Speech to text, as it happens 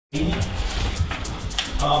Before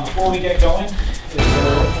we get going, is there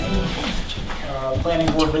any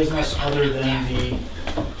planning board business other than the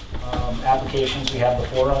applications we have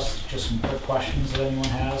before us? Just some quick questions that anyone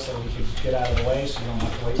has that we could get out of the way so you don't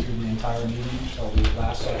have to wait through the entire meeting until the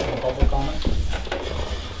last section of public comment.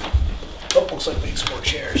 Oh, looks like we need some more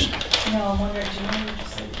chairs. No, I'm wondering, do you want to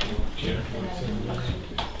just sit here? Yeah.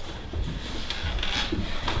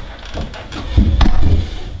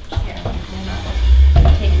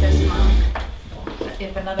 Take this one.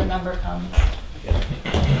 If another member comes.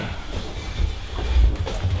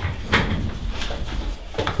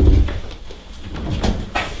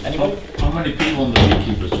 Anybody? How many people in the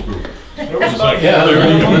beekeepers group? There was about Yeah, there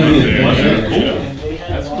and Cool. they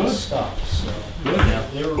had That's a lot of good. stuff, so Good.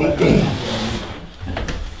 they were ready.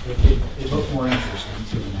 It looked more interesting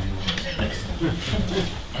too than anyone.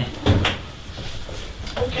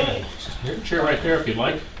 Okay. Your chair right there if you'd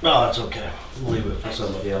like. No, that's okay. We'll leave it for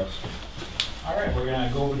somebody else. All right, we're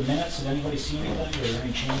gonna go over the minutes. Did anybody see anything? Are there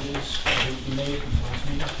any changes that need to be made from the last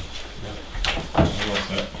meeting?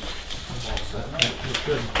 That's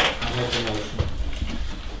good. I'll make a motion.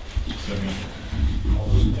 All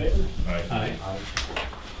those in favor? Aye.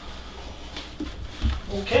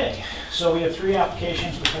 Okay, so we have three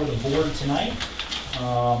applications before the board tonight.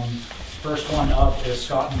 First one up is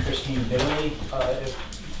Scott and Christine Bailey.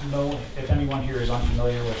 If anyone here is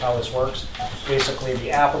unfamiliar with how this works, basically the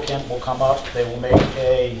applicant will come up, they will make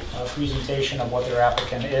a presentation of what their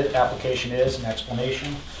application is, an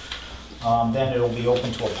explanation. Then it will be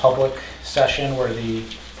open to a public session where the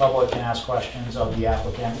public can ask questions of the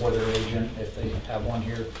applicant or their agent if they have one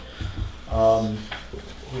here.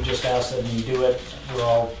 We just ask that when you do it, we're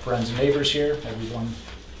all friends and neighbors here, everyone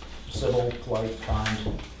civil, polite,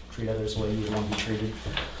 kind, treat others the way you would want to be treated.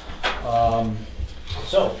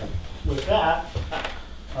 So, with that,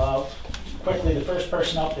 quickly, the first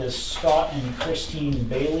person up is Scott and Christine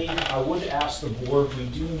Bailey. I would ask the board, we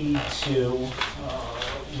do need to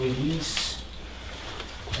release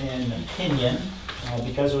an opinion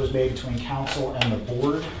because it was made between council and the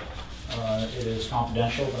board. It is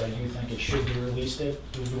confidential, but I do think it should be released. It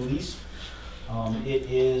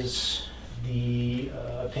is the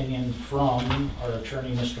opinion from our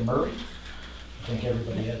attorney, Mr. Murray. I think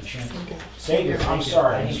everybody had a chance. Sager, I'm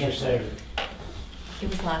sorry, Mr. Sager. It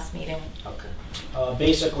was last meeting. Okay.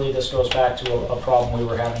 Basically, this goes back to a problem we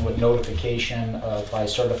were having with notification by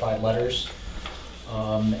certified letters.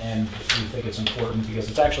 And we think it's important because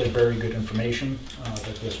it's actually very good information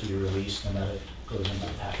that this be released and that it goes in the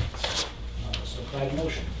packets. So could I have a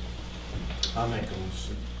motion? I'll make a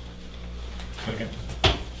motion. Second.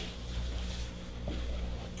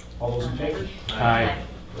 All those in favor? Aye.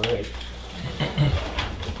 Great.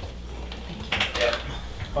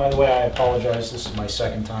 By the way, I apologize, this is my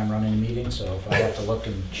second time running a meeting, so if I have to look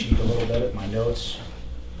and cheat a little bit at my notes,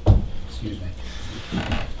 excuse me.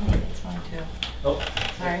 Oh, that's fine too. Oh,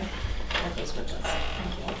 Sorry. That goes with us.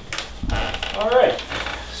 Thank you. all right.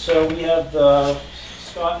 So we have the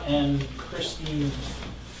Scott and Christine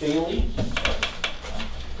Bailey.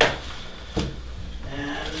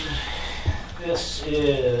 And this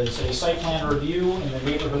is a site plan review in the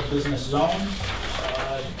neighborhood business zone.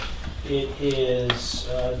 It is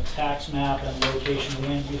tax map and location.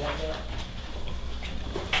 Leanne, do you have that?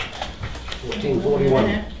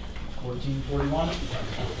 1441. 1441?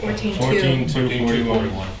 14-2.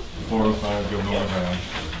 405 Gilboa Road.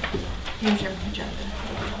 Here's your agenda.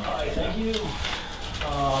 All right, thank you.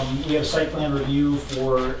 We have a site plan review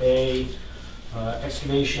for a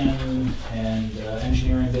excavation and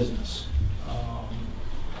engineering business.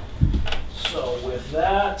 So with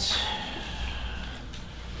that,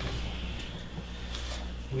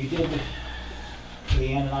 Leanne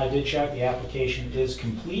and I did check, the application is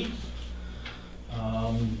complete.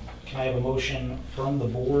 Can I have a motion from the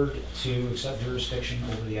board to accept jurisdiction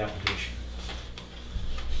over the application?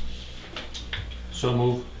 So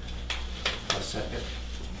move. A second.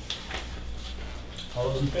 All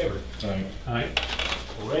those in favor? Aye.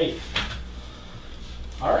 Great.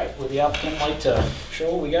 All right, would the applicant like to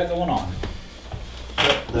show what we got going on?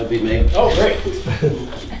 That'd be me. Oh, great.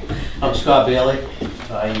 I'm Scott Bailey.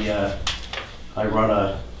 I run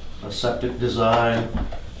a septic design,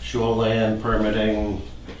 shoreland permitting,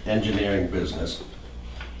 engineering business,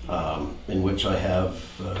 in which I have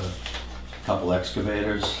a couple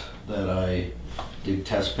excavators that I dig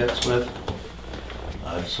test pits with.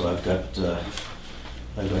 So I've got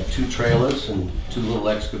 2 trailers and 2 little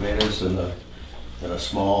excavators and a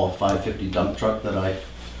small 550 dump truck that I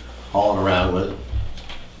haul it around with.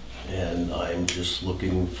 And I'm just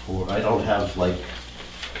looking for, I don't have like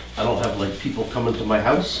people coming to my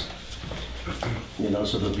house. you know,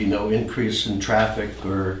 so there'll be no increase in traffic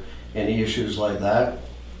or any issues like that.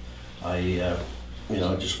 I, you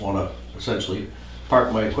know, just want to essentially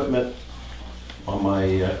park my equipment on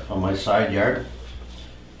my side yard.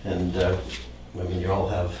 And, I mean, you all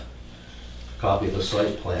have a copy of the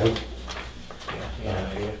site plan.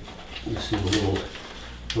 You see the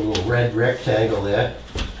little red rectangle there.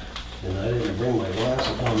 And I didn't bring my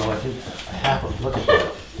glasses. Oh, no, I think I have them. Look at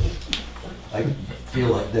that. I feel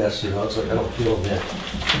like this, you know, it's like I don't feel that.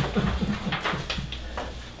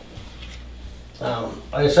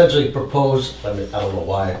 I essentially propose, I mean, I don't know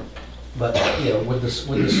why, but, you know, with the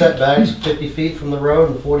setbacks, 50 feet from the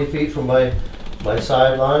road and 40 feet from my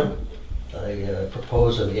sideline, I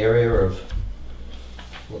propose an area of,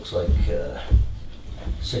 looks like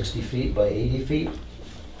 60 feet by 80 feet,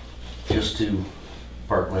 just to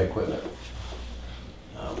park my equipment.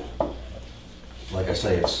 Like I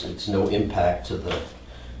say, it's no impact to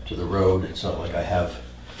the road. It's not like I have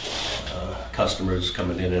customers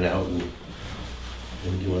coming in and out and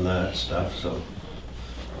doing that stuff, so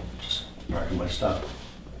just parking my stuff.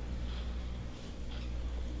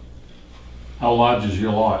 How large is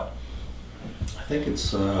your lot? I think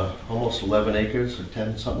it's almost 11 acres or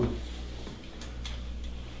 10 something.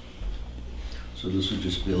 So this would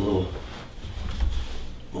just be a little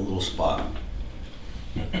spot.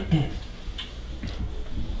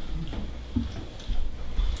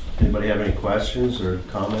 Anybody have any questions or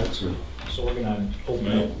comments or? So we're gonna open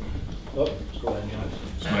it. Oh, go ahead, John.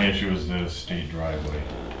 So my issue is the state driveway,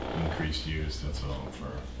 increased use, that's all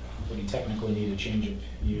for, Would you technically need a change of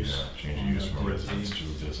use? change of use from residence to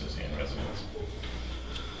business and residence.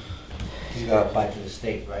 You gotta apply to the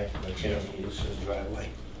state, right, for the change of use of the driveway.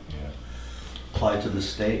 Yeah. Apply to the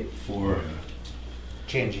state for,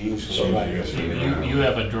 Change of use of So the you driveway. You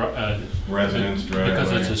have a, Residence driveway.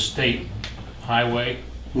 because it's a state highway,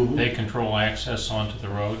 Mhm. they control access onto the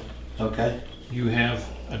road. Okay, You have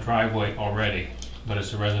a driveway already, but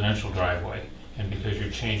it's a residential driveway, and because you're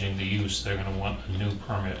changing the use, they're gonna want a new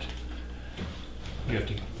permit. You have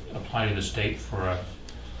to apply to the state for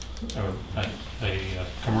a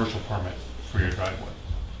commercial permit for your driveway.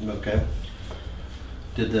 okay.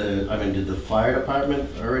 Did the fire department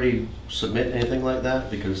already submit anything like that?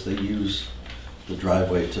 Because they use the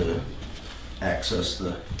driveway to access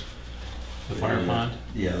the. The fire pond?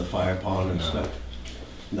 Yeah, the fire pond and No. stuff.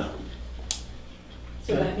 No.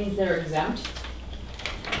 So that means they're exempt?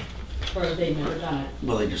 Or have they never done it?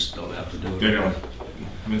 Well, they just don't have to do it. They don't,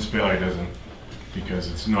 municipality doesn't,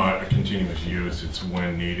 because it's not a continuous use, it's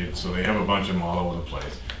when needed, so they have a bunch of them all over the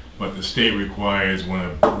place. But the state requires when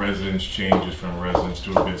a residence changes from a residence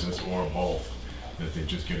to a business or both, that they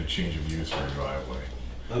just get a change of use for a driveway.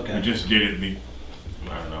 We Okay. just did it,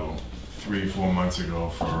 I don't know, 3-4 months ago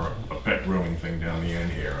for a pet grooming thing down the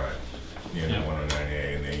end here, at the end of Yeah.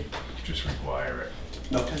 109A, and they just require it.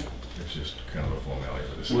 Okay. It's just kind of a formality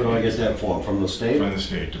for the state. Where do I get that form? From the state? From the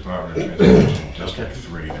State Department of Transportation, District Okay.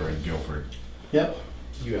 3, they're in Guilford. Yep.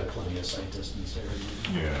 You have plenty of site distance there.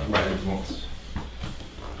 Yeah. Right. it won't-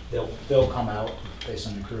 They'll come out, they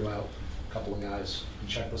send a crew out, a couple of guys, and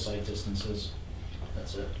check the site distances.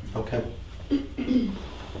 That's it. Okay.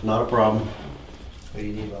 Not a problem. What do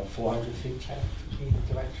you need, about 400 feet, Chad,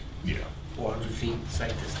 either direction? Yeah. 400 feet site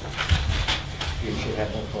distance. You should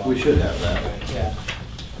have no problem. We should have that. Yeah.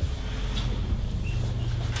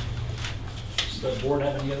 Does the board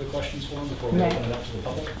have any other questions for him before we open it up to the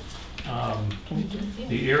public?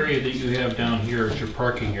 The area that you have down here is your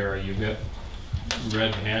parking area, you've got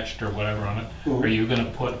red hatched or whatever on it. Mhm. Are you gonna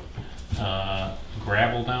put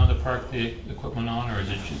gravel down to park the equipment on, or is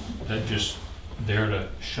it that just there to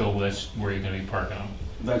show that's where you're gonna be parking them?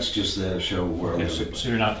 That's just there to show where I'm Okay, gonna be. so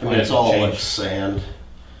you're not I mean, planning it's to all like change? sand.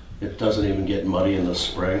 It doesn't even get muddy in the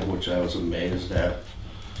spring, which I was amazed at.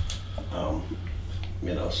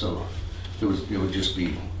 You know, so it would just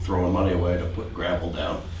be throwing money away to put gravel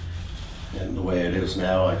down. And the way it is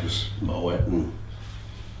now, I just mow it and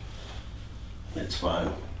it's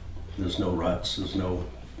fine. There's no ruts, there's no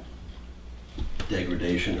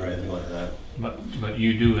degradation or anything like that. But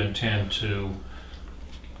you do intend to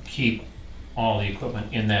keep all the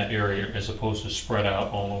equipment in that area as opposed to spread out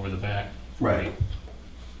all over the back? Right.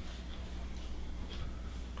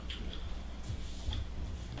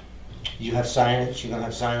 You have signage, you're gonna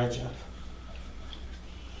have signage up?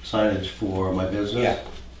 Signage for my business? Yeah.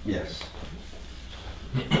 Yes.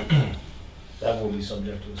 That will be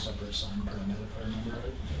subject to a separate sign permit, if I remember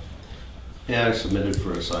right. Yeah, I submitted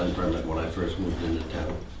for a sign permit when I first moved into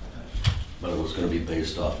town, but it was gonna be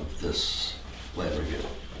based off of this plan review.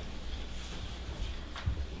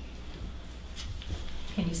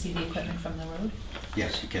 Can you see the equipment from the road?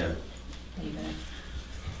 Yes, you can. Are you gonna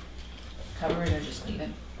cover it or just leave it?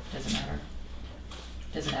 Doesn't matter.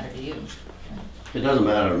 Doesn't matter to you. It doesn't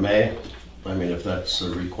matter to me. I mean, if that's a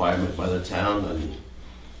requirement by the town, then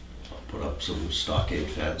I'll put up some stockade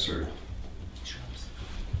fence or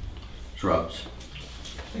shrubs.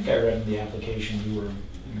 I think I read in the application you were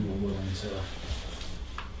willing to,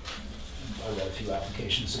 I read a few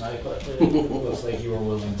applications tonight, but it looks like you were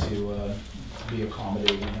willing to be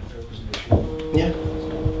accommodating if there was an issue.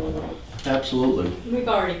 Yeah, absolutely. We've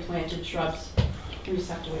already planted shrubs. We just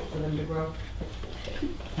have to wait for them to grow.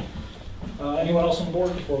 Anyone else on the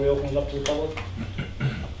board before we open it up to the public?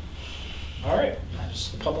 All right,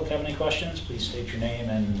 does the public have any questions? Please state your name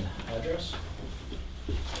and address.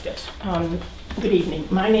 Yes. Good evening.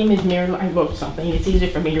 My name is Mary, I wrote something, it's easier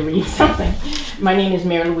for me to read something. My name is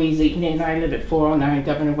Mary Louise Eaton and I live at 409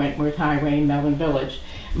 Governor Wentworth Highway in Melvin Village.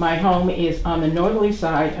 My home is on the northerly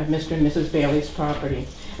side of Mr. and Mrs. Bailey's property.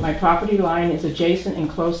 My property line is adjacent and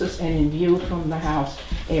closest and in view from the house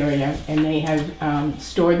area, and they have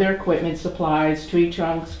stored their equipment, supplies, tree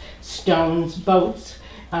trunks, stones, boats,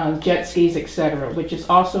 jet skis, etc., which is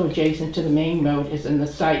also adjacent to the main road, is in the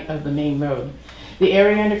site of the main road. The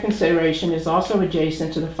area under consideration is also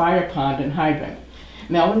adjacent to the fire pond and hydrant.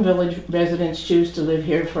 Melvin Village residents choose to live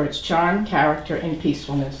here for its charm, character, and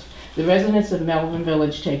peacefulness. The residents of Melvin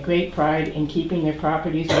Village take great pride in keeping their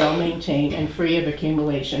properties well maintained and free of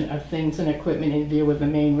accumulation of things and equipment in view of the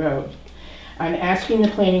main road. I'm asking the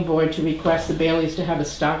planning board to request the Baileys to have a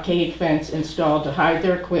stockade fence installed to hide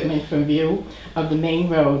their equipment from view of the main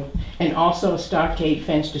road, and also a stockade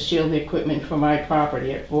fence to shield the equipment from my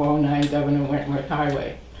property at 409 Governor Wentworth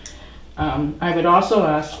Highway. I would also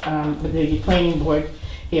ask the planning board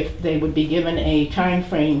if they would be given a time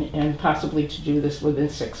frame and possibly to do this within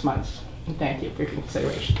 6 months. And thank you for your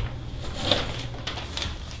consideration.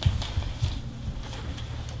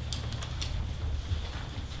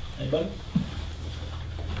 Anybody?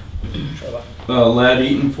 Charlotte. Lad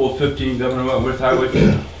Eaton, 415 Governor Wentworth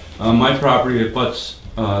Highway. My property abuts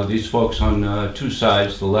these folks on two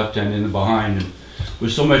sides, the left end and the behind. And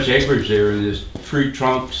with so much acreage there, and there's tree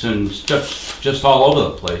trunks and stuff just all over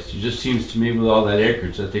the place. It just seems to me with all that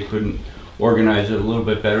acreage that they couldn't organize it a little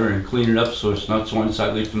bit better and clean it up so it's not so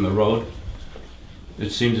unsightly from the road. It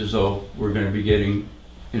seems as though we're going to be getting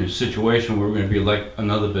in a situation where we're going to be like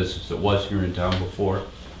another business that was here in town before.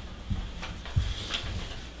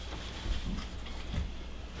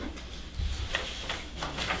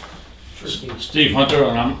 Steve Hunter,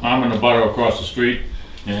 and I'm in a butter across the street,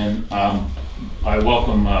 and I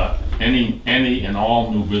welcome any and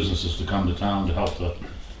all new businesses to come to town to help the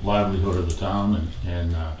livelihood of the town,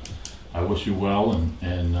 and I wish you well,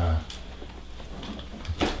 and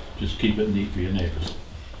just keep it neat for your neighbors.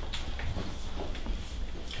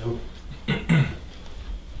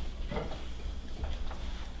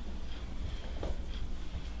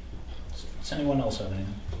 Does anyone else have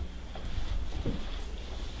anything?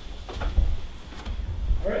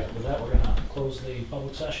 All right, with that, we're gonna close the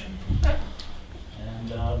public session.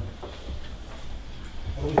 And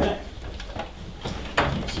what do we think?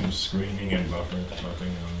 Some screening and buffing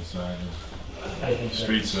on the side of I think the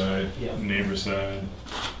street side, yeah. neighbor side,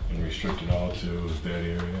 and restrict it all to that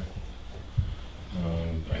area.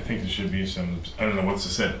 I think there should be some, I don't know, what's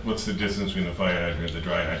the distance between the fire hydrant, the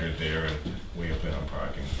dry hydrant there, and where you plan on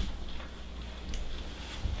parking?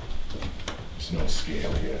 There's no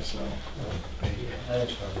scale here, so.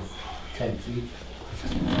 That's probably 10 feet.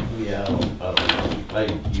 Yeah, I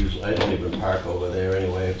don't even park over there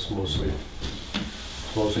anyway. It's mostly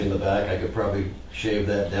in the back. I could probably shave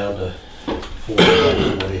that down to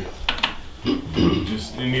 40.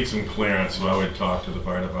 Just, it needs some clearance, so I would talk to the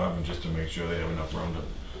fire department just to make sure they have enough room to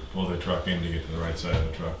pull their truck in to get to the right side of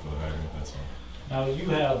the truck for the hydrant, that's all. Now you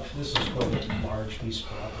have, this is quite a large piece of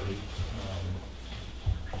property.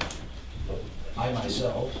 But I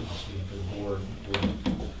myself, I'm speaking for the board,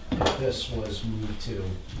 if this was moved to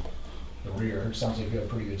the rear, it sounds like you have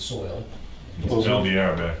pretty good soil. It's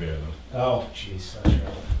LDR back there though. Oh, jeez, that's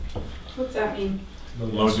right. What's that mean?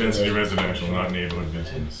 Low density residential, not neighborhood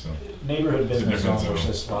business, so. Neighborhood It's a business zone, different which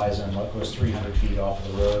zone. this lies in, what goes 300 feet off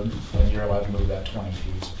of the road, and you're allowed to move that 20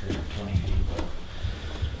 feet, so 320 feet.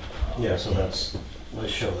 But, Yeah, so let's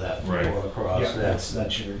show that Right. going across. yeah, that's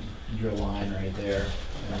your line right there,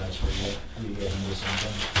 and that's where you get into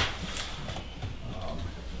something.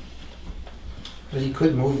 But you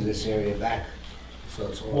could move this area back, so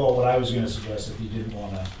it's all. Well, what I was gonna suggest, if you didn't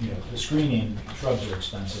wanna, the screening, shrubs are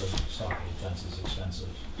expensive, stockade fence is expensive.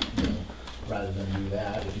 Rather than do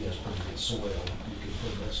that, if you have pretty good soil, you could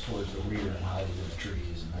put this towards the rear and hide it in the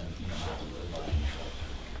trees, and then you don't have to worry about any shrub,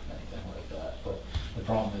 anything like that. But The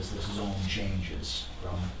problem is this zone changes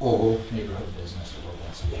from Mhm. neighborhood business to low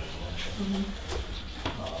density residential.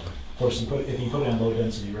 Of course, if you put in low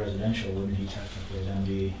density residential, wouldn't he technically then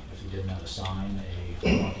be, if he didn't have a sign, a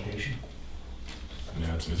home occupation?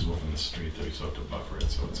 Yeah, it's visible from the street, though, you still have to buffer it,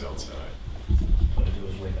 so it's outside. But if it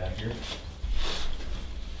was way back here?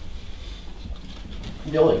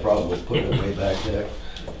 The only problem with putting it way back there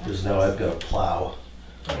is now I've got to plow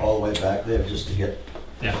all the way back there just to get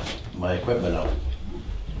my equipment out.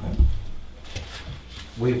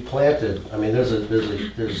 We've planted, I mean,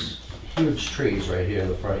 there's huge trees right here in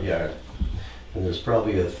the front yard. And there's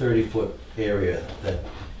probably a 30-foot area that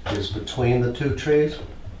is between the two trees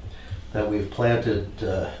that we've planted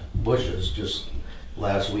bushes just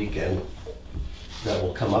last weekend that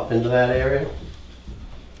will come up into that area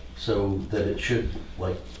so that it should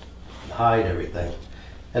like hide everything.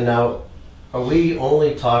 And now, are we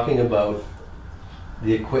only talking about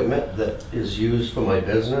the equipment that is used for my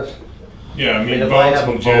business? Yeah, I mean, if I boats have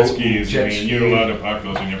a and jet boat, skis, I jet mean, you're ski- allowed to park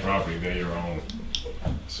those on your property, they're your own.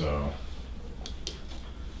 So,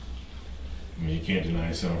 I mean, you can't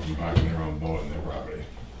deny someone from parking their own boat on their property,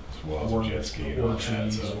 as well as a jet ski and all Or that,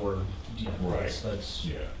 trees, so. or, you know, Right. that's,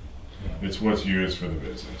 Yeah, you know. it's what's used for the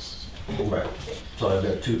business. Right. So I've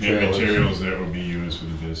got two And trailers. materials that would be used for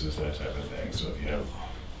the business, that type of thing, so if you have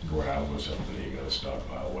gravel or something, you gotta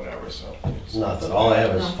stockpile, whatever, so. it's- Nothing, all I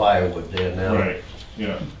have is firewood there now. Right,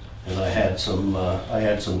 yeah. And I had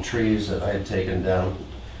some trees that I had taken down,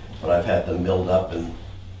 but I've had them milled up and,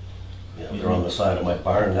 you know, they're on the side of my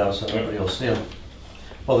barn now, so nobody will see them.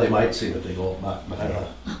 Well, they might see them if they go up behind the,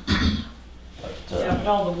 but, Yeah, but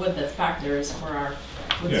all the wood that's back there is for our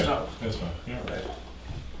wood Yeah, stove. that's fine, yeah. right.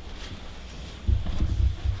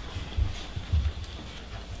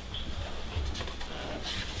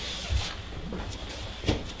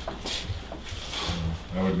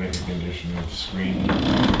 I would make a condition of screening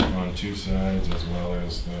on two sides as well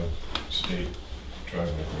as the state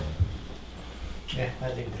driveway permit. Yeah, I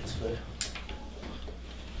think that's good.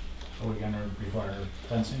 Are we gonna require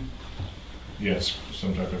fencing? Yes,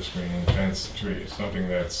 some type of screening, fence, tree, something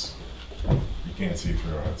that's, you can't see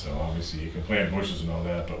through it, so obviously you can plant bushes and all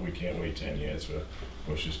that, but we can't wait 10 years for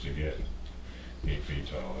bushes to get 8 feet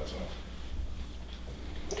tall, that's all.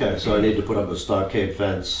 Okay, so I need to put up a stockade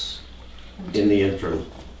fence in the interim.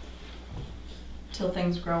 Till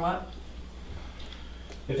things grow up.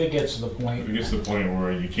 If it gets to the point. If it gets to the point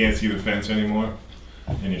where you can't see the fence anymore,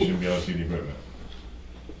 then you shouldn't be able to see the equipment.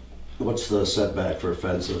 What's the setback for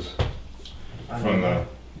fences From the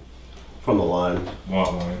from the line?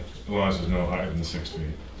 lot line, as long as there's no higher than 6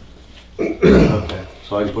 feet. Okay,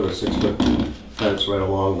 so I can put a 6-foot fence right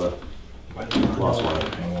along the lot line.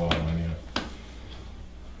 On the lot line, yeah.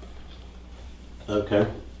 Okay,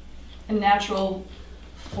 And natural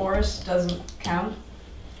forest doesn't count?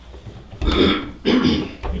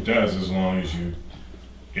 It does as long as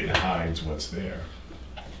it hides what's there,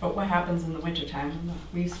 But what happens in the wintertime when the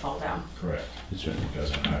leaves fall down? correct. It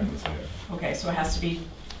doesn't hide what's there. Okay, so it has to be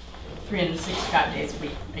 365 days a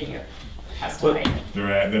week, a year. Has to hide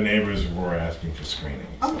it. The neighbors were asking for screening.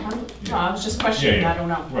 so- No, I was just questioning, Yeah, I don't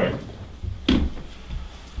know. Right.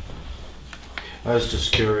 I was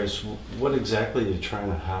just curious, what exactly are you trying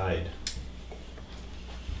to hide?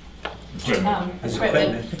 Equipment. As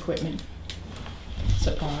Equipment. Equipment,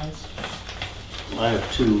 supplies. I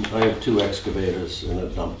have two excavators and a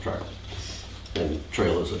dump truck and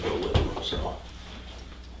trailers that go with them, so.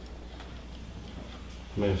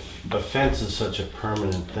 I mean, if a fence is such a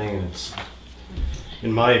permanent thing, it's,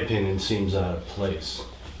 in my opinion, seems out of place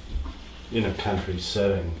in a country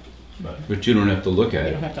setting. But you don't have to look You at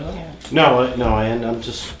don't it. have to look at it. I'm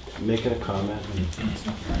just making a comment.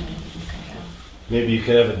 And maybe you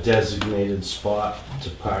could have a designated spot to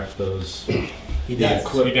park those. He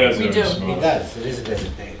does. He does We have do. a He spot. does, it is a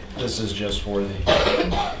designated. This is just for the,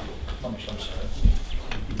 I'm sorry.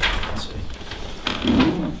 Let's see.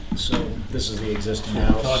 So this is the existing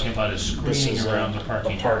house. Talking about is This screening is around the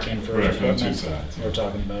parking. parking for Correct, on two equipment. sides. What we're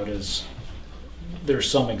talking about is, there's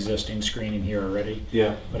some existing screening here already,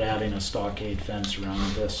 Yeah. but adding a stockade fence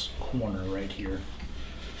around this corner right here,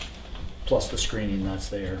 plus the screening that's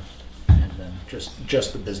there, and then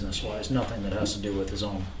just the business wise, nothing that has to do with his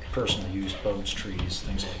own personal use, boats, trees,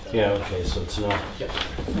 things like that. Yeah, okay, so it's not.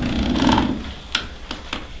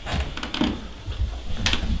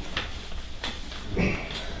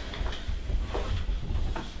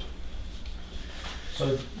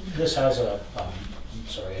 So this has a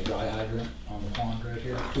dry hydrant on the pond right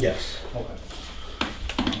here? Yes. Okay.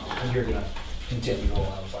 And you're gonna continue to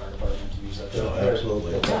allow the fire department to use that? Oh,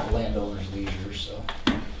 absolutely. It's at landowner's leisure, so.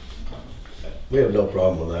 We have no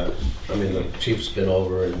problem with that. I mean, the chief's been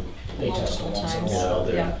over and, They test it Multiple once in a times. while.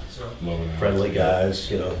 they're Yeah. So, friendly guys,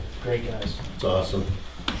 you know, great guys. it's awesome.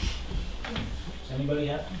 Does anybody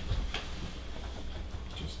have?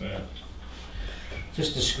 Just that.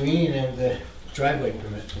 Just the screening and the driveway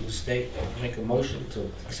permit from the state, make a motion to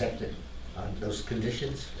accept it on those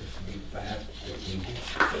conditions.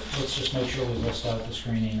 Let's just make sure we list out the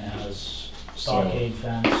screening as stockade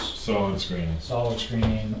fence, Solid screening. solid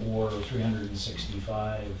screening, or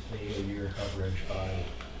 365 a year coverage by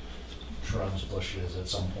shrubs, bushes at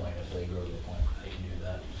some point, if they grow to the point where they can do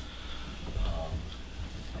that.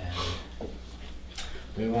 And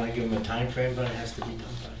Do we want to give them a time frame when it has to be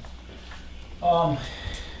done by?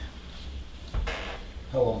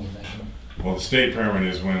 How long you thinking? Well, the state permit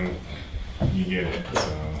is when you get it, so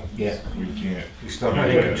Yeah. we can't. We still have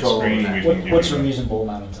have a control over screening that. we can give What's a you. reasonable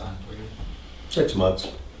amount of time for you? 6 months.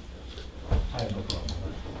 I have no problem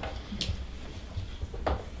with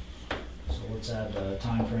that. So let's add a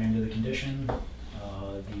time frame to the condition.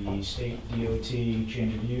 The state DOT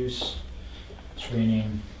change of use,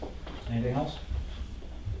 screening, anything else?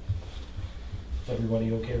 Is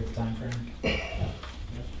everybody okay with the time frame?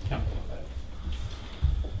 Yeah.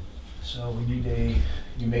 So we need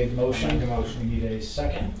you made the motion. Made the motion. We need a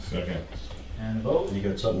second Second. and a vote. You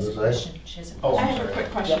got something to say? Question. She has a Oh, question. I have a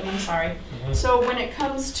quick question, I'm sorry. Mm-hmm. So when it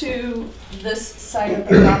comes to this side of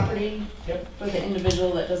the property, Yep. for the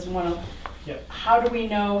individual that doesn't want to, Yep. how do we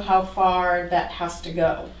know how far that has to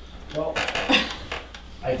go? Well,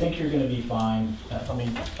 I think you're gonna be fine.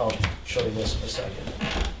 I'll show you this in a second.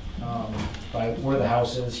 By where the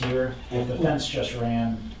house is here, if the fence just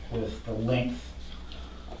ran with the length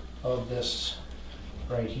of this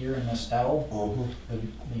right here in this L,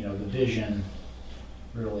 the vision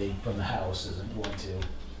really from the house isn't going to.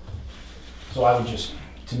 So I would just,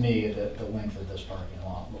 to me, the length of this parking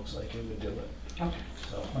lot looks like it would do it. Okay.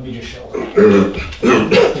 So let me just show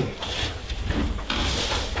it.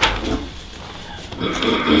 So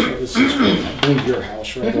this is, I believe, your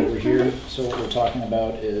house right over here. So what we're talking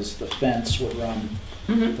about is the fence would run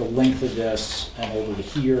the length of this and over to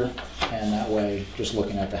here, and that way, just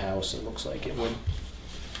looking at the house, it looks like it would.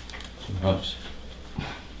 Oops.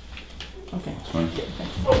 Okay. Fine. You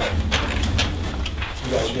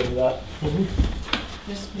guys good with that?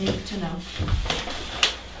 Just need to know.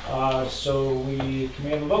 So can we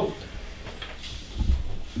have a vote?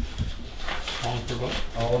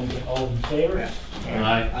 All in favor?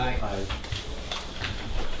 Aye. Aye.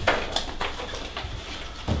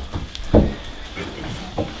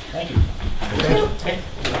 Thank you.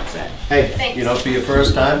 Hey, you know, for your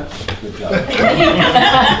first time, good job.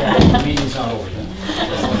 The meeting's not over yet.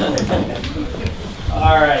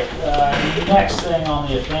 All right, next thing on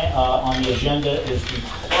the agenda is the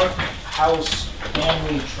Clark House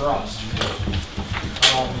Family Trust.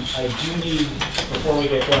 I do need, before we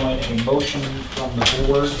get going, a motion from the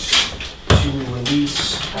board to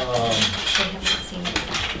release, They haven't seen it.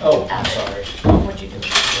 oh, I'm sorry. What'd you do?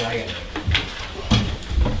 Yeah, I got it.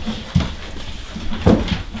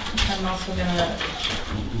 I'm also gonna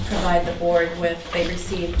provide the board with, they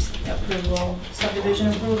received approval, subdivision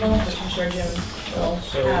approval, which I'm sure Jim will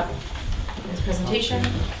have in his presentation.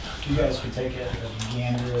 You guys can take a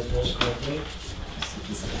gander at this quickly.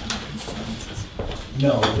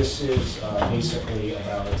 No, this is basically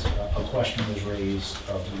about, a question was raised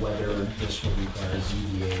of whether this would require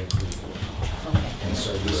ZBA approval. And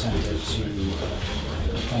so we sent it to the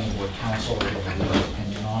planning board council to get their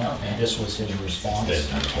opinion on it, and this was his response.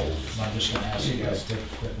 I'm just gonna ask you guys to take a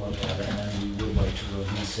quick look at it, and then we would like to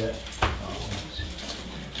release it.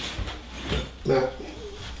 Matt,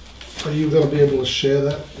 are you gonna be able to share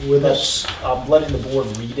that with us? I'm letting the board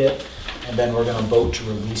read it, and then we're gonna vote to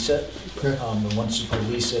release it. Okay. And once you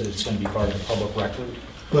release it, it's gonna be part of the public record.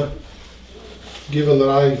 But given that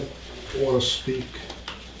I wanna speak,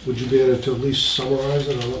 would you be able to at least summarize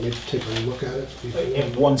it or let me take a look at it?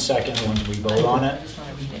 In 1 second, once we vote on I it, just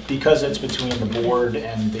wanna read it. because it's between the board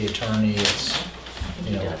and the attorney, it's, I think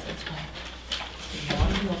he you know. does, that's fine. I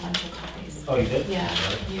want to do a bunch of copies. Oh, you did? Yeah,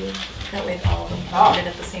 you, that way all of them Ah. can read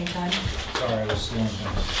it at the same time. Sorry, I was slowing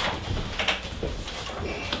things.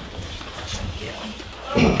 Thank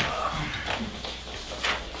you.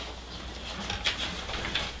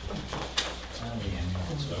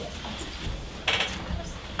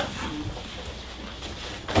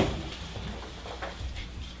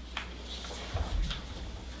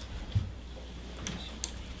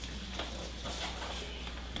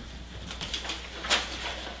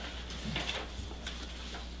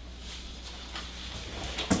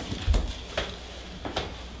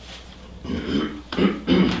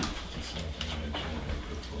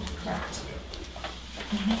 Correct.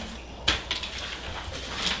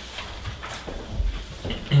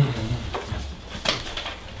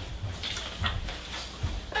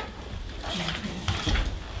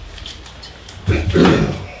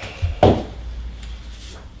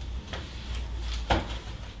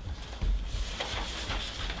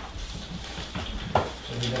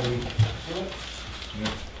 Everybody do it?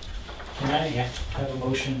 Can I have a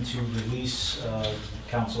motion to release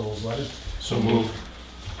council's letter? So moved.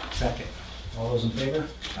 Second. All those in favor?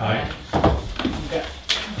 Aye. Okay.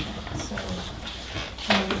 So,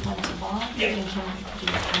 can we come to Bob? Yeah. And can we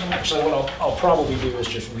do- Actually, what I'll probably do is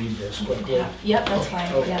just read this quickly. Yeah, yep, that's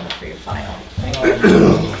fine, Okay. yeah, for your file.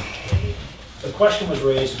 The question was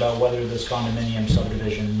raised about whether this condominium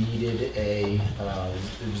subdivision needed a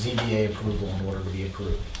ZBA approval in order to be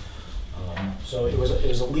approved. So it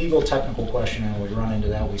was a legal technical question, and we run into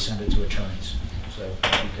that, we send it to attorneys, so,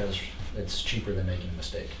 because it's cheaper than making a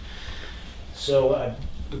mistake. So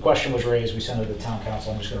the question was raised, we sent it to the town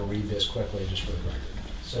council. I'm just going to read this quickly just for the record.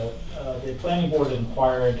 So the planning board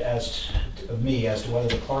inquired of me as to whether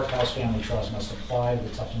the Clark House Family Trust must apply to the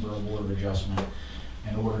Tufton Borough Board of Adjustment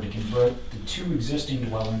in order to convert the 2 existing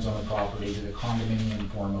dwellings on the property to the condominium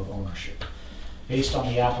form of ownership, based on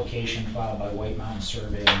the application filed by White Mountain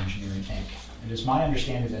Survey Engineering, Inc. It is my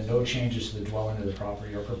understanding that no changes to the dwelling of the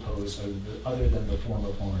property are proposed other than the form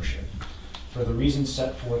of ownership. For the reasons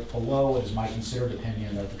set forth below, it is my considered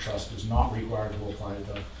opinion that the trust is not required to apply to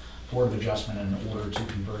the Board of Adjustment in order to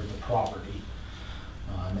convert the property.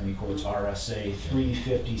 And then he quotes RSA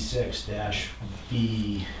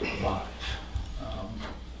 356-B5.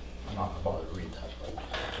 I'm not going to bother to read that,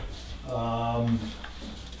 but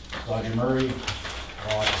Roger Murray,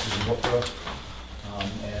 offices in Brookbrook,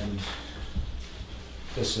 and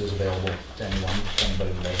this is available to anyone, if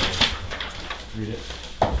anybody would like to read it.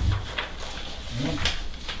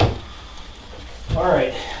 All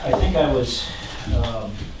right, I think I was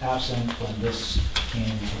absent when this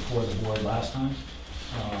came before the board last time.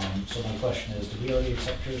 So my question is, did we already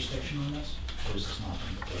accept jurisdiction on this? Or is this not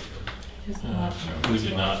being taken? Just not- We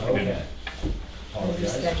did not. Okay. We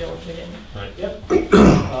Apologize. rescheduled, we didn't. Right.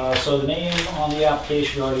 Yep. So the name on the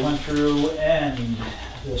application we already went through, and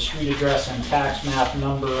the street address and tax map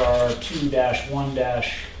number are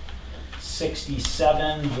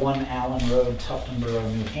 2-1-67, 1 Allen Road, Tufton Borough,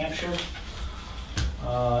 New Hampshire.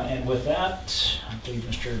 And with that, I believe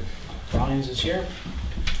Mr. Rhines is here.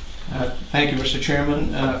 Thank you, Mr.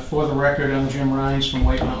 Chairman. For the record, I'm Jim Rhines from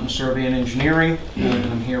White Mountain Survey and Engineering, and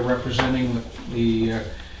I'm here representing the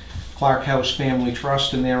Clark House Family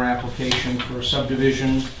Trust in their application for a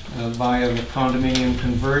subdivision via the condominium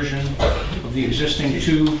conversion of the existing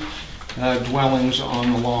 2 dwellings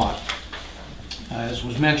on the lot. As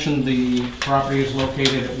was mentioned, the property is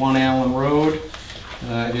located at 1 Allen Road.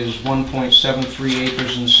 It is 1.73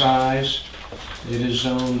 acres in size. It is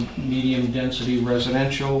zoned medium-density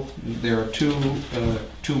residential. There are 2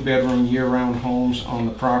 two-bedroom year-round homes on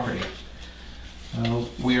the property.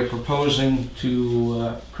 We are proposing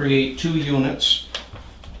to create 2 units.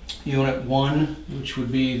 Unit 1, which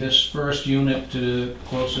would be this first unit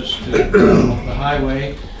closest to the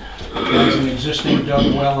highway, has an existing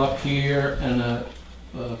dug well up here and a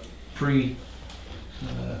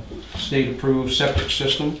state-approved septic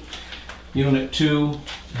system. Unit 2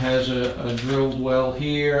 has a drilled well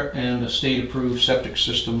here and a state-approved septic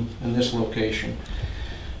system in this location.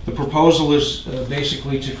 The proposal is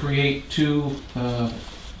basically to create 2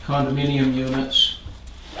 condominium units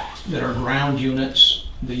that are ground units.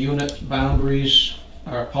 The unit boundaries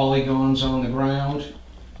are polygons on the ground.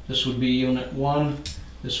 This would be Unit 1,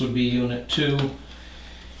 this would be Unit 2,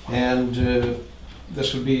 and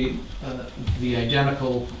this would be the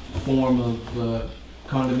identical form of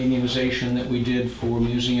condominiumization that we did for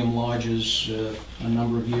museum lodges a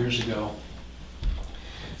number of years ago.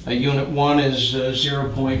 Unit 1 is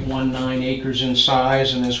 0.19 acres in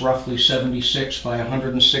size and is roughly 76 by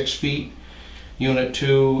 106 feet. Unit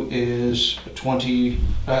 2 is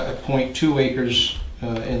 0.2 acres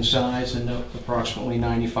in size and approximately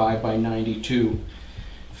 95 by 92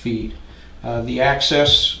 feet. The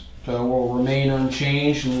access will remain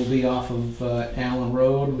unchanged and will be off of Allen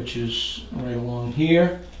Road, which is right along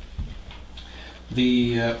here.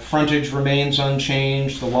 The frontage remains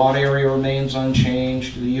unchanged, the lot area remains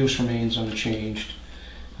unchanged, the use remains unchanged.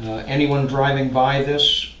 Anyone driving by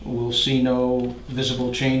this will see no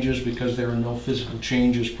visible changes because there are no physical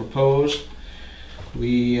changes proposed.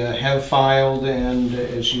 We have filed, and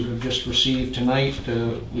as you have just received tonight,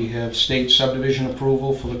 we have state subdivision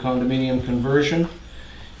approval for the condominium conversion.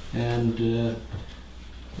 And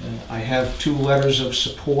I have 2 letters of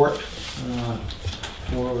support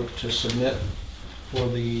to submit for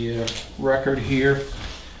the record here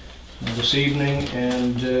this evening,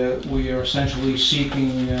 and we are essentially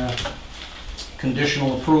seeking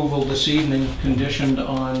conditional approval this evening, conditioned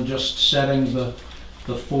on just setting the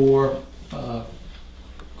 4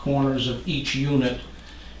 corners of each unit,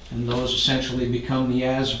 and those essentially become the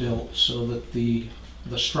as-built, so that the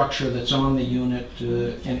the structure that's on the unit,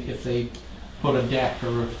 and if they put a deck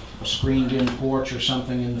or a screened-in porch or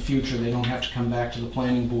something in the future, they don't have to come back to the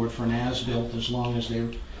planning board for an as-built as long as they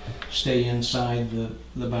stay inside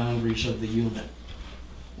the boundaries of the unit.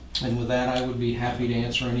 And with that, I would be happy to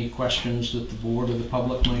answer any questions that the board or the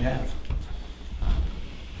public might have.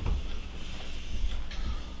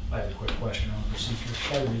 I have a quick question on procedure.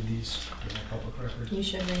 Should I read these for the public record? You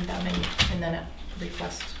should read them and then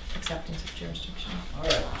request acceptance of jurisdiction. All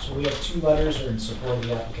right, so we have 2 letters that are in support of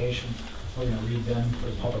the application. We're going to read them for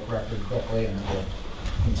the public record quickly and then we'll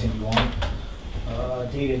continue on.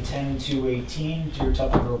 Dated 10/2/18, Dear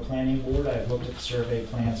Tupper Grove Planning Board, I have looked at the survey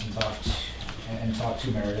plans and talked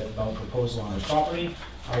to Meredith about proposal on her property.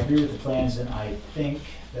 I agree with the plans and I think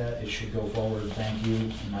that it should go forward. Thank you.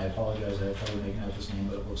 And I apologize, I had trouble making out this name,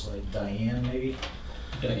 but it looks like Diane maybe?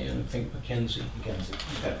 Diane, I think Mackenzie. Mackenzie,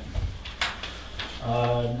 okay.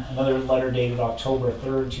 Another letter dated October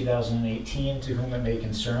 3rd, 2018, to whom it may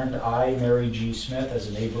concern. I, Mary G. Smith, as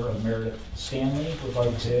a neighbor of Meredith Stanley, would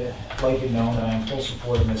like it known that I am full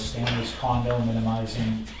support of Ms. Stanley's condo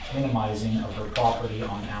minimizing of her property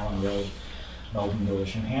on Allen Road, Melvin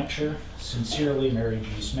Village, New Hampshire. Sincerely, Mary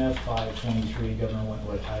G. Smith, 523 Governor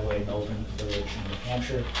Wentworth Highway, Melvin Village, New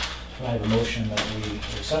Hampshire. Can I have a motion that we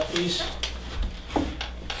accept these?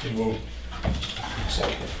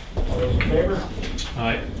 Second. All those in favor?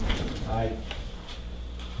 Aye. Aye.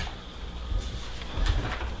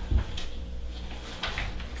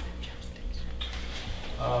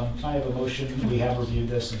 Can I have a motion? We have reviewed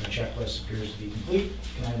this and the checklist appears to be complete.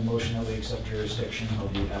 Can I have a motion that we accept jurisdiction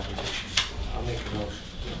of the application? I'll make a motion.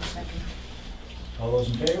 Second. All those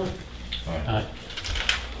in favor? Aye.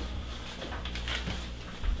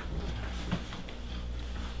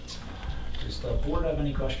 Does the board have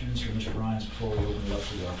any questions for Mr. Rhines before we open it up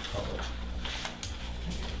to the public?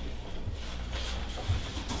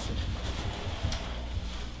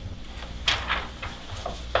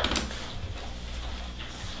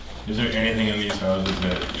 Is there anything in these houses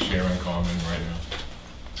that share in common right now?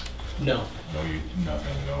 No.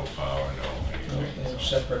 Nothing, no power, no anything? No,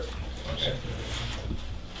 separate. Okay.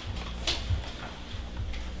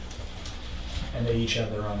 And they each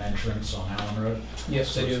have their own entrance on Allen Road?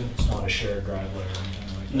 Yes, they do. It's not a shared driveway or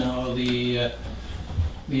anything like that? No,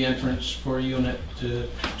 the entrance for unit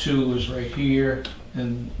 2 is right here,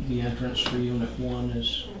 and the entrance for unit 1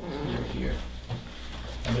 is right here.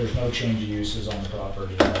 And there's no change of uses on the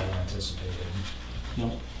property at all anticipated?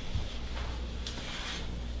 No.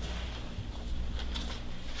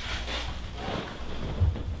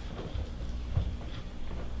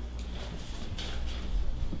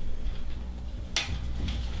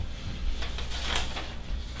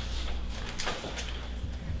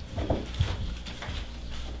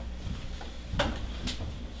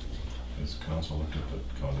 Has council looked at the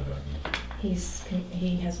condo document?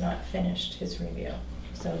 He has not finished his review,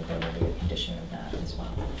 so there will be a condition of that as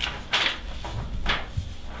well.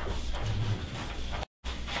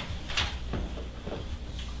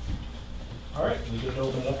 All right, we can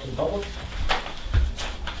open it up to the public.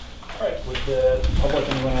 All right, with the public,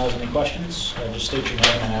 anyone has any questions, just state your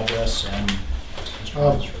name and address, and Mr.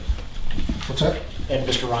 Rhines. What's that? And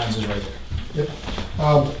Mr. Rhines is right there. Yep.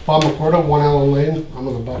 Bob McWhirter, 1 Allen Lane, I'm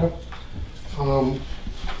in the butter.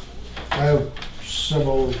 I have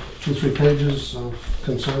several, 2-3 pages of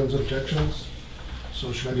concerns, objections,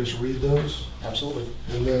 so should I just read those? Absolutely.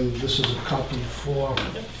 And then this is a copy for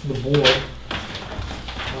the board.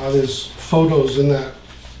 There's photos in that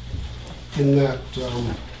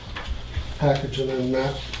package, and then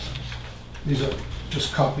that, these are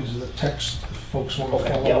just copies of the text if folks want to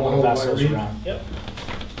Okay, follow yeah, we'll along pass while I those read. around. Yep.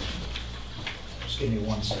 Just give me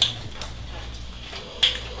 1 second.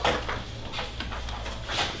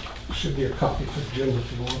 Should be a copy for Jim if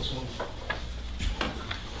he wants one.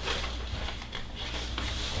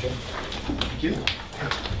 Jim? Thank you.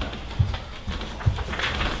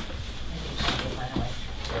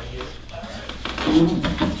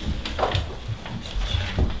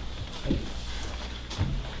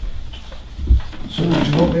 So would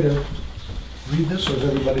you want me to read this, or is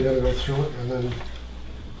everybody gonna go through it and then?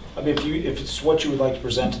 I mean, if it's what you would like to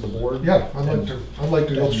present to the board. Yeah, I'd like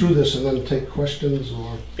to go through this and then take questions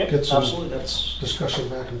or Yep, get some absolutely, that's, discussion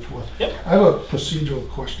back and forth. Yep. I have a procedural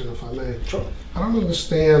question, if I may. sure. I don't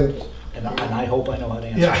understand. And I hope I know how to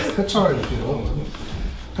answer. Yeah, that's all right if you don't.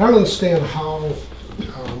 I don't understand how,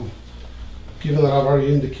 given that I've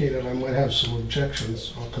already indicated I might have some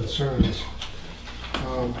objections or concerns,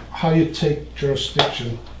 how you take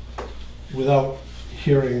jurisdiction without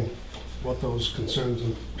hearing what those concerns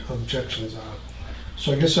and objections are.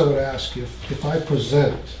 So I guess I would ask if I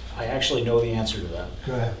present I actually know the answer to that.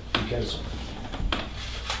 Go ahead. Because,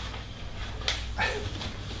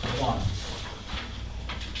 hold on.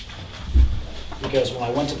 Because when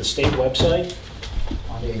I went to the state website,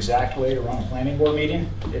 on the exact way to run a planning board meeting,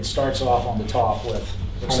 it starts off on the top with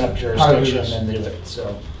accept jurisdiction and then do it.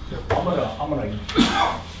 So I'm gonna,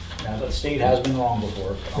 now the state has been wrong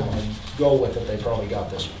before, I'm gonna go with it, they probably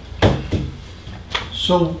got this one.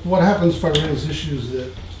 So what happens if I raise issues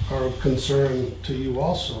that are of concern to you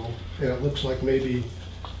also, and it looks like maybe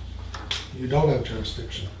you don't have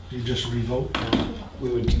jurisdiction? You just revote? We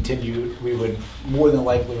would continue, we would more than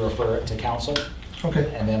likely refer it to council,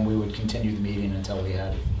 Okay. and then we would continue the meeting until we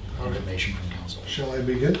had information from council. Shall I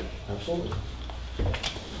begin? Absolutely.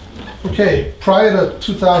 Okay, prior to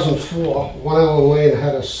 2004, One Allen Lane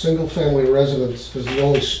had a single-family residence as the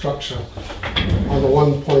only structure on the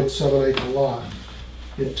 1.7 acre lot.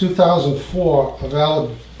 In 2004, a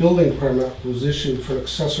valid building permit was issued for an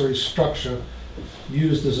accessory structure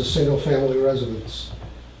used as a single-family residence.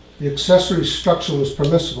 The accessory structure was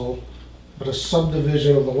permissible, but a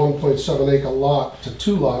subdivision of the 1.7 acre lot to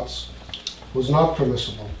 2 lots was not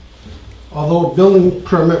permissible. Although a building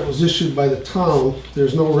permit was issued by the town,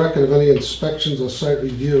 there's no record of any inspections or site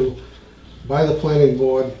review by the planning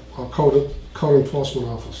board or code enforcement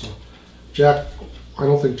officer. Jack, I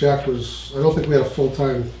don't think we had a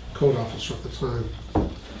full-time code officer at the time.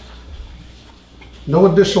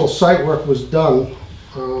 No additional site work was done.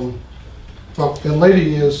 Well, in later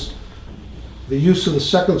years, the use of the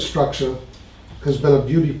second structure has been a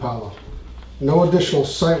beauty parlor. No additional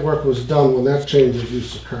site work was done when that change of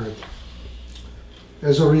use occurred.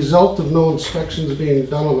 As a result of no inspections being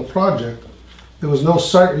done on the project, there was no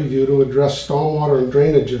site review to address stormwater and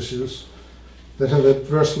drainage issues that have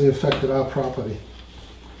adversely affected our property.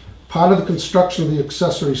 Part of the construction of the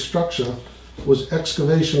accessory structure was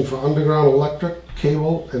excavation for underground electric,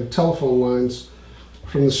 cable, and telephone lines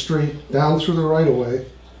from the street down through the right-of-way,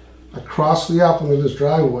 across the applicant's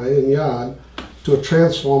driveway and yard to a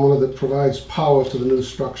transformer that provides power to the new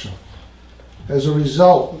structure. As a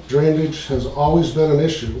result, drainage has always been an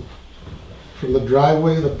issue from the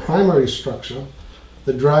driveway of the primary structure,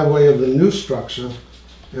 the driveway of the new structure,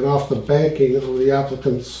 and off the banking of the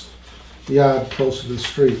applicant's yard close to the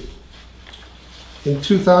street. In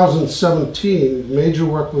 2017, major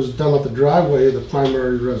work was done at the driveway of the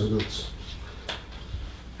primary residence.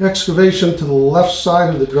 Excavation to the left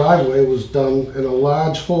side of the driveway was done and a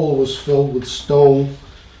large hole was filled with stone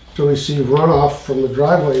to receive runoff from the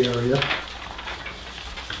driveway area.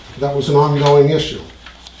 That was an ongoing issue.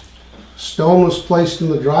 Stone was placed in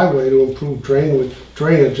the driveway to improve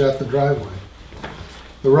drainage at the driveway.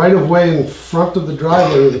 The right-of-way in front of the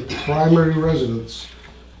driveway of the primary residence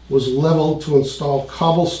was leveled to install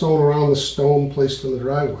cobblestone around the stone placed in the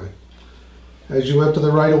driveway. As you enter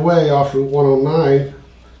the right-of-way off Route 109,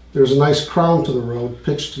 there's a nice crown to the road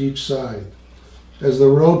pitched to each side. As the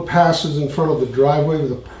road passes in front of the driveway of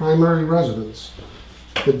the primary residence,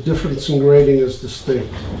 the difference in grading is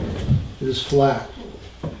distinct. It is flat.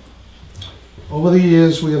 Over the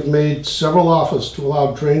years, we have made several offers to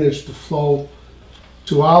allow drainage to flow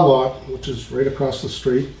to our lot, which is right across the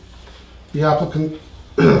street. The applicant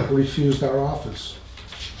refused our offers.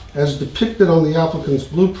 As depicted on the applicant's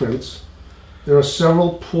blueprints, there are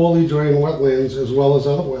several poorly drained wetlands as well as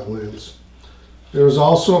other wetlands. There is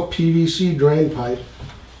also a PVC drain pipe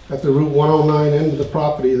at the Route 109 end of the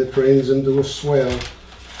property that drains into a swale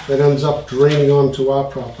that ends up draining onto our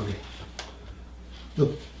property.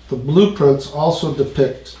 The blueprints also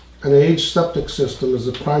depict an aged septic system as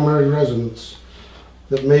the primary residence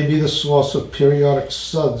that may be the source of periodic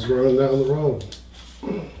suds running down the road.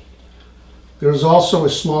 There is also a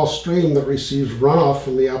small stream that receives runoff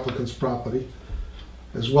from the applicant's property,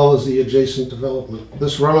 as well as the adjacent development.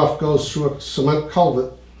 This runoff goes through a cement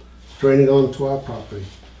culvert draining onto our property.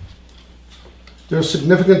 There are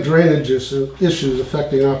significant drainage issues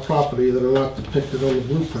affecting our property that are not depicted on the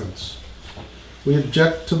blueprints. We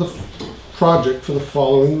object to the project for the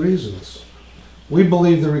following reasons. We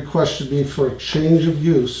believe the request should be for a change of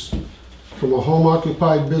use from a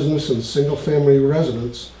home-occupied business and single-family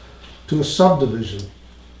residence to a subdivision,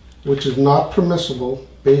 which is not permissible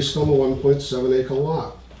based on the 1.7 acre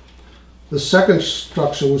lot. The second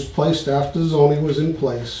structure was placed after zoning was in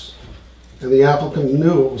place, and the applicant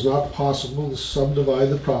knew it was not possible to subdivide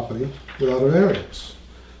the property without a variance.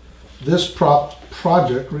 This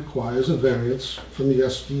project requires a variance from the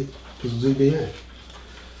ZBA.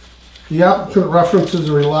 The applicant references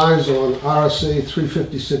and relies on RSA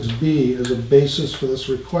 356B as a basis for this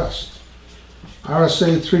request.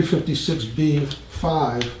 RSA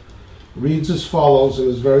 356B5 reads as follows and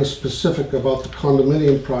is very specific about the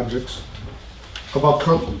condominium projects,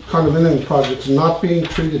 condominium projects not being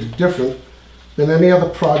treated different than any other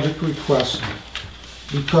project request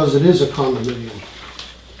because it is a condominium.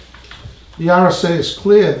 The RSA is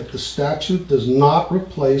clear that the statute does not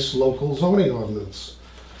replace local zoning ordinance.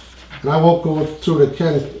 And I won't go through it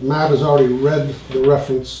again. Matt has already read the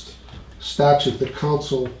referenced statute that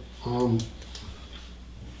council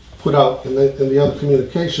put out in the other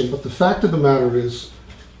communication. But the fact of the matter is,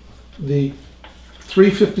 the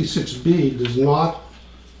 356B is not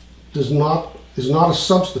a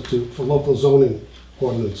substitute for local zoning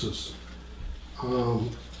ordinances.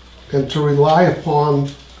 And to rely upon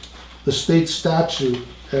the state statute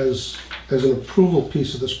as an approval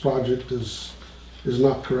piece of this project is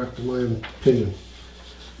not correct in my opinion.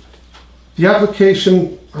 The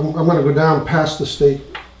application, I'm going to go down past the state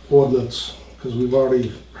ordinance because we've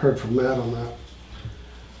already heard from Matt on that.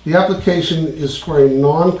 The application is for a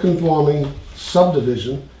non-conforming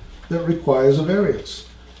subdivision that requires a variance.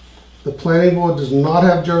 The planning board does not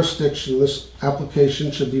have jurisdiction. This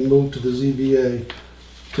application should be moved to the ZBA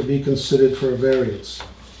to be considered for a variance.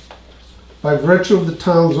 By virtue of the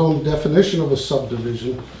town's own definition of a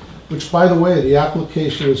subdivision, which, by the way, the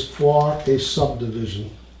application is for a subdivision.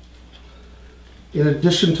 In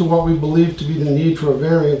addition to what we believe to be the need for a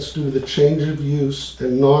variance due to the change of use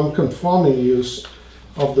and non-conforming use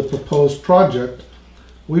of the proposed project,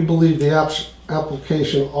 we believe the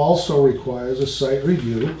application also requires a site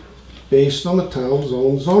review based on the town's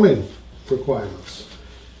own zoning requirements.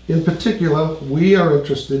 In particular, we are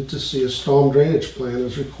interested to see a storm drainage plan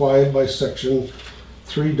as required by section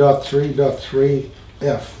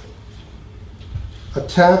 3.3.3F.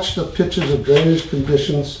 Attached are pictures of drainage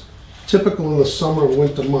conditions typical in the summer and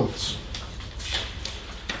winter months.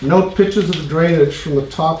 Note pictures of the drainage from the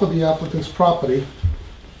top of the applicant's property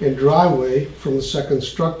and driveway from the second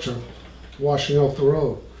structure washing out the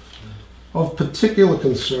road. Of particular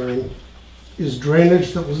concern is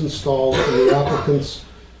drainage that was installed in the applicant's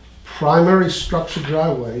primary structure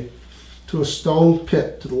driveway to a stone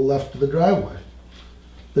pit to the left of the driveway.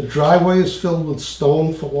 The driveway is filled with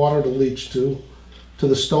stone for water to leach to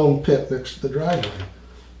the stone pit next to the driveway.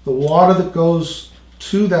 The water that goes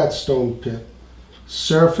to that stone pit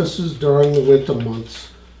surfaces during the winter months,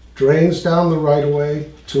 drains down the right-of-way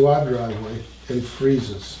to our driveway, and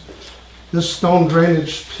freezes. This stone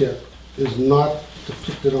drainage pit is not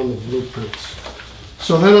depicted on the blueprints.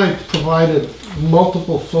 So then I provided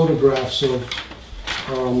multiple photographs of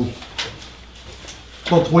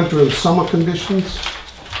both winter and summer conditions,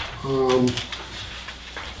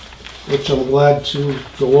 which I'm glad to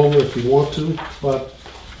go over if you want to, but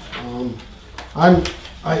I'm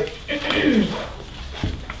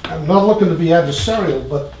not looking to be adversarial,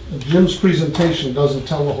 but Jim's presentation doesn't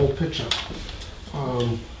tell the whole picture.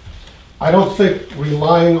 I don't think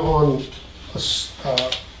relying on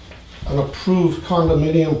an approved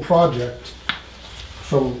condominium project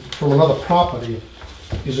from another property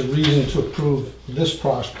is a reason to approve this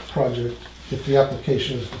project if the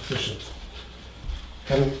application is deficient.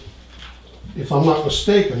 And if I'm not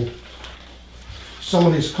mistaken, some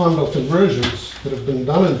of these condo conversions that have been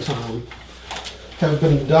done in town have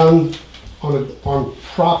been done on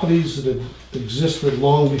properties that had existed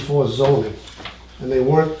long before zoning. And they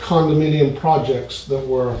weren't condominium projects that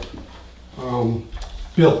were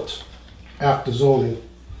built after zoning.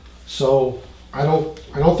 So I don't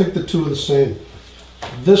think the two are the same.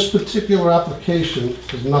 This particular application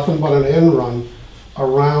is nothing but an end run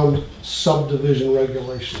around subdivision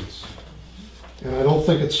regulations. And I don't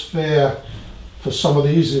think it's fair for some of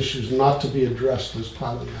these issues not to be addressed as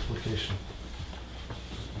part of the application.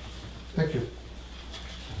 Thank you.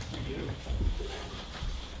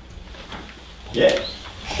 Yes.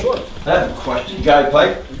 Sure. I have a question. Guy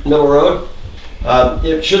Pike, Middle Road.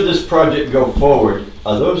 Should this project go forward,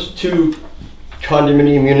 are those two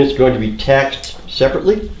condominium units going to be taxed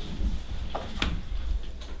separately?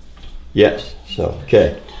 Yes. So,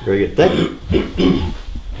 okay. Very good. Thank you.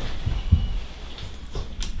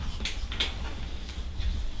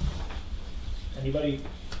 Anybody?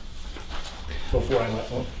 Before I let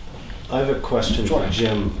go. I have a question for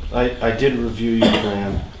Jim. I did review your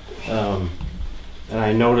plan, and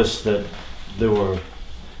I noticed that there were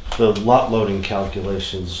the lot loading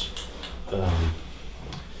calculations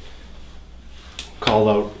called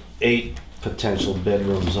out 8 potential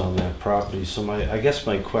bedrooms on that property. So I guess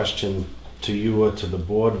my question to you or to the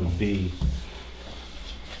board would be,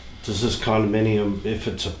 does this condominium, if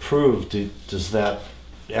it's approved, does that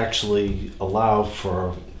actually allow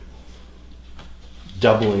for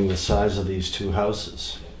doubling the size of these two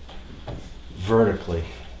houses vertically?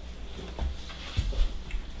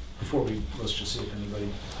 before let's just see if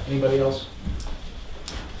anybody else?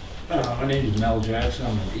 My name is Mel Jackson.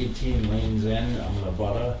 I'm at 18 Lanes End. I'm in a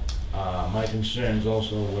butter. My concerns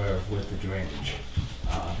also were with the drainage,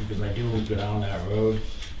 because I do go down that road.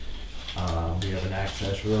 We have an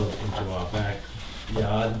access road into our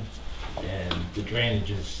backyard, and the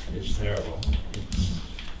drainage is terrible.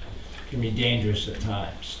 It can be dangerous at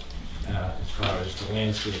times, as far as the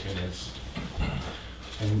landscaping is.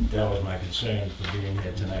 And that was my concern for being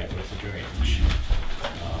here tonight with the drainage.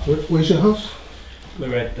 Where's your house?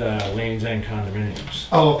 We're at Lanes End condominiums.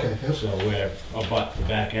 Oh, okay. Yes. So we're about the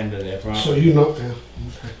back end of their property. So you know, yeah.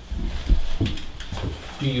 Okay.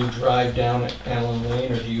 Do you drive down Allen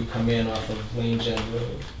Lane, or do you come in off of Lanes End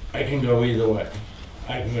Road? I can go either way.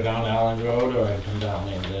 I can go down Allen Road or I can come down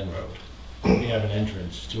Lanes End Road. We have an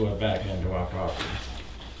entrance to our back end of our property.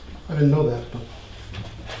 I didn't know that, but,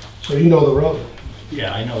 so you know the road?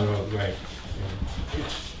 Yeah, I know the road, right.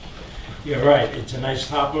 You're right, it's a nice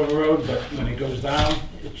top of a road, but when it goes down,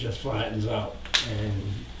 it just flattens out and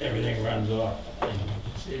everything runs off. And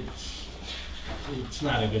it's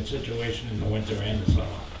not a good situation in the winter and the summer.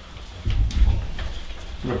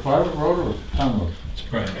 Is it a private road or a town road? It's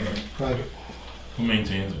private. Private. Who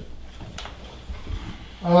maintains it?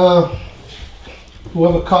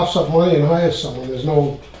 Whoever coughs up money and hires someone, there's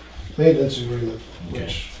no maintenance agreement, Okay.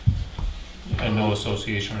 which, And no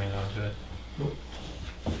association or anything like that?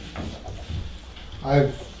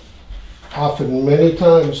 I've offered many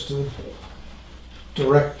times to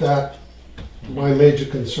direct my major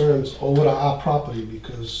concerns over to our property,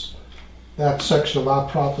 because that section of our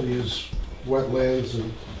property is wetlands,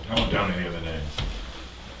 and I went down there the other day.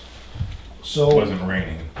 It so, wasn't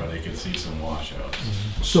raining, but I could see some washouts.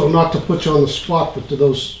 so not to put you on the spot, but do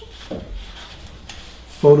those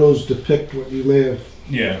photos depict what you may have?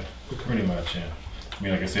 Yeah, pretty much, yeah. I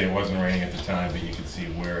mean, like I say, it wasn't raining at the time, but you could see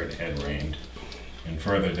where it had rained. And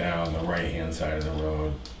further down, the right-hand side of the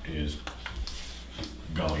road is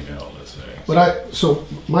gullied out, let's say. But so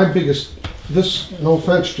my biggest, no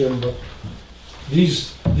offense, Jim, but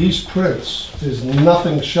these prints, there's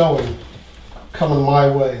nothing showing coming my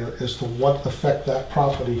way as to what effect that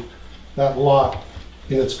property, that lot,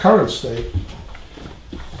 in its current state,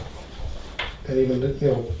 and even,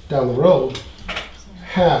 down the road,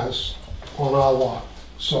 has on our lot.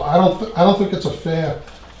 So I don't think it's a fair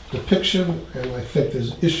depiction, and I think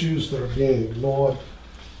there's issues that are being ignored.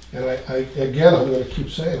 And again, I'm gonna keep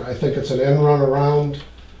saying, I think it's an end run around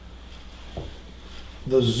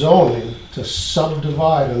the zoning to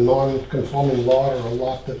subdivide a non-conforming lot, or a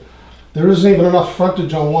lot that, there isn't even enough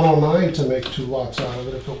frontage on 109 to make 2 lots out of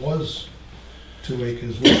it if it was 2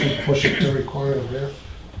 acres, which would push it to require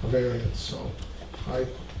a variance. So I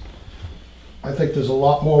think there's a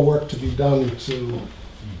lot more work to be done to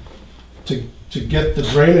get the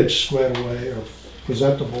drainage squared away or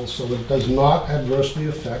presentable, so that it does not adversely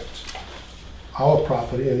affect our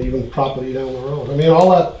property and even property down the road. I mean, all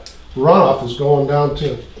that runoff is going down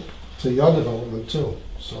to your development too,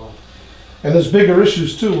 so. And there's bigger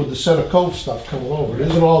issues too with the Center Cove stuff coming over. It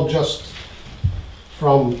isn't all just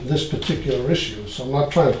from this particular issue, so I'm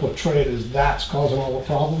not trying to portray it as that's causing all the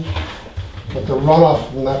problems, but the runoff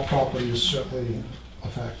from that property is certainly a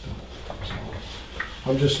factor. So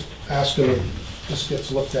I'm just asking that this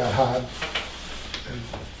gets looked at hard.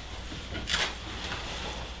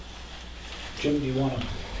 Jim, do you want to?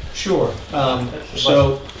 Sure.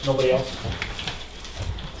 So Nobody else?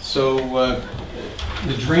 So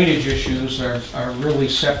the drainage issues are really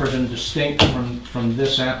separate and distinct from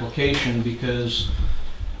this application, because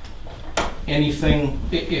anything,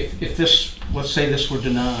 if this, let's say this were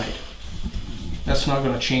denied, that's not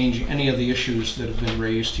going to change any of the issues that have been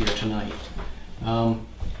raised here tonight.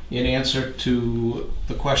 In answer to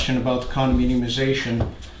the question about the condominiumization,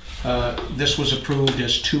 this was approved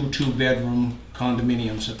as 2 two-bedroom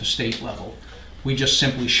condominiums at the state level. We just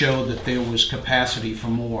simply showed that there was capacity for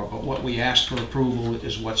more, but what we asked for approval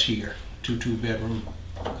is what's here, 2 two-bedroom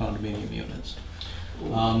condominium units.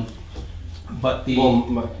 But the...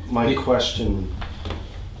 Well, my question,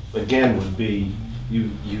 again, would be,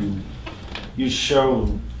 you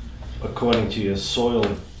show, according to your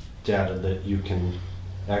soil data, that you can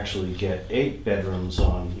actually get 8 bedrooms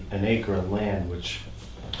on an acre of land, which,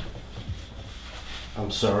 I'm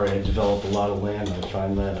sorry, I develop a lot of land, I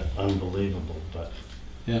find that unbelievable, but...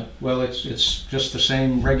 Yeah, well, it's just the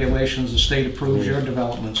same regulations the state approves your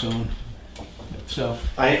development zone. So...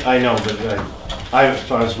 I know, but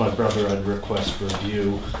if I was my brother, I'd request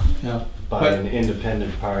review by an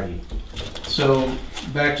independent party. So,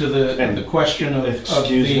 back to the question of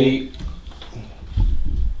Excuse the... me.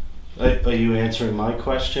 Are you answering my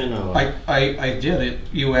question, or? I did it.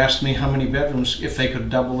 You asked me how many bedrooms, if they could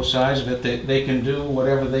double the size of it. They can do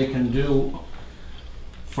whatever they can do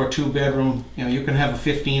for two-bedroom. You know, you can have a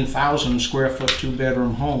 15,000 square foot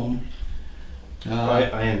two-bedroom home.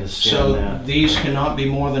 I understand so that. These cannot be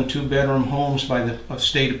more than two-bedroom homes by the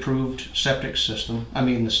state-approved septic system. I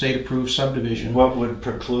mean, the state-approved subdivision. What would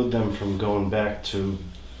preclude them from going back to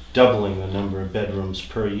doubling the number of bedrooms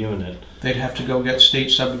per unit? They'd have to go get state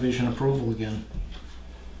subdivision approval again.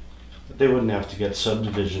 They wouldn't have to get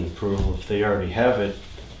subdivision approval if they already have it.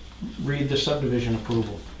 Read the subdivision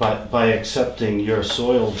approval. But by accepting your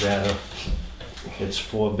soil data, it's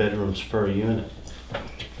 4 bedrooms per unit.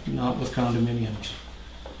 Not with condominiums.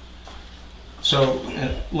 So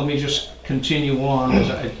let me just continue on. As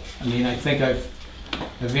I mean, I think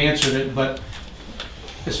I've answered it, but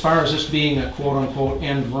as far as this being a quote-unquote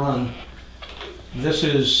end run, this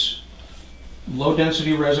is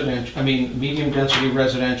low-density residential, I mean, medium-density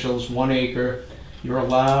residentials, 1 acre. You're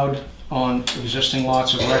allowed on existing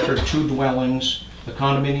lots of record 2 dwellings. The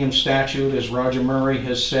condominium statute, as Roger Murray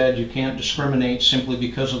has said, you can't discriminate simply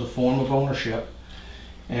because of the form of ownership.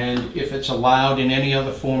 And if it's allowed in any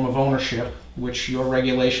other form of ownership, which your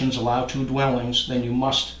regulations allow 2 dwellings, then you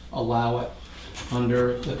must allow it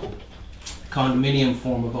under the condominium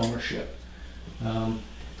form of ownership.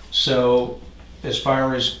 So as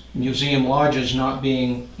far as museum lodges not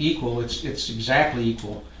being equal, it's exactly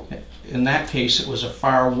equal. In that case, it was a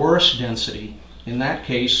far worse density. In that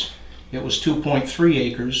case, it was 2.3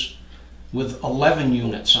 acres with 11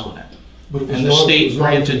 units on it. But it was and the state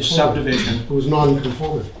granted subdivision. It was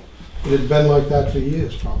non-conforming. It had been like that for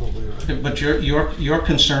years, probably, right? But your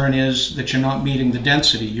concern is that you're not meeting the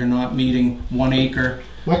density. You're not meeting 1 acre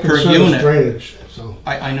My per concern unit. is drainage, so.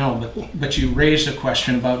 I know, but you raised a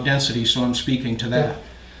question about density, so I'm speaking to that. Yeah.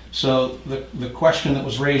 So the question that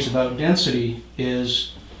was raised about density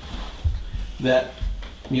is that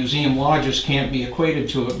museum lodges can't be equated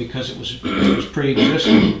to it because it was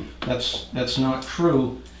pre-existing. That's not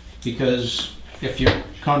true, because if you're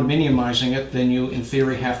condominiumizing it, then you in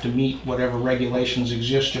theory have to meet whatever regulations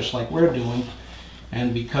exist, just like we're doing.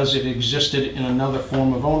 And because it existed in another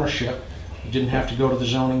form of ownership, you didn't have to go to the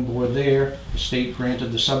zoning board there. The state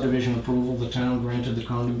granted the subdivision approval, the town granted the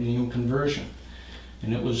condominium conversion.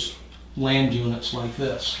 And it was land units like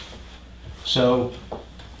this. So,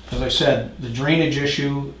 as I said, the drainage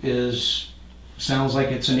issue sounds like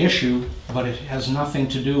it's an issue, but it has nothing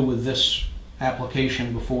to do with this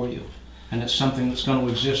application before you. And it's something that's going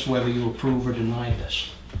to exist whether you approve or deny this.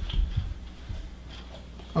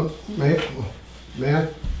 May I?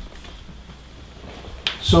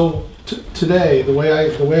 So today, the way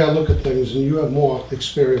I look at things, and you have more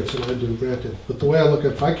experience than I do, granted, but the way I look at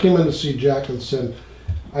it, if I came in to see Jack and said,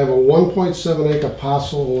 I have a 1.7 acre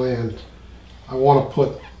parcel of land, I want to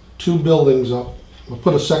put 2 buildings up, I'll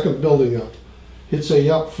put a second building up, he'd say,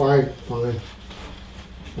 yep, fine.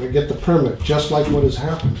 I get the permit, just like what has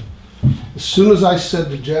happened. As soon as I said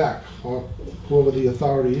to Jack, or whoever the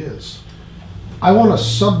authority is, I want to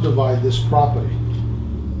subdivide this property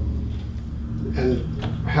and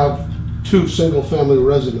have 2 single-family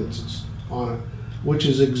residences on it, which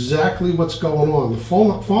is exactly what's going on. The form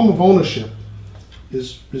of ownership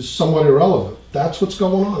is somewhat irrelevant. That's what's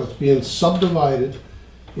going on. It's being subdivided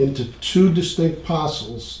into 2 distinct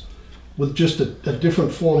parcels with just a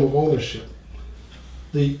different form of ownership.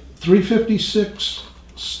 The 356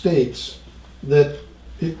 states that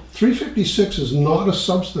 356 is not a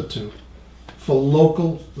substitute for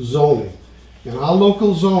local zoning. And our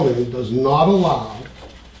local zoning does not allow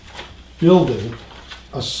building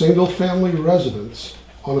a single-family residence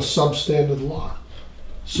on a substandard lot.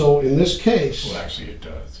 So in this case... Well, actually it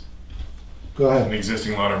does. Go ahead. An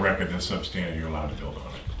existing lot of record that's substandard, you're allowed to build on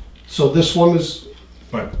it. So this one is...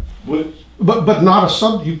 But not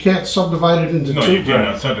a you can't subdivide it into 2. No, you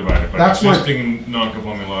cannot subdivide it, but That's existing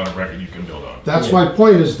non-conforming lot of record you can build on. That's my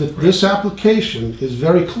point, is that this application is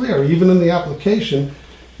very clear. Even in the application,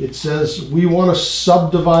 it says we want to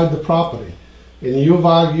subdivide the property. And you've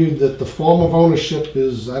argued that the form of ownership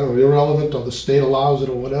is, I don't know, irrelevant, or the state allows it,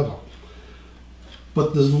 or whatever.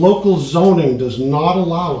 But the local zoning does not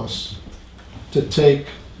allow us to take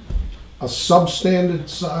a substandard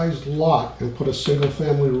sized lot and put a single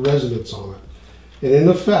family residence on it. And in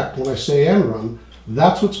effect, when I say end run,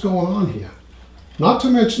 that's what's going on here. Not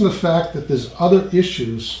to mention the fact that there's other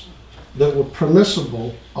issues that were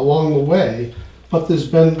permissible along the way, but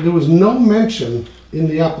there was no mention in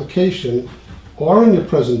the application or in your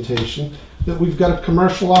presentation that we've got a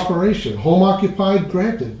commercial operation, home occupied,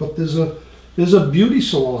 granted, but there's a beauty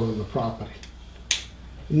salon on the property.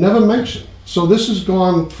 Never mentioned. So this has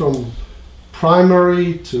gone from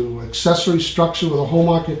primary to accessory structure with a home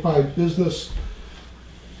occupied business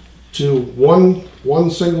to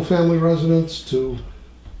one single family residence to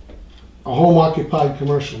a home occupied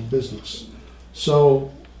commercial business.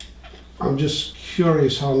 So I'm just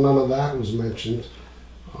curious how none of that was mentioned.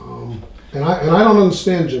 And I don't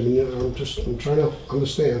understand, Jim, and I'm trying to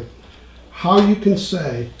understand how you can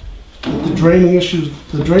say that the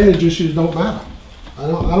drainage issues don't matter. I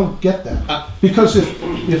don't get that. Because if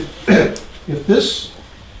this,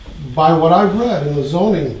 by what I've read in the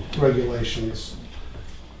zoning regulations,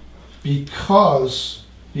 because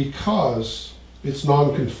it's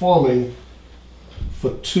non-conforming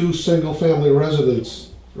for two single-family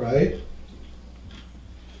residents, right?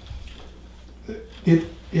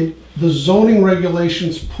 The zoning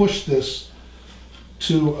regulations push this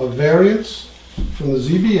to a variance from the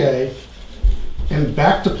ZBA and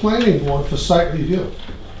back to planning board for site review.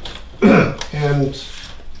 And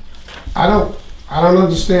I don't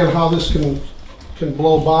understand how this can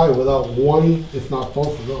blow by without one, if not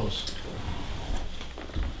both of those.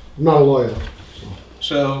 I'm not a lawyer.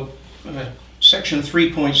 So, section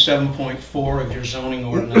 3.7.4 of your zoning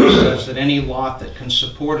ordinance says that any lot that can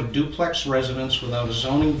support a duplex residence without a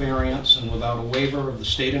zoning variance and without a waiver of the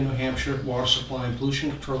state of New Hampshire Water Supply and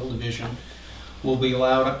Pollution Control Division will be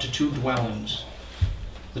allowed up to 2 dwellings.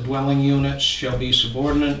 The dwelling units shall be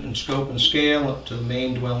subordinate in scope and scale up to the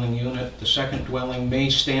main dwelling unit. The second dwelling may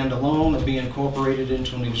stand alone or be incorporated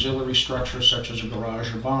into an auxiliary structure such as a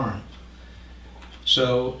garage or barn.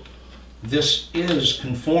 So this is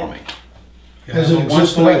conforming. You have, a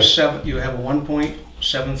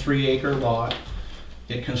 1.73 acre lot.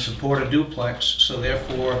 It can support a duplex, so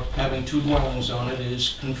therefore having 2 dwellings on it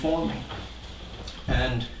is conforming.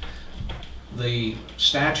 And the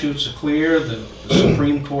statutes are clear, the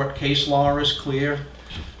Supreme Court case law is clear,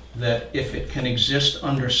 that if it can exist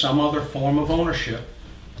under some other form of ownership,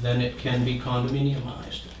 then it can be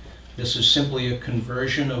condominiumized. This is simply a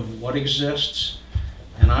conversion of what exists,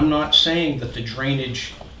 and I'm not saying that the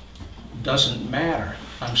drainage doesn't matter.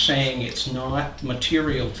 I'm saying it's not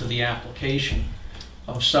material to the application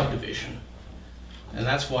of subdivision. And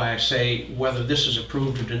that's why I say whether this is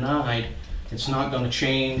approved or denied, it's not going to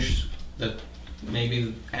change that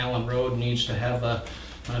maybe Allen Road needs to have an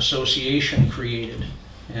association created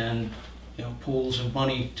and pools of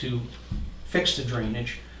money to fix the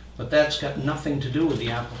drainage, but that's got nothing to do with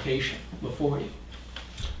the application before you.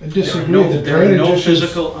 I disagree. There are no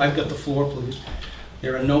physical, I've got the floor please.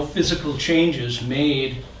 There are no physical changes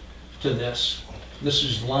made to this. This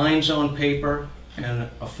is lines on paper and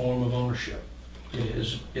a form of ownership.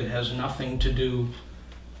 It has nothing to do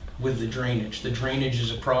with the drainage. The drainage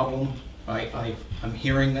is a problem. I'm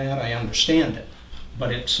hearing that, I understand it,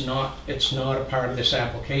 but it's not a part of this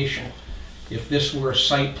application. If this were a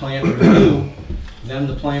site plan review, then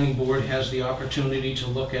the planning board has the opportunity to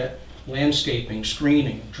look at landscaping,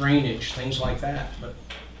 screening, drainage, things like that. But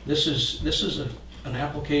this is an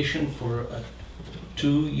application for a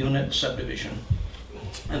 2-unit subdivision.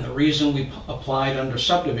 And the reason we applied under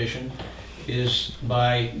subdivision is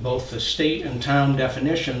by both the state and town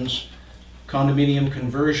definitions, condominium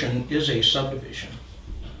conversion is a subdivision.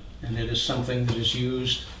 And it is something that is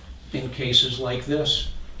used in cases like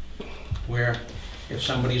this, where if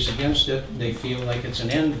somebody's against it, they feel like it's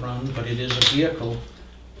an end run, but it is a vehicle,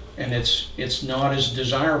 and it's not as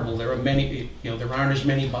desirable. There are many, there aren't as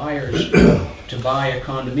many buyers to buy a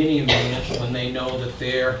condominium unit when they know that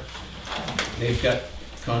they've got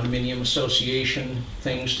condominium association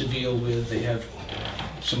things to deal with. They have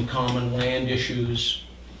some common land issues,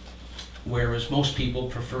 whereas most people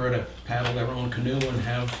prefer to paddle their own canoe and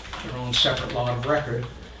have their own separate lot of record.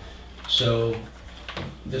 So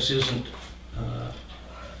this isn't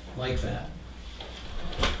like that.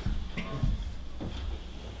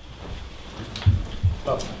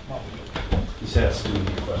 He's asking me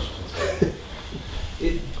questions.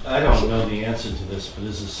 I don't know the answer to this, but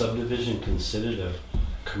is a subdivision considered a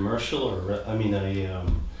commercial or, a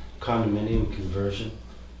condominium conversion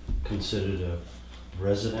considered a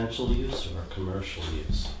residential use or a commercial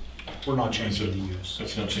use? We're not changing the use.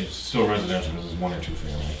 It's not changed. It's still residential because it's 1 or 2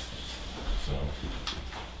 family. So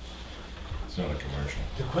it's not a commercial.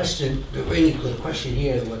 The question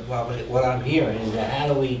here, what I'm hearing is that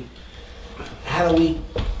how do we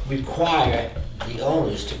require the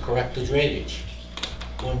owners to correct the drainage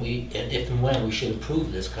if and when we should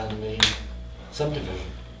approve this condominium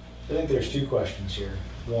subdivision? I think there's 2 questions here.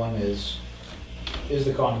 One is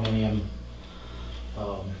the condominium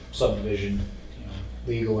subdivision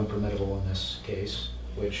legal and permittable in this case,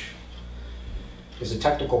 which is a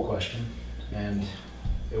technical question, and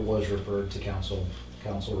it was referred to council.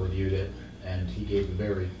 Council reviewed it, and he gave a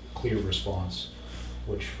very clear response,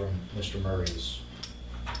 which from Mr. Murray is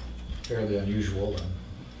fairly unusual and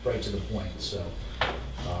right to the point. So,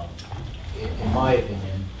 in my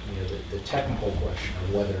opinion, you know, the technical question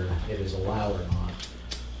of whether it is allowed or not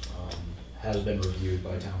has been reviewed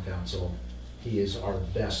by town council. He is our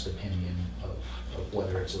best opinion of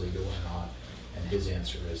whether it's legal or not, and his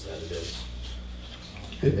answer is that it is.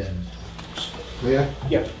 And then, Mayor?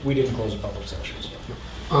 yeah, we didn't close the public session. So.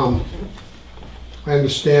 I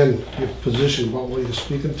understand your position about what you're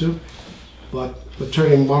speaking to, but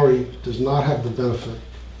Attorney Murray does not have the benefit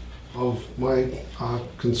of my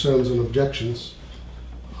concerns and objections.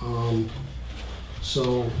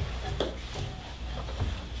 So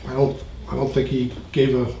I don't think he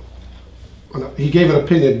gave an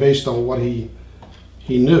opinion based on what he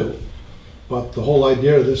knew. But the whole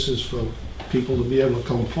idea of this is for people to be able to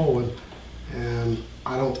come forward, and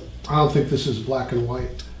I don't think this is black and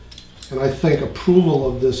white. And I think approval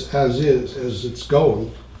of this as is, as it's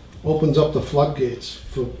going, opens up the floodgates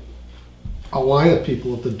for a line of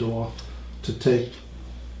people at the door to take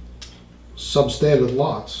substandard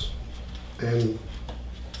lots and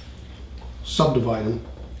subdivide them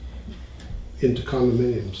into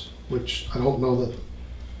condominiums, which I don't know that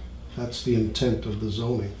that's the intent of the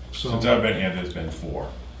zoning. So, Since I've been here, there's been 4.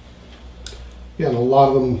 yeah, and a lot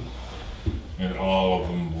of them, And all of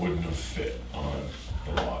them wouldn't have fit on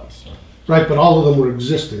the lot, so. right, but all of them were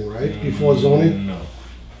existing, right, before zoning? No.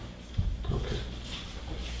 Okay.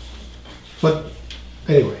 But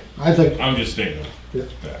anyway, I think, I'm just stating Yeah.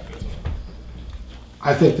 that, that's all.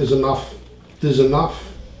 I think there's enough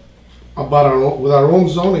about with our own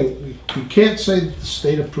zoning. We can't say that the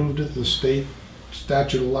state approved it, the state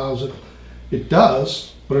statute allows it. It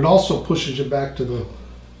does, but it also pushes you back to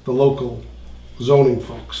the local zoning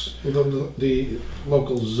folks, the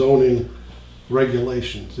local zoning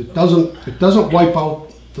regulations. It doesn't wipe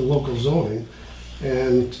out the local zoning.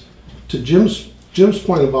 And to Jim's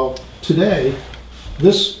point about today,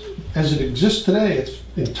 this, as it exists today, it's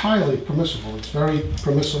entirely permissible. It's very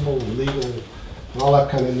permissible and legal and all that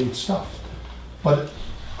kind of neat stuff. But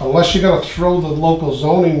unless you're gonna throw the local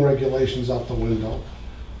zoning regulations out the window,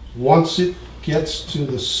 once it gets to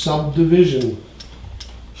the subdivision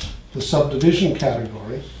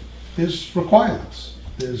category, there's requirements.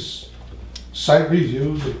 There's site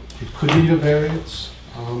review, it could need a variance,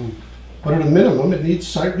 but at a minimum, it needs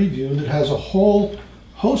site review that has a whole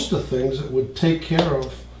host of things that would take care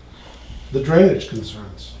of the drainage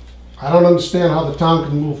concerns. I don't understand how the town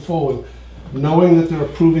can move forward knowing that they're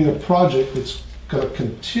approving a project that's going to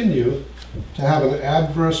continue to have an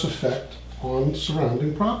adverse effect on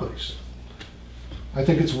surrounding properties. I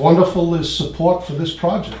think it's wonderful there's support for this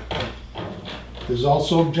project. There's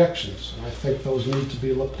also objections, and I think those need to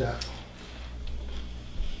be looked at.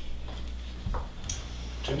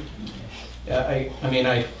 Yeah, I mean,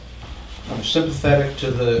 I'm sympathetic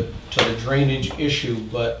to the drainage issue,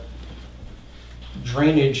 but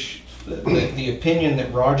drainage, the opinion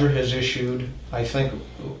that Roger has issued, I think,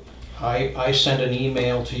 I sent an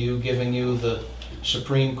email to you giving you the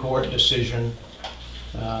Supreme Court decision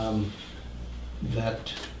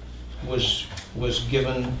that was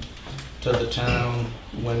given to the town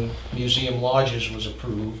when Museum Lodges was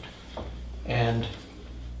approved, and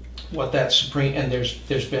what that and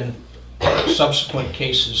there's been subsequent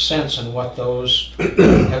cases since, and what those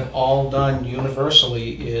have all done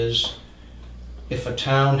universally is, if a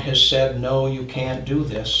town has said, no, you can't do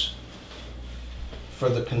this, for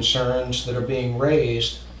the concerns that are being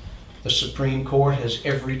raised, the Supreme Court has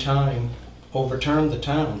every time overturned the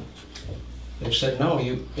town. They've said, no,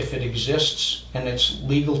 if it exists and it's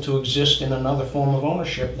legal to exist in another form of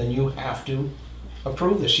ownership, then you have to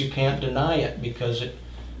approve this. You can't deny it because it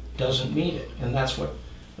doesn't meet it. And that's what,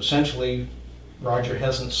 essentially, Roger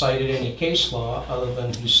hasn't cited any case law other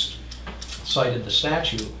than he's cited the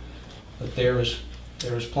statute. But there is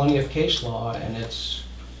plenty of case law, and it's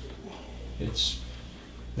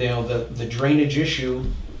you know, the drainage issue,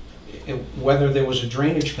 whether there was a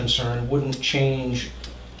drainage concern wouldn't change,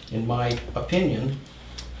 in my opinion,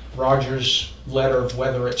 Roger's letter of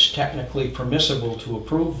whether it's technically permissible to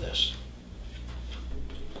approve this.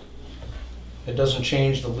 It doesn't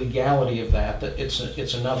change the legality of that.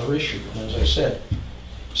 It's another issue. And as I said,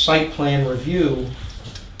 site plan review,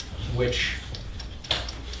 which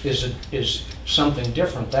is something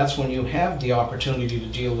different. That's when you have the opportunity to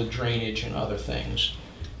deal with drainage and other things.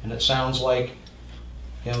 And it sounds like,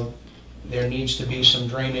 you know, there needs to be some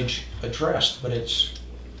drainage addressed, but it's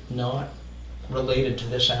not related to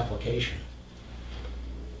this application.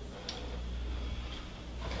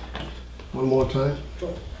 one more time?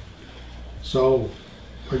 So,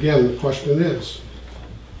 again, the question is,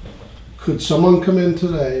 could someone come in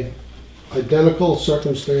today, identical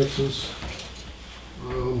circumstances,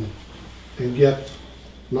 and get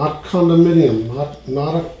not condominium,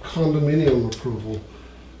 not a condominium approval,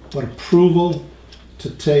 but approval to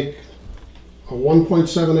take a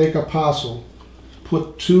 1.7 acre parcel,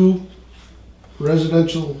 put 2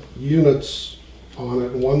 residential units on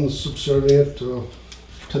it, one subservient to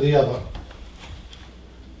the other,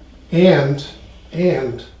 and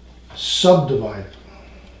subdivide it?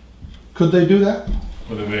 Could they do that?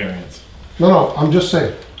 With a variance. No, I'm just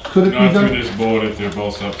saying, could it be Not done? through this board if they're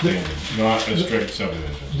both substandard, not a strict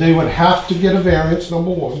subdivision. They would have to get a variance,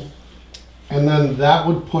 number one, and then that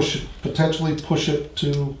would potentially push it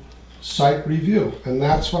to site review. And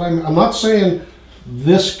that's what I'm not saying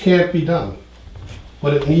this can't be done,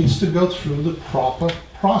 but it needs to go through the proper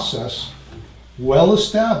process, well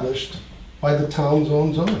established by the town's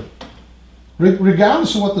own zoning.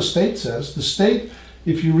 Regardless of what the state says, the state,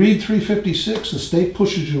 if you read 356, the state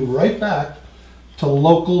pushes you right back to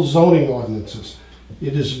local zoning ordinances.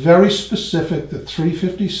 It is very specific that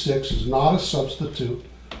 356 is not a substitute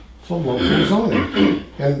for local zoning.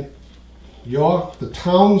 And the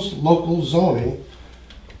town's local zoning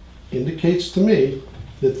indicates to me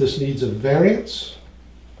that this needs a variance,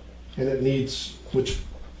 and it needs, which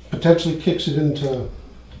potentially kicks it into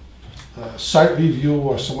site review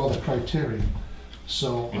or some other criteria.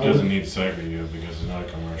 So It doesn't need site review because it's not a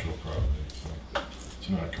commercial property, so it's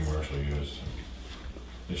not commercial use.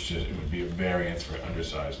 It's just, it would be a variance for an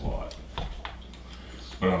undersized lot,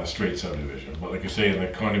 but on a straight subdivision. But like I say, in the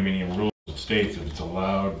condominium rules, it states if it's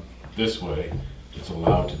allowed this way, it's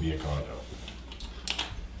allowed to be a condo.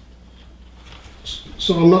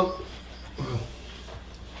 So I'm not,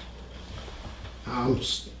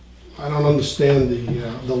 I don't understand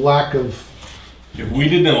the lack of. If we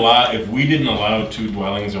didn't allow 2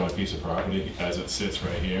 dwellings on a piece of property as it sits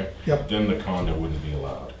right here, Yep. then the condo wouldn't be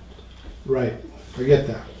allowed. Right, I get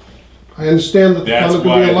that. I understand that the That's condo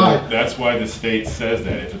could be allowed. that's why the state says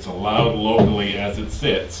that if it's allowed locally as it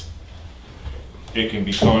sits, it can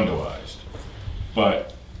be condoized.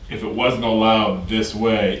 But if it wasn't allowed this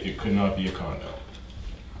way, it could not be a condo.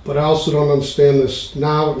 But I also don't understand this.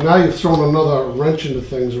 Now you've thrown another wrench into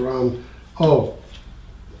things around, oh,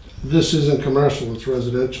 this isn't commercial, it's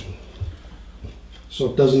residential. So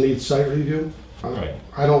it doesn't need site review? Right.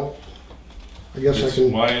 I guess I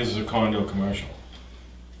can, Why is a condo commercial?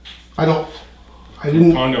 I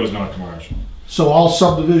didn't, Condo is not commercial. so all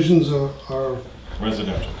subdivisions are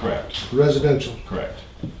Residential, correct, residential. correct.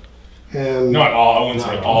 And Not all, I wouldn't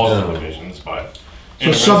say all subdivisions, but in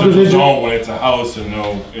a So residential subdivision- zone, when it's a house and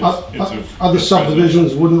no, it's a. other it's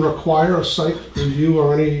subdivisions wouldn't require a site review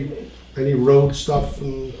or any road stuff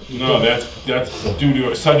and. No, that's due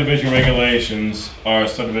to subdivision regulations, are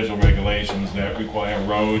subdivision regulations that require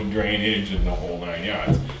road drainage and the whole 9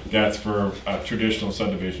 yards. That's for a traditional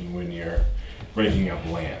subdivision when you're breaking up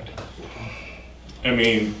land. I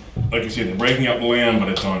mean, like I said, they're breaking up land, but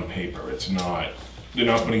it's on paper. It's not, they're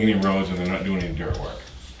not putting any roads and they're not doing any dirt work.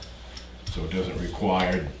 So it doesn't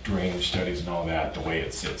require drainage studies and all that the way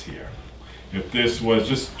it sits here. If this was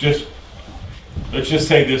let's just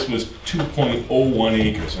say this was 2.01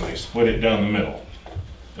 acres and they split it down the middle.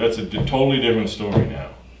 That's a totally different story now.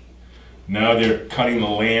 Now they're cutting the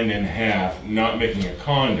land in half, not making a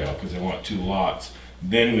condo because they want 2 lots.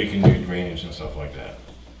 Then we can do drainage and stuff like that.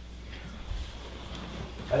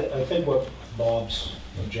 I think what Bob's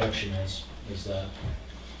objection is that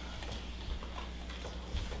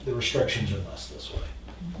the restrictions are less this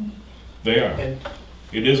way. They are. And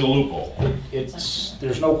It is a loophole.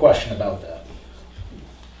 there's no question about that.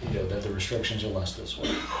 You know, that the restrictions are less this way,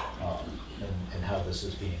 and how this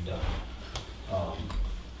is being done.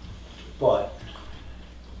 But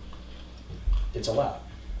it's allowed.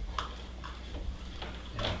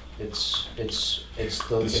 You know, it's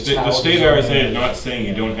The how state the RSA zoning is not saying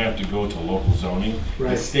you don't have to go to local zoning.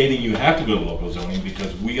 Right. It's stating you have to go to local zoning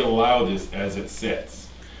because we allow this as it sits.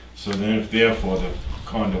 So then if therefore the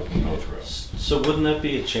condo can go through. So wouldn't that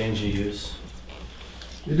be a change of use?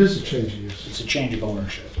 It is a change of use. It's a change of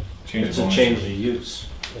ownership. It's a change of use.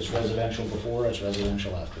 It's residential before, it's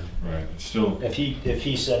residential after. Right, it's still, If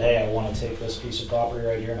he said, hey, I want to take this piece of property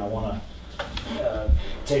right here and I want to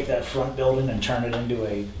take that front building and turn it into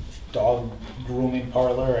a dog grooming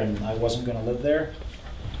parlor and I wasn't going to live there,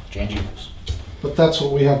 change of use. But that's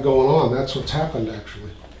what we have going on. That's what's happened,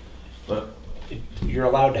 actually. But You're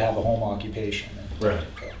allowed to have a home occupation. Right.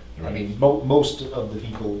 I mean, most of the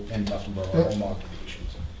people in Tuftonboro are home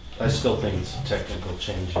occupations. I still think it's a technical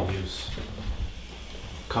change of use.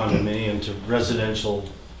 condominium to residential.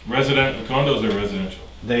 Condos are residential.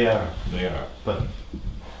 They are, They are. but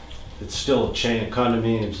it's still a change,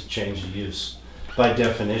 condominium's a change of use. By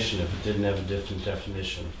definition, if it didn't have a different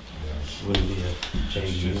definition, it wouldn't be a change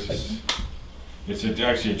of use. It's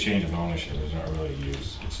actually a change of ownership. It's not really a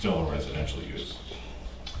use. It's still a residential use.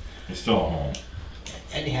 It's still a home.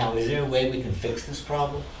 Anyhow, is there a way we can fix this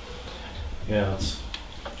problem? Yeah, it's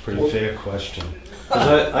a pretty fair question.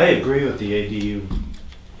 'Cause I agree with the ADU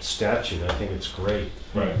statute, I think it's great.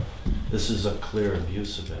 Right. This is a clear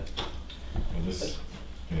abuse of it. Well, this,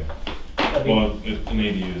 yeah. I mean, Well, an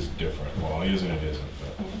ADU is different. Well, it is and it isn't,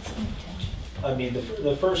 but. I mean,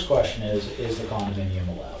 the first question is the condominium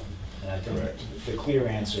allowed? And I think Correct. the clear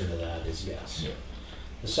answer to that is yes. Yeah.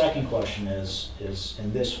 The second question is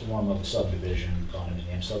in this form of a subdivision,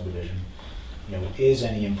 condominium subdivision, you know, is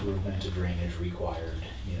any improvement to drainage required?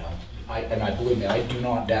 You know, and I believe me, I do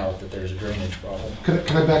not doubt that there's a drainage problem.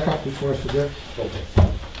 Can I back up before I forget?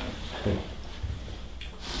 Okay.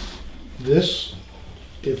 This,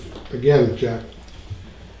 again, Jack,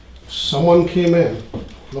 if someone came in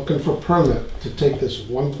looking for permit to take this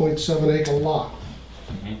 1.7 acre lot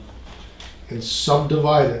and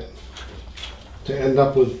subdivide it to end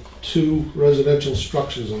up with 2 residential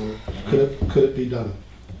structures on it, could it be done?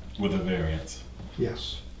 With a variance.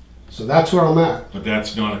 Yes. So that's where I'm at. But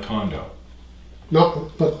that's not a condo.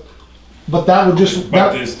 No, but that would just,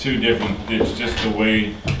 But there's two different, it's just the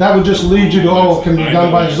way, that would just lead you to, oh, it can be I done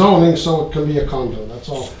know by that. zoning, so it can be a condo, that's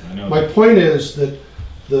all. I know My that. point is that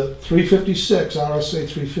the 356, RSA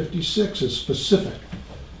 356 is specific.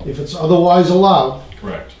 If it's otherwise allowed,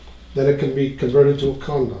 Correct, then it can be converted to a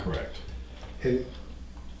condo. correct.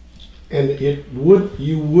 And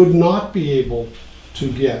you would not be able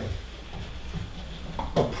to get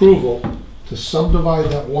approval to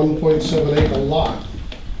subdivide that 1.7 acre lot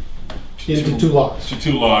into 2 lots. To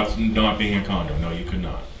 2 lots, not being a condo, no, you could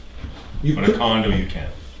not. You But a could, condo, you can.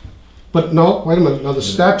 but no, wait a minute, now the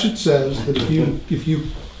statute says that if you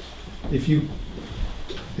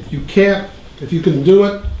can do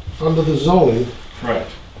it under the zoning,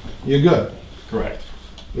 Correct, you're good. correct.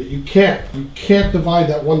 But you can't divide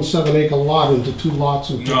that 1.7 acre lot into 2 lots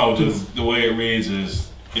and No, two. the way it reads is,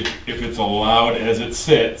 if it's allowed as it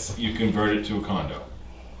sits, you convert it to a condo.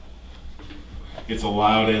 It's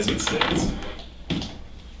allowed as it sits.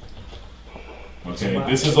 Okay,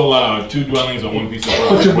 this is allowed, 2 dwellings on 1 piece of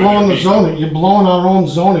property. But you're blowing the Whether it be- zoning, you're blowing our own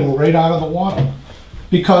zoning right out of the water.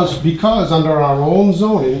 Because under our own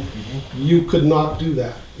zoning, you could not do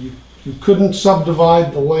that. You couldn't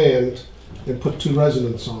subdivide the land and put 2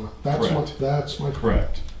 residents on it. Correct. That's my point.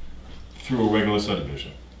 Correct. Through a regular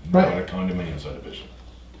subdivision, Right. not a condominium subdivision.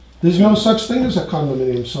 There's no such thing as a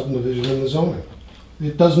condominium subdivision in the zoning.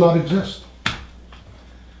 It does not exist.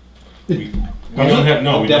 We don't have,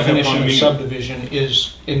 no, The we don't have definition of condominium. subdivision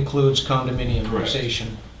includes condominiumization.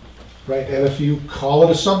 Right, and if you call it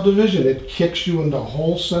a subdivision, it kicks you into a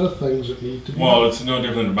whole set of things that need to be. Well, it's no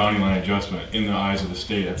different than boundary line adjustment. In the eyes of the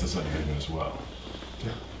state, that's a subdivision as well.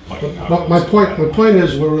 Yeah. Like, But not but my really point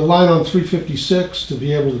is, we're relying on 356 to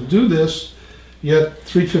be able to do this, yet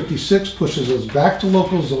 356 pushes us back to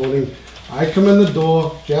local zoning. I come in the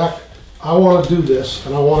door, Jack, I want to do this,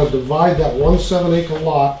 and I want to divide that 1.7 acre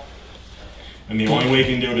lot, And the only way you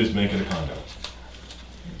can do it is make it a condo.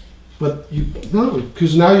 but no,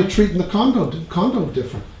 because now you're treating the condo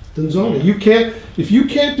different than zoning. You can't, if you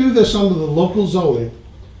can't do this under the local zoning,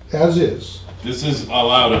 as is, This is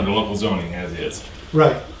allowed under local zoning as is.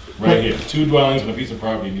 right, Right here, 2 dwellings on a piece of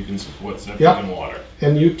property, you can support septic Yep. and water.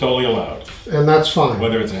 and you, Totally allowed. and that's fine.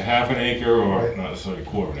 Whether it's a half an acre or, Right. not necessarily a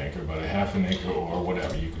quarter of an acre, but a half an acre or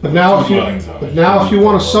whatever, you can But put now 2 if you, dwellings on it. but now if you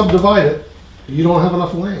want to subdivide it, you don't have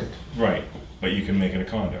enough land. Right, but you can make it a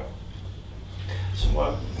condo. So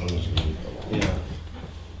what? Yeah.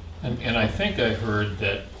 And I think I heard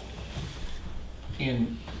that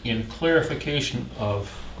in clarification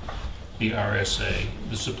of the RSA,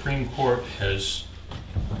 the Supreme Court has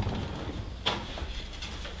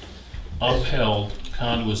upheld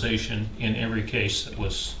condoization in every case that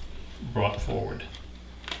was brought forward.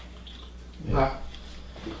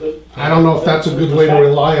 I don't know if that's a good way to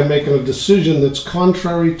rely on making a decision that's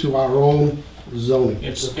contrary to our own zoning.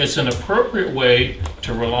 It's an appropriate way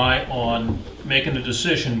to rely on making a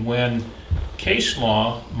decision when case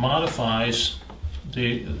law modifies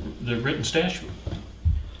the written statute.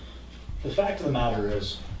 The fact of the matter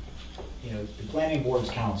is, you know, the planning board's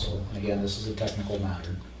counsel, and again, this is a technical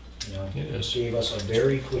matter, you know, It is. gave us a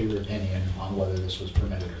very clear opinion on whether this was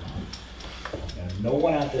permitted or not. You know, no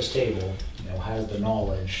one at this table, you know, has the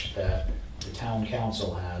knowledge that the town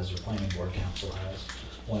council has, or planning board council has,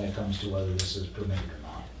 when it comes to whether this is permitted or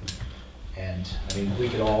not. And, I mean, we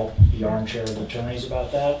could all be armchair attorneys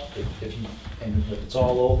about that, if you, and if it's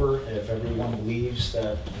all over, if everyone believes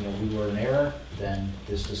that, you know, we were in error, then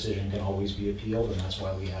this decision can always be appealed, and that's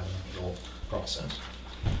why we have an appeal process.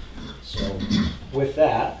 So, with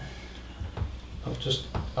that, I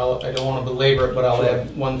don't want to belabor it, but I'll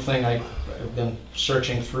add one thing. I've been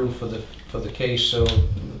searching through for the case. So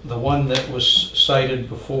the one that was cited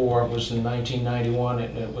before was in 1991,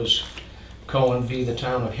 and it was Cohen v. the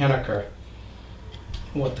Town of Henniker.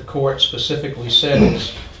 What the court specifically said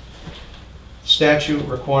is, statute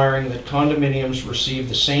requiring that condominiums receive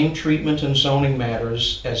the same treatment in zoning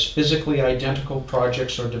matters as physically identical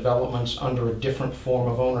projects or developments under a different form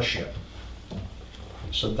of ownership.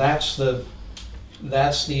 So that's the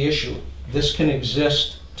issue. This can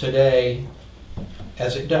exist today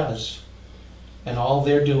as it does, and all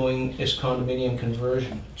they're doing is condominium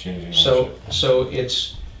conversion. Changing So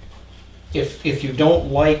it's, if you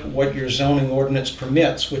don't like what your zoning ordinance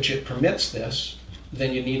permits, which it permits this,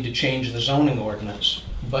 then you need to change the zoning ordinance.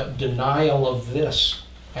 But denial of this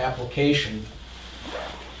application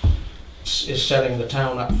is setting the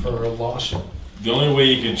town up for a lawsuit. The only way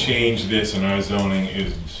you can change this in our zoning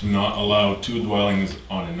is to not allow 2 dwellings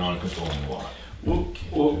on a non-conforming lot.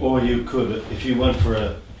 Or you could, if you went for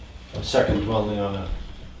a second dwelling on a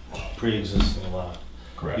pre-existing lot.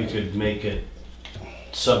 Correct. You could make it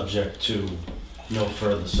subject to no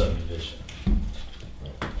further subdivision.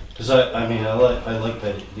 Because I mean, I like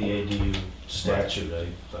the ADU statute.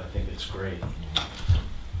 I think it's great.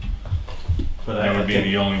 But That would be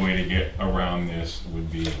the only way to get around this,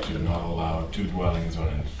 would be to not allow 2 dwellings on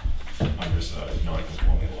an undersized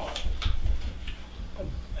non-conforming lot.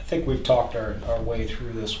 I think we've talked our way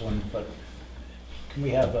through this one, but can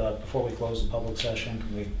we have, before we close the public session,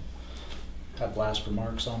 can we have last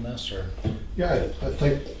remarks on this, or? Yeah, I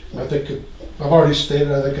think I've already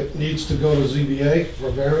stated, I think it needs to go to ZBA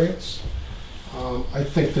for variance. I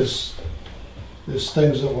think there's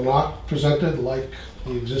things that were not presented, like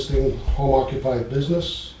the existing home occupied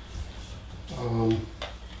business.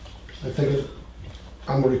 I think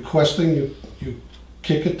I'm requesting you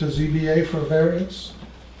kick it to ZBA for a variance,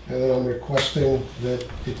 and then I'm requesting that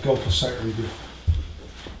it go for site review.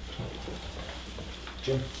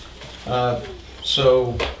 Jim?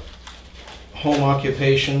 So home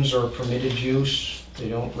occupations are permitted use. They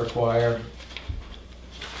don't require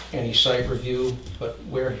any site review, but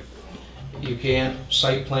where you can't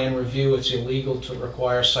site plan review, it's illegal to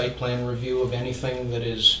require site plan review of anything that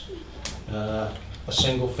is a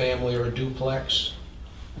single family or a duplex.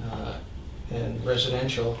 And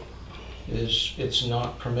residential it's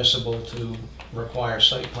not permissible to require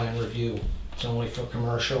site plan review. It's only for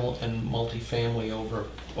commercial and multifamily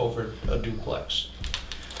over a duplex.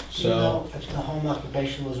 So, you know, if the home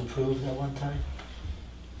occupation was approved at one time,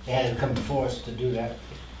 they had to come before us to do that,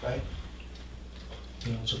 right?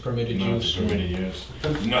 You know, it's a permitted No, it's use. permitted use.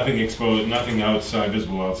 Nothing exposed, nothing outside,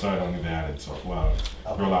 visible outside, only that it's allowed.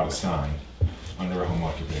 They're allowed a sign under a home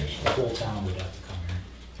occupation. The whole town would have to come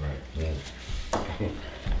here.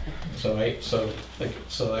 Right.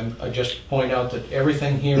 So I just point out that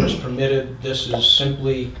everything here is permitted. This is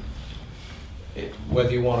simply,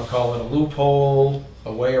 whether you want to call it a loophole,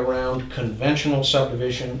 a way around conventional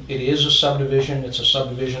subdivision. It is a subdivision. It's a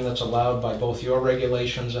subdivision that's allowed by both your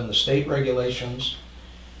regulations and the state regulations.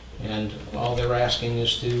 And all they're asking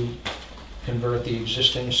is to convert the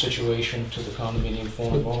existing situation to the condominium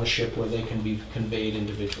form of ownership where they can be conveyed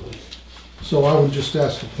individually. So I would just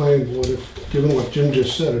ask the planning board, if, given what Jim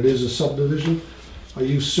just said, it is a subdivision, are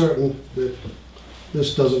you certain that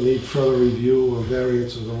this doesn't need further review or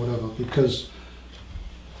variances or whatever? Because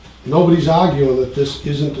nobody's arguing that this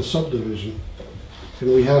isn't a subdivision.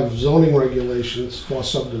 And we have zoning regulations for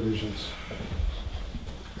subdivisions.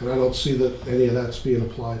 And I don't see that any of that's being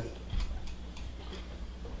applied.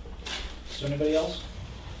 Is there anybody else?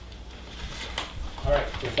 All right,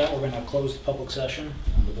 with that, we're going to close the public session,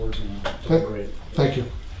 and the board's going to deliberate. Thank you.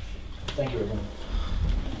 Thank you, everyone.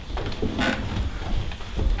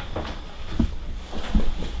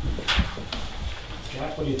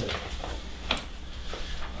 Jack, what do you think?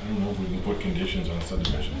 I don't know if we can put conditions on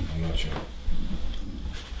subdivision, I'm not sure.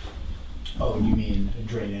 Oh, you mean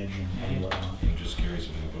drainage and whatnot? I'm just curious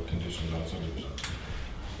if we can put conditions on subdivision.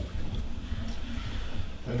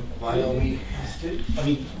 Why don't we? I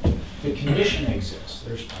mean, the condition exists,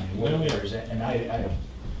 there's plenty of waivers, and I have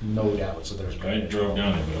no doubt, so there's. I drove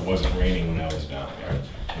down there, but it wasn't raining when I was down there.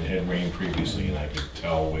 It had rained previously, and I could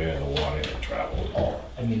tell where the water had traveled.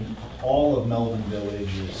 I mean, all of Melvin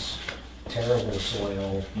Village is terrible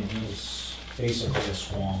soil, it's basically a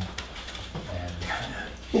swamp, and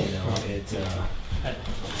You know,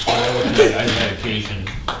 I've had occasion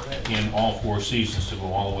in all 4 seasons to go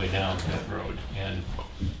all the way down that road, and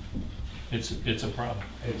it's a problem.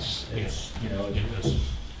 it's, You know, it is.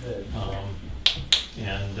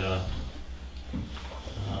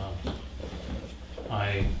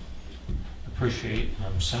 I appreciate,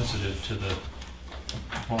 I'm sensitive to the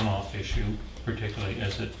runoff issue, particularly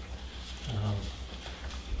as it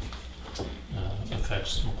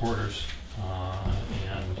affects McWhorters.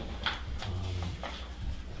 And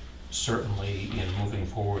certainly in moving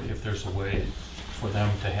forward, if there's a way for them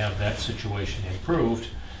to have that situation improved,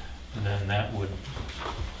 then that would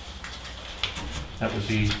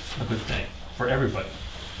be a good thing for everybody.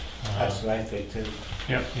 That's what I think too.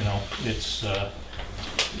 Yep, you know, it's,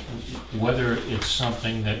 whether it's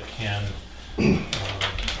something that can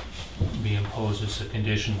be imposed as a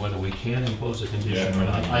condition, whether we can impose a condition or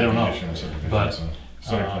not, I don't know. But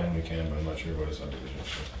Site plan we can, but I'm not sure about a subdivision.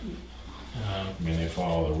 I mean, they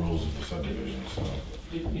follow the rules of the subdivision, so.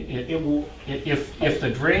 It will, if the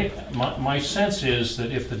drain, my sense is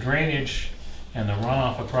that if the drainage and the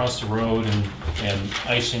runoff across the road and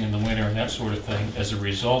icing in the winter and that sort of thing, as a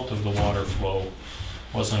result of the water flow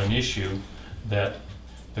wasn't an issue, that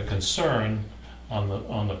the concern on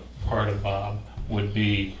the part of Bob would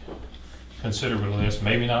be considerably less,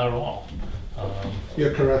 maybe not at all.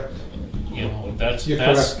 You're correct. You know,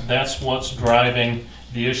 that's what's driving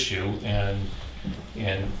the issue, and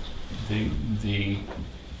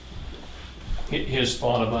his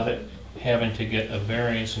thought about it having to get a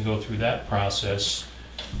variance and go through that process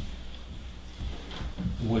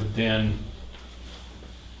would then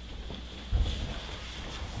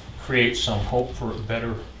create some hope for a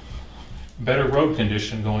better road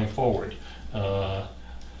condition going forward.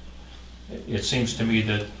 It seems to me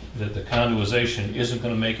that the conduitization isn't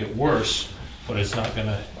going to make it worse, but it's not going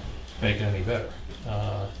to make it any better.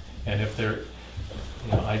 And if their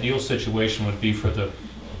ideal situation would be for the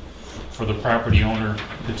property owner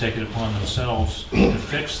to take it upon themselves to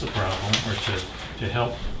fix the problem or to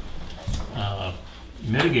help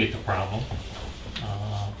mitigate the problem,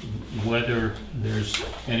 whether there's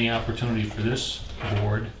any opportunity for this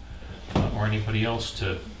board or anybody else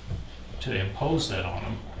to impose that on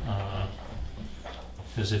them.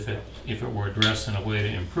 Because if it were addressed in a way to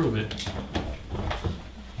improve it,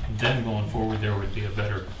 then going forward there would be a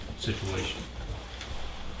better situation.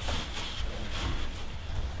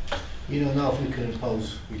 You don't know if we could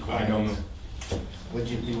impose requirements? I don't know. Would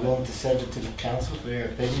you be willing to send it to the council for their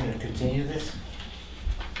opinion and continue this?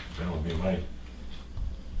 That would be my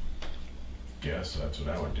guess, that's what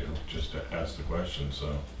I would do, just to ask the question,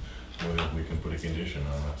 so whether we can put a condition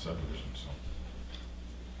on that subdivision, so.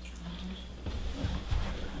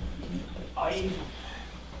 I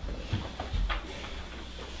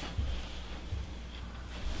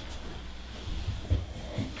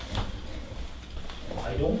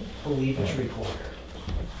don't believe it's required.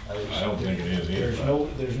 I don't think it is either.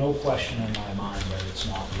 There's no question in my mind that it's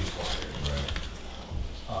not required.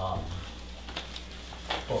 Right.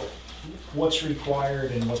 But what's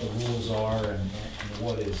required and what the rules are and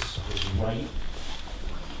what is right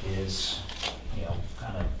is,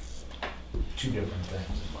 kind of two different things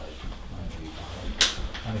in life.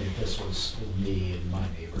 I mean, if this was me and my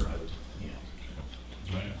neighbor, I would,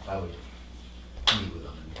 I would meet with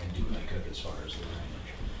them and do what I could as far as the drainage.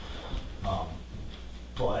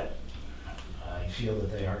 But I feel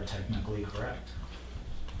that they are technically correct.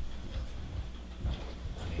 I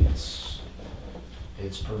mean, it's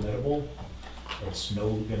permittable. It's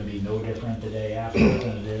going to be no different the day after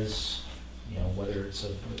than it is, whether it's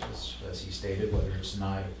as he stated, whether it's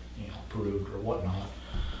not, approved or whatnot.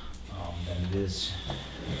 Than it is,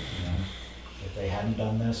 if they hadn't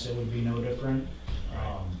done this, it would be no different.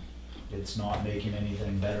 It's not making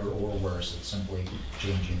anything better or worse. It's simply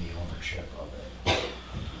changing the ownership of it.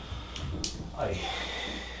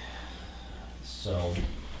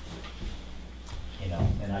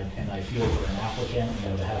 And I feel for an applicant,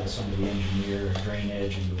 to have somebody engineer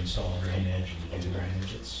drainage and to install drainage and to do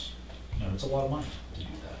drainage, it's a lot of money to do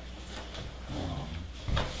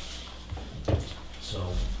that.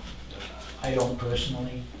 So I don't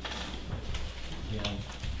personally,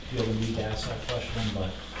 feel the need to ask that question, but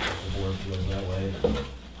if the board feels that way, then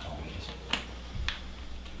I'll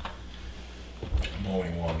I'm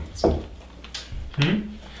only one, so.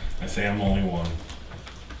 I say I'm only one.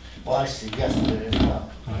 Well, I suggested it as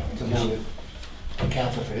well, to move it to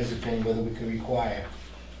council for his opinion, whether we could require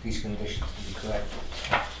these conditions to be corrected.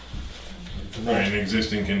 Right, an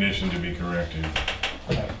existing condition to be corrected.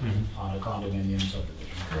 on a condominium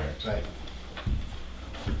subdivision. Correct. Right.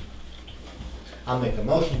 I'll make a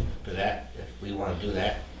motion for that, if we wanna do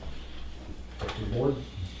that. Up to the board.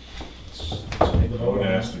 Let's make a I vote would on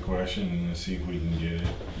ask that. the question and see if we can get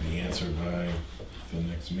the answer by the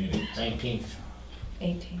next meeting, 19th,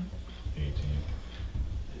 18. 18.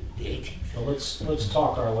 the 18th. But let's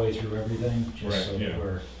talk our way through everything, just Right, so that yeah.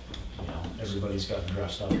 we're, everybody's gotten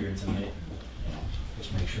dressed up here tonight.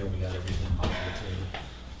 Just make sure we got everything off the table.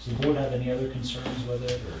 Does the board have any other concerns with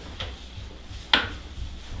it, or?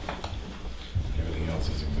 Everything else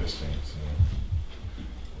is existing, so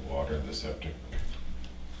the water, the septic.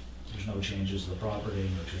 There's no changes to the property,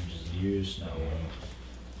 no changes to use, no,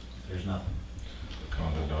 there's nothing. The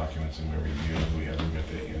condo documents in my review, we haven't got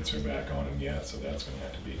the answer back on them yet, so that's gonna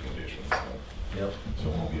have to be conditioned, so. Yep. So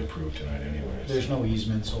it won't be approved tonight anyways. There's no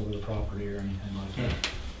easements over the property or anything like that.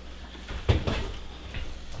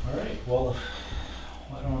 All right, well,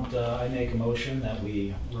 why don't I make a motion that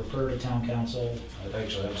we refer to town council?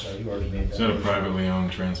 Actually, I'm sorry, you already made that. Is that a motion. privately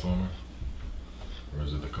owned transformer? Or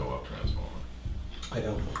is it the co-op transformer? I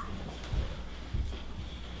don't know.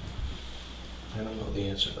 I don't know the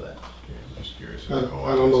answer to that. Okay, I'm just curious. if I the co-op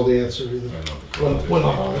I don't know is- the answer I either. don't know if the We're- co-op we're is-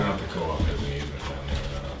 not I on it. don't know if the co-op has an easement down there or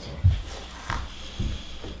not, so.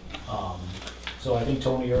 So I think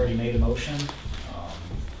Tony already made a motion.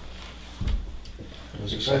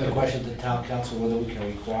 Send the question to town council whether we can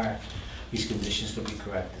require these conditions to be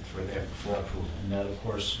corrected for approval. And that, of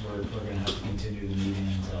course, we're gonna have to continue the meeting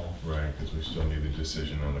until. Right, because we still need the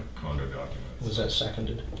decision on the condo documents. Was that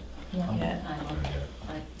seconded? Not yet. Not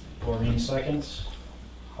yet. Maureen seconds.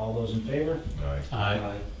 All those in favor?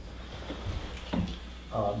 Aye.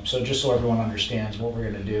 So just so everyone understands, what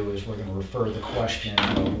we're gonna do is we're gonna refer the question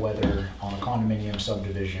of whether on a condominium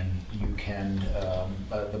subdivision, you can,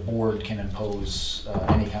 the board can impose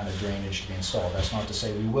any kind of drainage to be installed. That's not to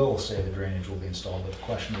say we will say the drainage will be installed, but the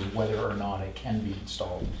question is whether or not it can be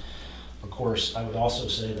installed. Of course, I would also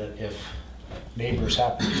say that if neighbors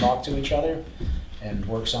happen to talk to each other and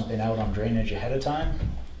work something out on drainage ahead of time,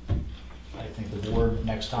 I think the board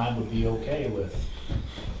next time would be okay with,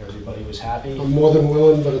 if everybody was happy. I'm more than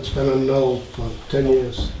willing, but it's been a no for 10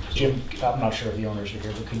 years. Jim, I'm not sure if the owners are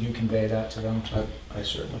here, but can you convey that to them? I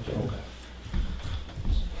certainly can. Okay.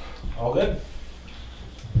 All good?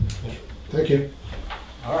 Thank you.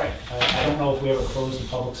 All right. I don't know if we ever closed the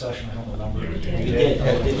public session. I don't remember. Yeah, we We did.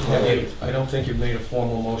 did? I don't think you've made a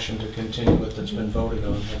formal motion to continue it that's been voted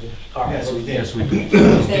on, have you? All right. Yes, we did. Yes, we did.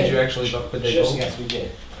 Did you actually vote? Did they Just- vote? Yes, we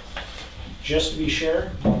did. Just to be sure,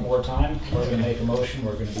 one more time, we're going to make a motion,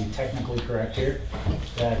 we're going to be technically correct here,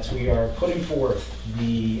 that we are putting forth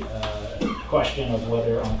the question of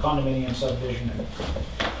whether on condominium subdivision,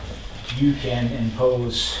 you can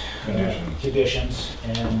impose conditions,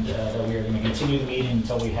 and that we are going to continue the meeting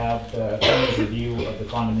until we have the attorney's review of the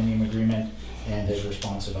condominium agreement and his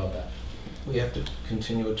response about that. We have to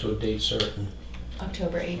continue it to a date certain.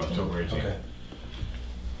 October 18th. October 18th. Okay.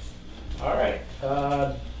 All right.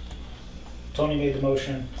 Tony made the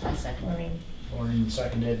motion, I second. Maureen. Lauren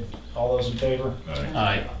seconded. All those in favor?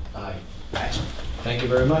 Aye. Aye. Aye. Thank you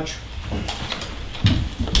very much.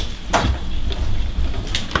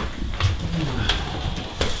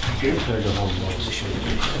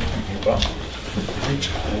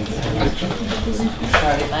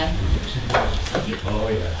 Sorry, bye. Oh,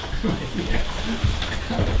 yeah.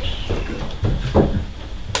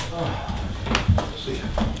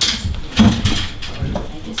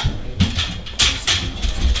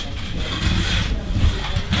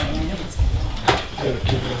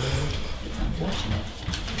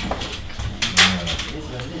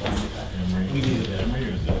 We needed that.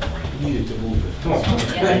 We needed to move it.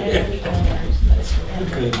 Yeah, I know we owners, but it's for them.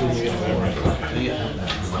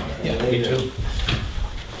 Yeah, me too.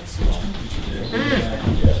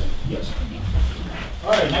 Yes.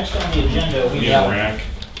 All right, next on the agenda, we Need a have, rack?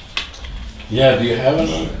 Yeah, do you have it?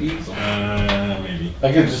 Maybe.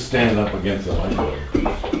 I could just stand it up against the whiteboard.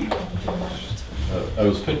 I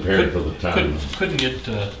was prepared for the time. Couldn't get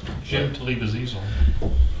Jim to leave his easel.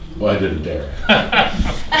 Well, I didn't dare.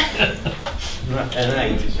 Not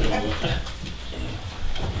tonight.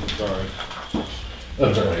 Sorry.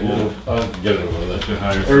 That's all right, I'll get it over To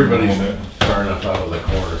hire there. someone Everybody's that- far enough out of the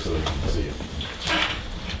corner so they can see it.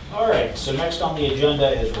 all right, so next on the agenda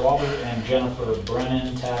is Robert and Jennifer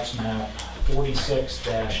Brennan, tax map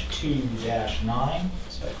 46-2-9,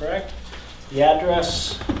 is that correct? The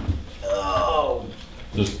address, oh,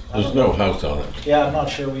 There's no house on it. yeah, I'm not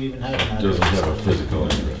sure we even have an address. Doesn't have a physical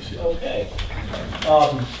address yet. Okay.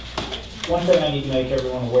 One thing I need to make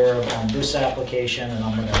everyone aware of on this application, and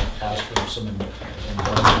I'm gonna ask for some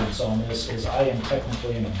indulgence on this, is I am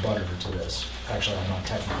technically an abutter to this. Actually, I'm not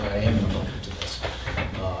technically, I am an abutter to this.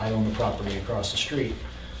 I own the property across the street.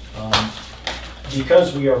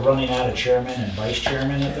 Because we are running out of chairman and vice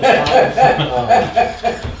chairman at this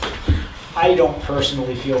time, I don't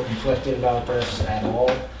personally feel conflicted about this at all.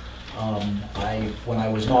 When I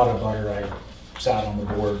was not a butter, I sat on the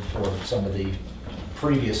board for some of the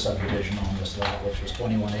previous subdivision on this lot, which was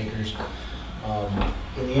 21 acres.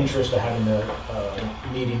 In the interest of having the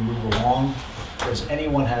meeting move along, does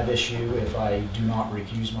anyone have issue if I do not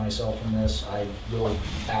recuse myself from this? I will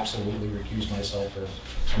absolutely recuse myself if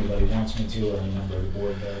anybody wants me to, or any member of the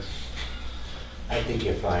board does. I think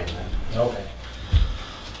you're fine then. Okay.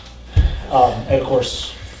 And of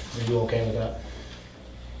course, are you okay with that?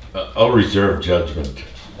 I'll reserve judgment.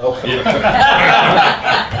 Okay.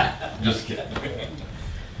 Just kidding.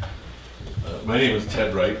 My name is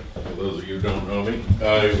Ted Wright, for those of you who don't know me.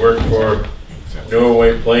 I work for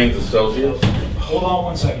Norway Plains Associates. Hold on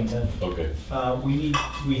one second, Ted. Okay. We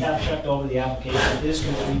have checked over the application, it is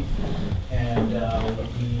complete, and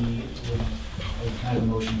we would have a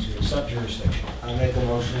motion to accept jurisdiction. I'll make a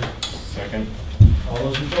motion. Second. All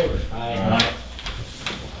those in favor? Aye.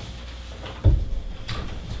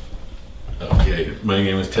 Okay, my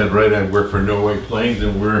name is Ted Wright. I work for Norway Plains,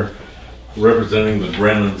 and we're representing the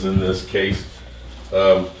Brennans in this case.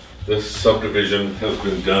 This subdivision has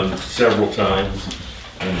been done several times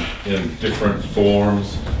in different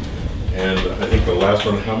forms. And I think the last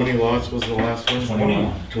one, how many lots was the last one?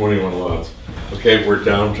 21. 21 lots. Okay, we're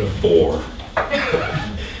down to 4.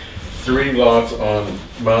 3 lots on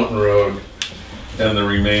Mountain Road and the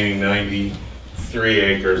remaining 93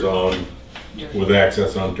 acres on with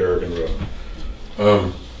access on Durgan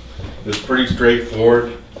Road. It's pretty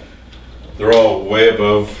straightforward. They're all way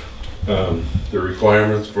above the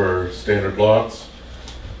requirements for standard lots.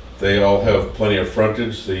 They all have plenty of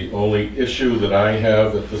frontage. The only issue that I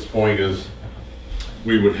have at this point is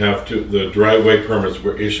we would have to, the driveway permits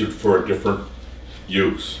were issued for a different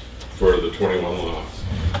use for the 21 lots.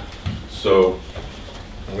 So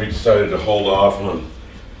we decided to hold off on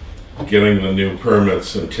getting the new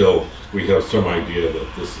permits until we have some idea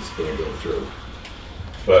that this is going to go through.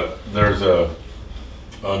 But there's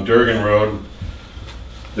on Durgan Road,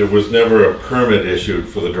 there was never a permit issued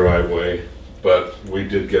for the driveway, but we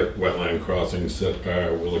did get wetland crossings that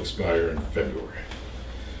will expire in February.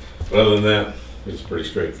 But other than that, it's pretty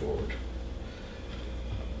straightforward.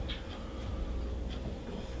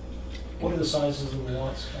 What are the sizes of the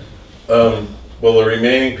lots? Well, the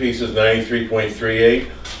remaining piece is 93.38.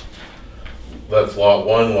 That's lot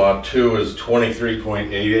 1. Lot 2 is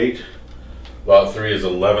 23.88. Lot 3 is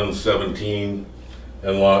 1117,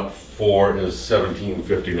 and lot 4 is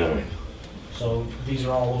 1759. So these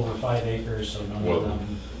are all over 5 acres, so none of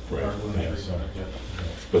them are luminary.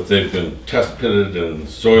 But they've been test pitted and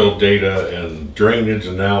soil data and drainage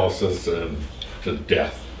analysis and to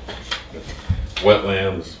death.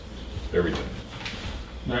 Wetlands, everything.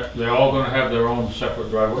 They're all gonna have their own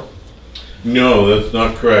separate driveway? No, that's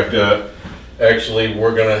not correct. Actually,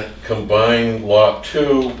 we're gonna combine lot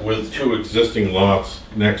 2 with 2 existing lots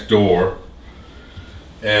next door.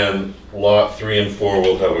 And lot 3 and 4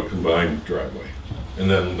 will have a combined driveway. And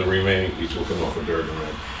then the remaining piece will come off of Durgan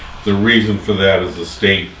Road. The reason for that is the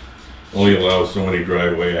state only allows so many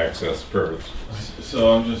driveway access permits.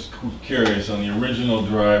 So I'm just curious, on the original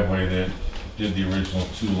driveway that did the original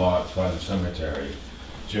 2 lots by the cemetery,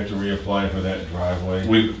 did you have to reapply for that driveway?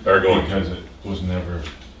 We are going because to. it was never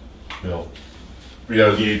built.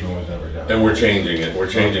 Yeah, The apron was never done. and we're changing it. We're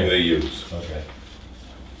changing Okay. the use. Okay.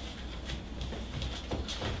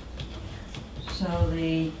 So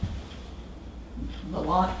the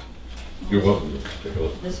lot, You're welcome to take a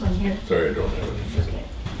look. this one here? Sorry, I don't have it. Okay.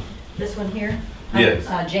 This one here?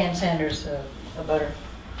 Yes. Jan Sanders, a butter,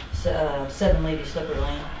 7 Lady Slipper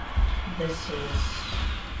Lane. This is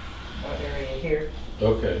our area here,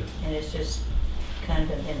 Okay. and it's just kind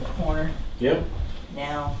of in the corner. Yep.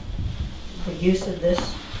 Now, the use of this,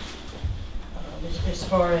 as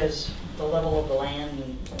far as the level of the land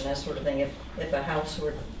and that sort of thing, if a house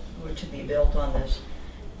were to be built on this,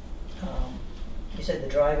 you said the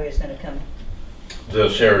driveway is going to come, They'll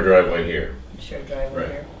share a driveway here. shared driveway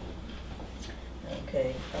Right. here?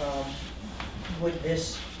 Okay. Would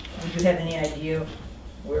you have any idea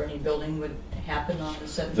where any building would happen on the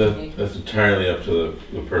 17 acres? That's entirely up to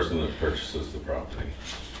the person that purchases the property.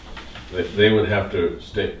 They would have to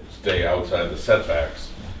stay outside the setbacks.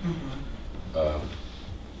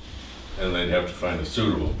 And they'd have to find a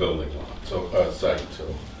suitable building lot, site.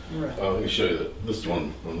 So Right. let me show you that this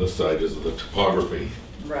one on this side is the topography,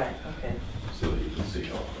 Right, okay. so that you can see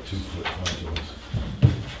how 2-foot contours.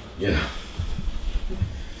 Yeah.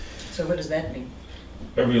 So what does that mean?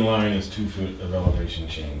 Every line is 2 foot of elevation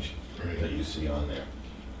change that you see on there.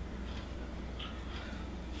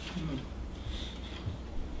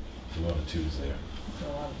 A lot of twos there.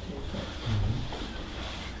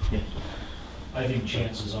 I think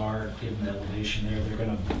chances are, given the elevation there, they're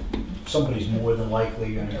gonna, somebody's more than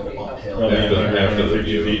likely gonna go uphill. Probably gonna have to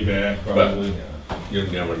 50 feet back, probably. You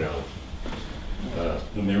never know.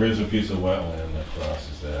 And there is a piece of wetland that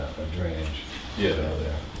crosses that, a drainage. Yeah.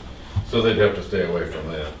 There. So they'd have to stay away from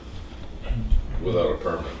that without a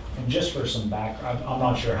permit. And just for some I'm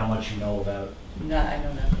not sure how much you know about. No, I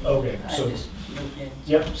know nothing. Okay, I so. just moved in.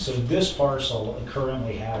 Yep, so this parcel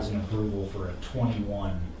currently has an approval for a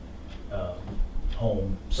 21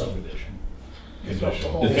 home subdivision.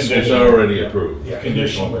 Conditional. It's already approved. Yeah,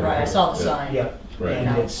 Conditional. Right, I saw the sign. Yeah, Right. and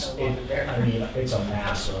Now it's, it's no longer there. I mean, it's a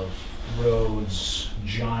mass of roads,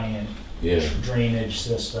 giant Yeah. drainage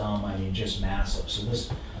system, I mean, just massive. So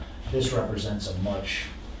this represents a much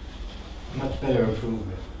better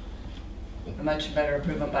improvement. A much better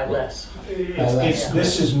improvement by less.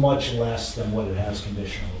 This is much less than what it has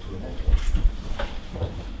conditional approval for.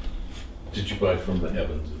 Did you buy from the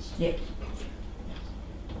Evanses? Yep.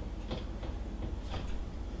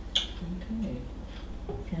 Okay.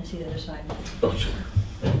 Can I see the other side? Oh, sure.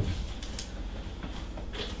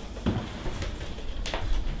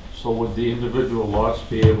 So would the individual lots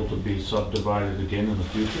be able to be subdivided again in the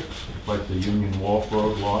future, like the Union Wharf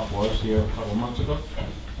Road lot was here a couple months ago?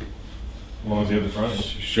 As long as they have the frontage.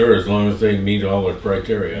 Sure, as long as they meet all the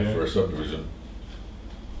criteria Yeah. for a subdivision.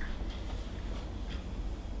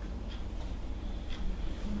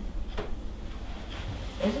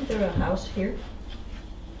 Isn't there a house here?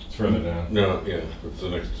 It's further down. No, yeah, it's the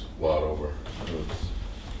next lot over.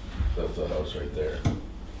 That's the house right there.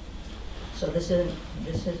 So this is,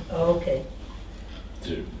 oh, okay.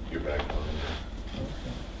 To your back line.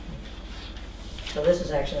 So this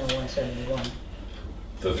is actually on 171.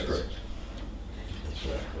 That's correct. That's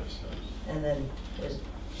right, Chris. And then is,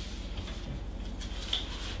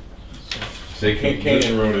 Say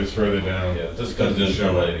Canyon Road is further down. Yeah, this comes in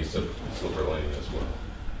from Lady Silver Lane as well.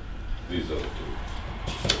 These are the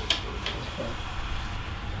two.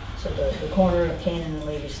 so the corner of Canaan and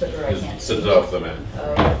Lady Slipper, I can't It see. sits off the map.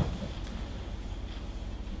 Oh.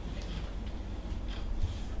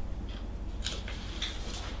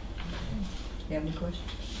 You have any questions?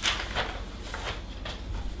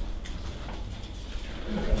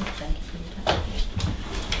 Okay, thank you for your time.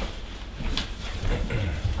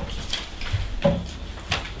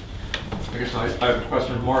 I guess I have a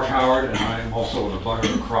question. Mark Howard, and I am also in a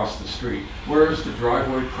butter across the street. Where is the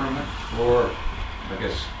driveway permit for, I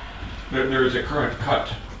guess, there is a current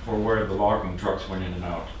cut for where the logging trucks went in and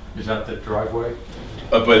out. Is that the driveway?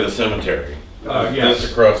 Up by the cemetery. Yes.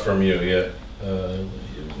 That's across from you, yeah.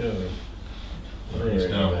 He's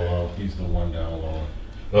down below. He's the one down below.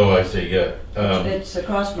 Oh, I see, yeah. It's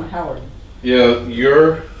across from Howard. Yeah,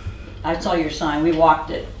 you're, I saw your sign, we walked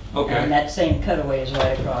it. Okay. And that same cutaway is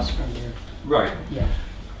right across from your, Right. yeah.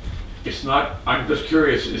 It's not, I'm just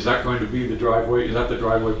curious, is that going to be the driveway, is that the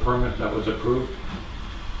driveway permit that was approved?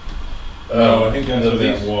 No, I think that's no, where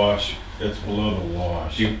that these- wash, that's below the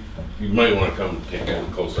wash. you might want to come take a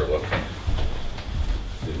closer look.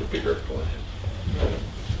 In the bigger plan.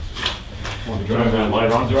 Want to drive that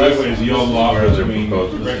light on? Driveway is the old lot Where they're between,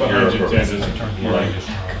 proposing right this behind your area. tent is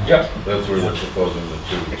right. Yep. That's where they're proposing the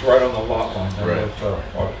two. It's right on the lot line. Right.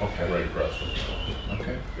 Okay. Right across from you.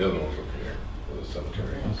 Okay. The other one's up here, where the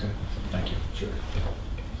cemetery is. Okay, thank you. Sure.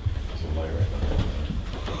 There's a light right there.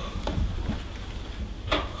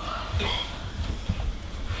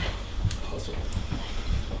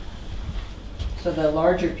 So the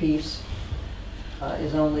larger piece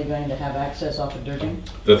is only going to have access off of Durgan?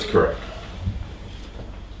 That's correct.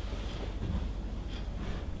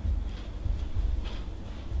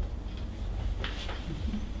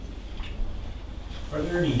 Are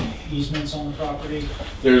there any easements on the property?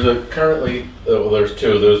 There's a currently, well, there's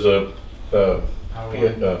two. There's a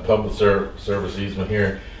public service easement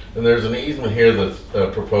here, and there's an easement here that's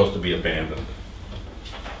proposed to be abandoned.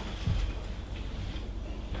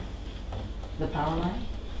 The power line?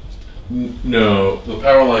 No, the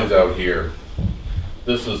power line's out here.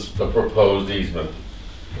 This is a proposed easement.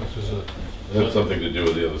 That's something to do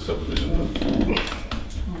with the other subdivision.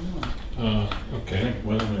 Okay.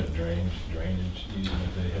 Wasn't it drainage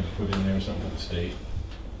easement they had to put in there or something with the state?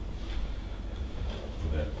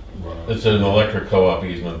 For that runoff? It's an electric co-op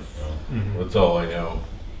easement. Mhm. That's all I know.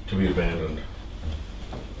 To be abandoned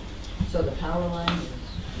So the power line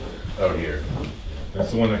is, out here.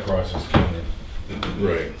 That's the one that crosses Canyon.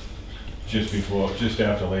 Right. just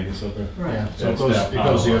after Lady Slipper. Right. Yeah, so it That's goes, that it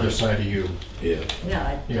goes the power other line. side of you. Yeah.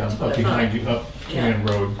 Yeah, Yeah, that's what up I thought. behind you, up Canyon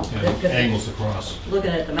Road, and Because- angles across.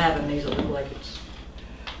 Looking at the map, it makes it look like it's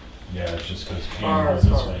Yeah, it's just because Far Canyon is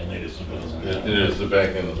this apart. way and Lady Slipper is on It that. it is the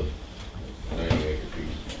back end of the 90-acre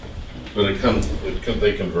piece. But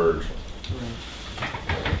they converge.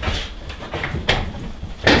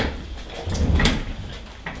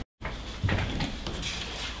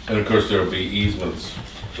 And of course, there'll be easements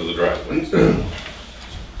for the driveways.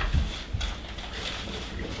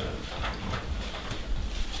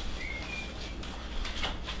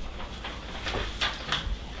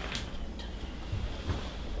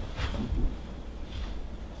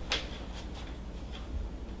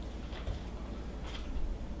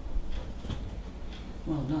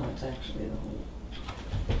 Well, no, it's actually the whole,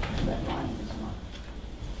 that line is not.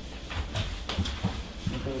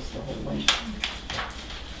 It goes the whole length.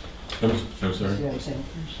 I'm sorry? See what I'm saying?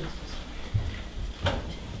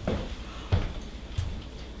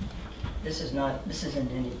 This is not, this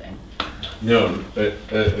isn't anything. No, well,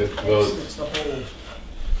 It's the whole,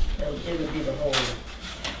 it would be the whole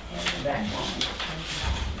back line.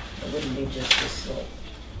 It wouldn't be just this little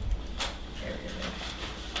area there.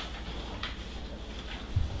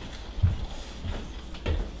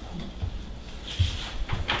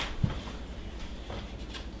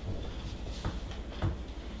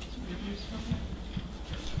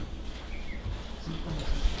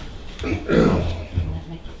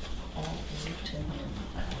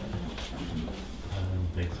 I don't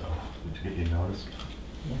think so. Did you get your notice?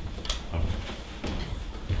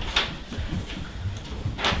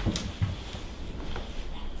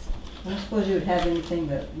 I don't suppose you would have anything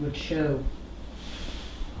that would show.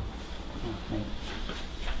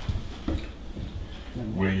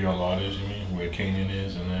 Where your lot is, you mean? Where Canyon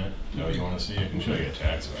is and that? No, you want to see? I can show you a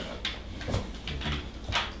tax map.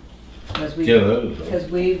 Because we, Yeah, that is- because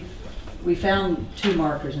we found two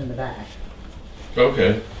markers in the back,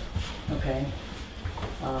 okay. okay?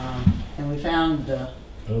 And we found the,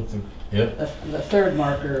 I don't think. Yep. the third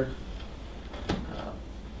marker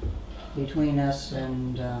between us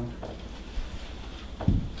and,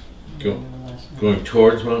 Going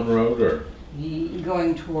towards Mountain Road or?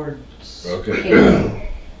 going towards Okay. Canaan.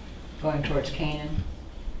 Going towards Canaan.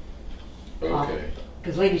 Okay.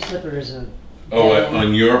 Because Lady Slipper is a. Oh, dead end.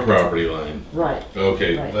 on your property line? Right.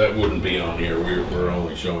 Okay, Right. that wouldn't be on here. We're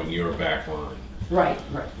only showing your back line. Right.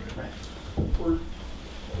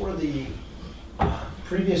 Were the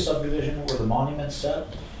previous subdivision, were the monuments set?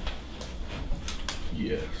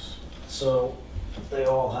 Yes. So they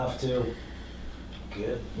all have to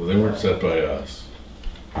get. Well, they weren't set by us.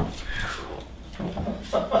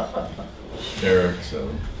 Eric, so.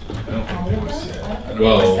 I don't think they were set.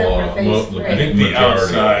 Well, I think the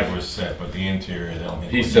outside was set, but the interior, I don't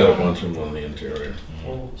think. He was set a set. bunch of them on the interior.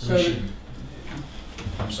 Well, So we should.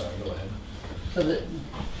 I'm sorry, go ahead. So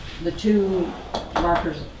the two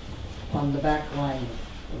markers on the back line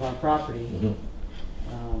of our property, Mhm.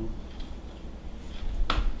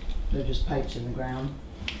 they're just pipes in the ground.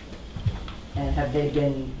 And have they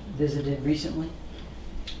been visited recently?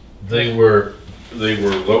 They were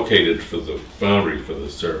located for the boundary for the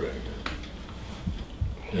survey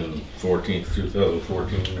in 2014.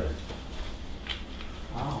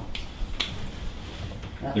 Wow.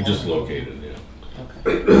 They're just located, yeah.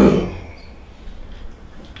 Okay.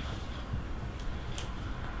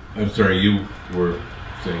 I'm sorry, you were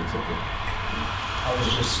saying something. I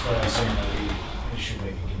was just saying that we should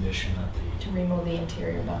make a condition that the. To remove the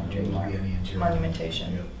interior boundary Remove any interior.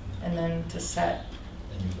 monumentation, Yep. and then to set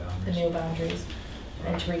The new boundaries. the new boundaries,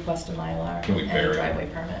 and to request a Mylar Can we and bury a it? driveway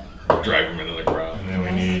permit. Drive them into the ground. And then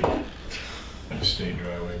we need a state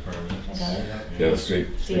driveway permit. I got it. Yeah, the state.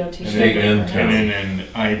 DOT. State and And town. then an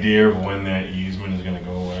idea of when that easement is gonna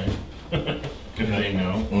go away, if they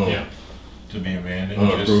know, Yeah. to be abandoned,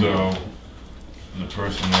 Oh, just approval. so the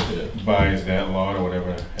person that buys that lot or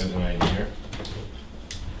whatever has an idea.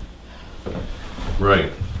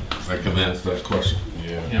 Right. I can answer that question.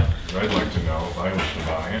 Yeah. Yeah. I'd like to know if I was to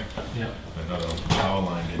buy it, Yeah. another power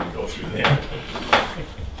line didn't go through there.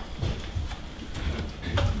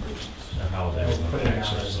 How that was Put going it to down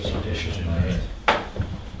access as the a condition, subdivision, right?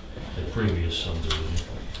 the previous subdivision.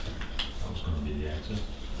 That was going to be the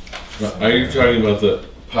access. Are you talking about the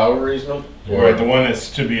power easement? Right, the one that's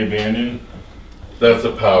to be abandoned. That's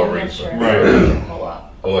a power I'm not easement. sure. Right. Pull up.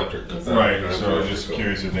 Electric. Right, so I'm just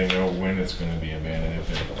curious if they know when it's gonna be abandoned, if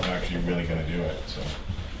they're actually really gonna do it, so.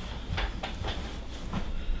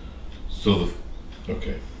 So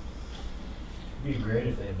okay. It'd be great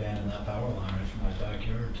if they abandoned that power line right from my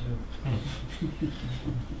backyard too.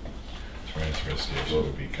 Transfer station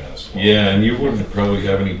would be kind of slow. Yeah, and you wouldn't probably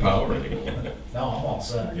have any power anymore. No, I'm all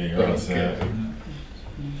set. Yeah, you're all set. Okay.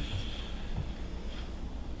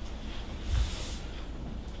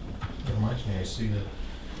 It reminds me, I see the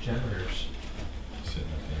generators. Sitting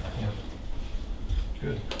up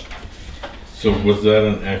there. Good. So was that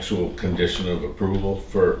an actual condition of approval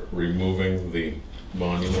for removing the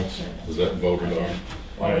monuments? Was that voted on?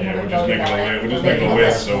 Well, yeah, we're just making a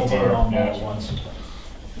list so far. All Yeah. at once.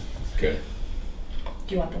 Okay.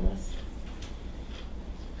 Do you want the list?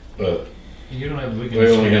 You don't have, we can. We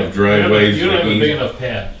only have driveways. You don't have a that big eas- enough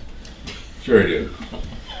pad. Sure I do.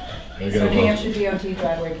 I got So a New bunch. Hampshire DOT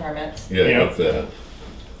driveway permits, Yeah, I got that.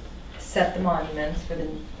 set the monuments for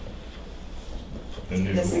And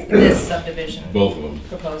this subdivision. Both of them.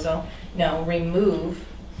 Proposal. No, remove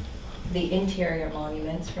the interior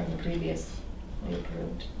monuments from the previously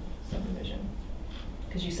approved subdivision.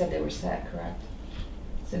 Because you said they were set, correct?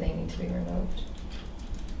 So they need to be removed.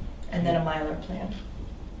 And then a Mylar plan.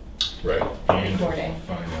 Right. And Recording.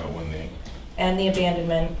 find out when they. And the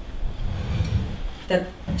abandonment, that,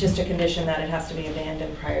 just a condition that it has to be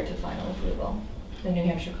abandoned prior to final approval. The New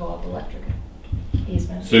Hampshire Co-op electric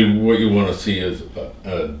easement. So what you want to see is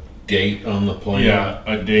a date on the plan? Yeah,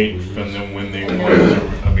 a date from them when they want to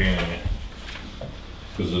abandon it.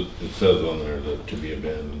 Because it says on there that to be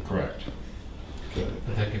abandoned. Correct. Okay.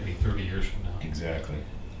 But that could be 30 years from now. Exactly.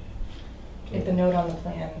 If the note on the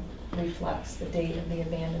plan reflects the date of the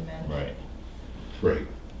abandonment. Right. Right.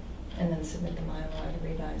 And then submit the Mylar, the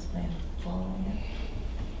revised plan following it.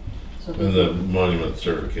 So And the monument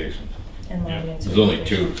certification. And monument There's only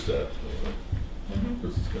certification. 2 steps. Mhm.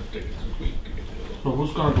 This is going to take us a week to get to it. So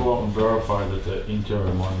who's gonna go out and verify that the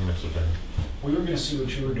interior monuments have been? We were gonna see what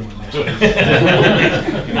you were doing next week.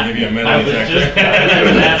 Can I give you a metal detector?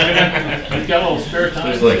 I've got a little spare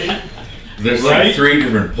time. There's Right? like 3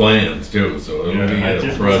 different plans too, so it'll be I a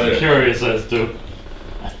just was project. curious as to.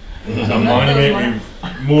 A monument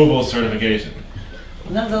removal certification.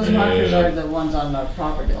 None of those markers are the ones on the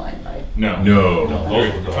property line, right? No. No.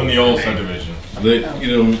 Those were From the old subdivision. They,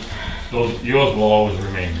 you know, Those, yours will always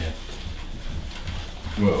remain there.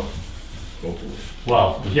 well, hopefully.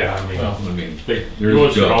 Well, yeah, I mean, Well, I mean, they, there's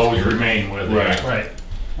yours should jobs always here. remain where they Right. are. Right.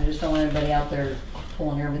 I just don't want anybody out there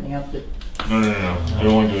pulling everything up that. No. They're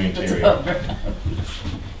only doing that's interior. over.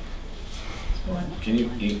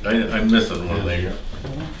 Can I'm missing one there.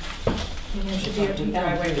 New Hampshire DOT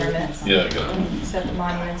driveway permits. Yeah, I got it. Set the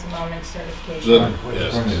monuments and monument Is certification. that-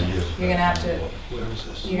 yes. You're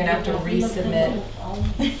gonna have to resubmit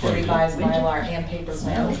the revised Mylar and paper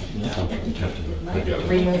plans. I got it.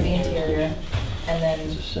 Remove the interior, and then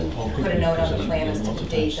put a note on the plan as to the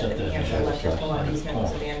date that the New Hampshire electric co-op easement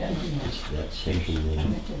was abandoned.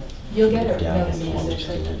 You'll get a notice of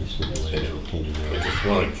decision. I just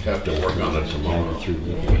want to have to work on it tomorrow.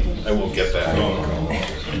 I will get that.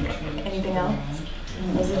 Anything else?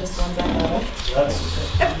 Those are just ones I know.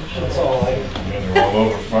 That's all I. And they're all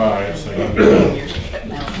over 5, so you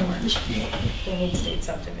They need state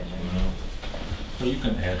subdivision. So you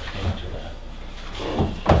can add paint to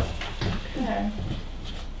that. Okay.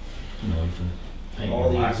 You know, you can paint All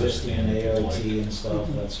your the markers existing in if you like. AOT and stuff,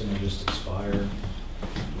 that's gonna just expire.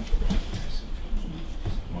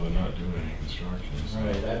 Well, they're not doing any construction. so-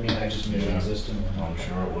 Right, I mean, I just mean Yeah. existing. We're I'm not-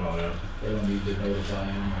 sure it will, yeah. They don't need to notify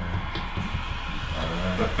him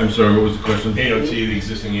I'm sorry, what was the question? AOT, the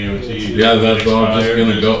existing AOT. Yeah, that's all, I'm just expired,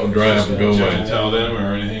 gonna go, drive and go Should I away. tell them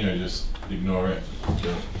or anything, or just ignore it?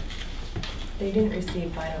 They didn't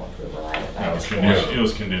receive final approval either by No, this board. it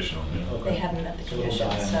was conditional, yeah. or. They hadn't met the So it'll die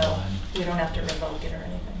conditions, on the so line. you don't have to revoke it or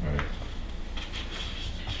anything. Right.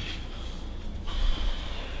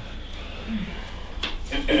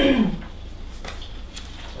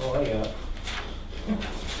 Oh, I got.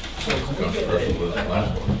 So can we get Controversial was the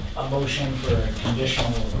last one. a motion for conditional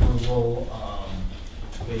approval,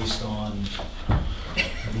 based on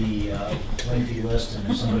the lengthy list, and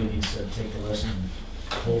if somebody needs to take the list and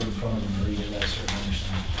hold in front of them and read it, I certainly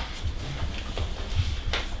understand.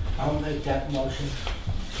 I'll make that motion.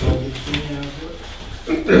 So you can,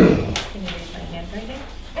 Can you read my handwriting?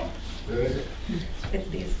 where is it? It's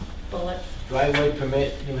these bullets. Driveway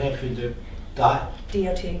permit, New Hampshire dot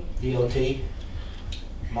DOT DOT,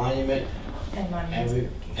 monument and monuments.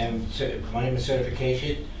 monument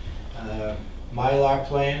certification, Mylar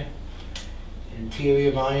plan,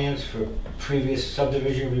 interior monuments for previous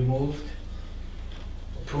subdivision removed,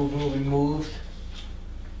 approval removed,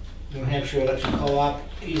 New Hampshire Electric Co-op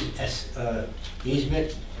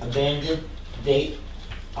easement abandoned, date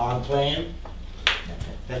on plan.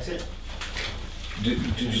 That's it. Did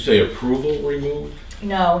you say approval removed?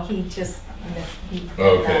 No, he just missed, he.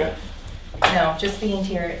 Okay. No, just the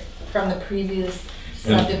interior, from the previous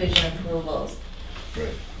subdivision approvals. Right.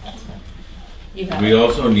 That's fine. You got We it.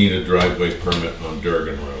 also need a driveway permit on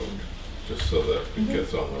Durgan Road, just so that it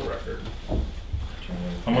gets on the record.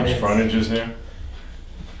 How much frontage is there?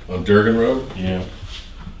 On Durgan Road? Yeah.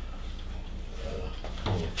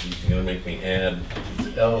 You're gonna make me add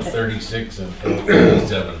L36 and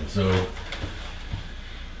L37, so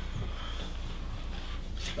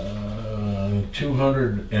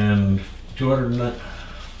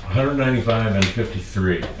 195 and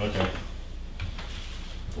 53. Okay.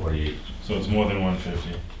 48. So it's more than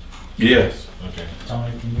 150. Yes. Okay.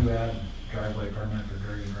 Tony, can you add driveway permit for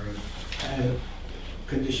Durgan Road?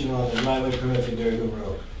 Condition on the driveway permit for Durgan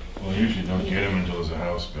Road. Well, usually don't get them until there's a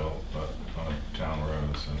house built, but on a town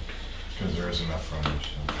road, so, because there is enough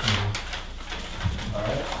frontage. So. All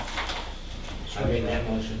right. I made that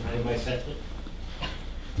motion. Anybody second?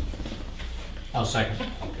 I'll second.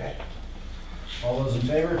 Okay. All those in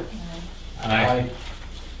favor? Aye.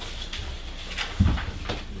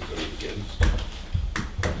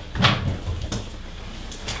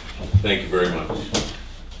 Thank you very much.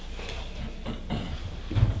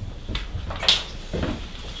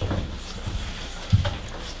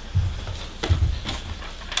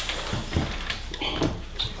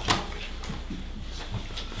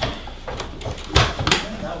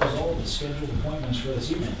 And that was all the scheduled appointments for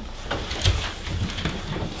this evening.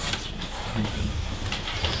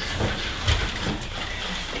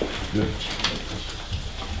 Good.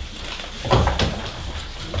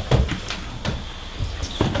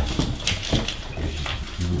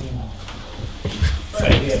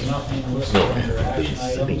 Right, we have nothing listed under action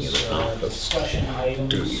items. Discussion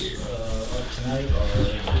items of tonight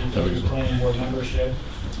are the planning board membership,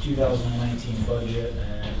 2019 budget,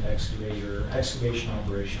 and excavation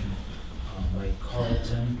operation by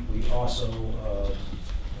Carlton. We also,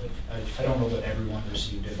 I don't know that everyone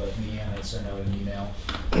received it, but Leanne had sent out an email,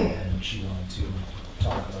 and she wanted to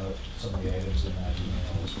talk about some of the items in that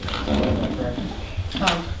email as well. Is that correct?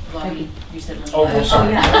 Well, you said. Oh, I'm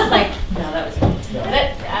sorry. yeah, I was like, no, that was,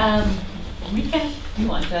 Yeah. but, we can, if you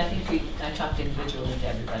want to, I think I talked individually to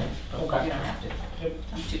everybody. Okay. You don't have to.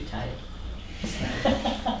 I'm too tired.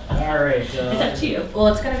 All right. It's up to you. Well,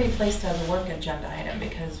 it's gonna be placed as a work agenda item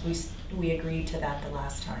because we agreed to that the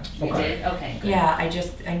last time. You did? Okay, good. Yeah,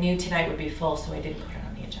 I knew tonight would be full, so I didn't put it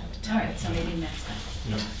on the agenda All tonight. right, so maybe next time.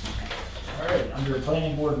 All right, under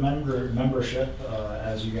planning board membership,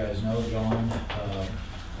 as you guys know, John,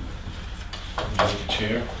 Like the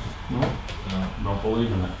chair? No, don't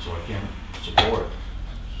believe in that, so I can't support it.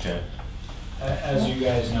 Okay. as you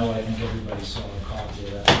guys know, I think everybody saw a copy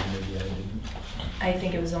of that, and maybe I didn't. I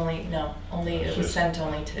think it was it was sent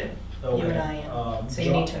only to you and I, and so you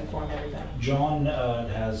John- need to inform everybody. John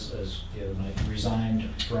has, as the other night, resigned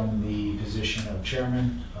from the position of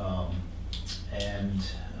chairman, and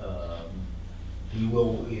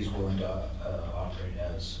he's willing to operate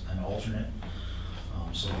as an alternate.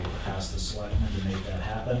 So we asked the selectmen to make that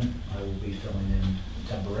happen. I will be filling in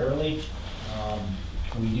temporarily.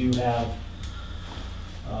 We do have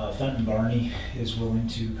Fenton Barney is willing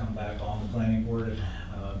to come back on the planning board.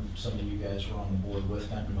 Some of you guys were on the board with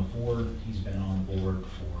Fenton before. He's been on the board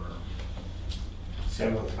for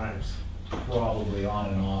Several times. probably on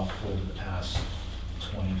and off over the past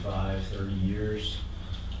 25, 30 years.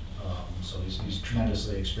 So he's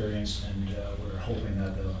tremendously experienced, and we're hoping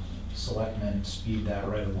that the selectmen speed that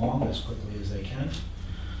right along as quickly as they can.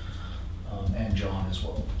 And John as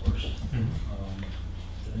well, of course.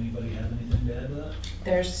 Does anybody have anything to add to that?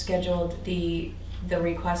 There's scheduled the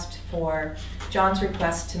request for, John's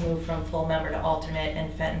request to move from full member to alternate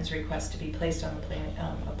and Fenton's request to be placed on the planning,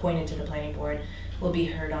 appointed to the planning board will be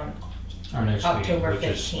heard on Our next meeting, October which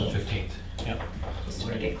is the 15th. 15th. Yep. Just to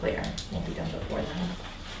make it clear, won't be done before then.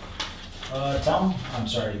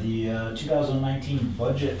 The 2019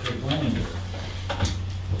 budget for the planning board.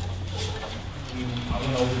 I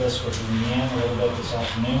went over this with Leanne a little bit this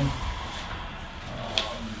afternoon.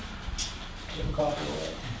 Do you have a copy of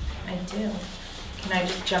it? I do. Can I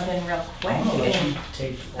just jump in real quick? I'm gonna let you and-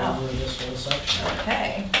 take Oh. over this whole section.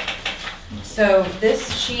 Okay. So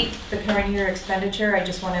this sheet, the current year expenditure, I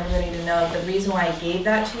just want everybody to know, the reason why I gave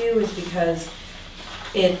that to you is because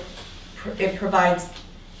it provides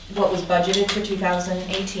what was budgeted for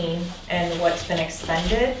 2018 and what's been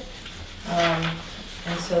expended.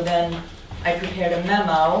 And so then I prepared a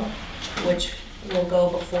memo, which will go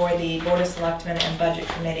before the Board of Selectmen and Budget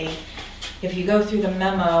Committee. If you go through the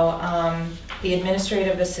memo, the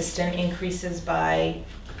administrative assistant increases by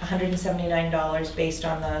 $179 based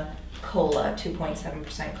on the COLA,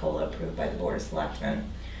 2.7% COLA approved by the Board of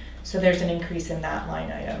Selectmen. So there's an increase in that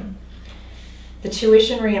line item. The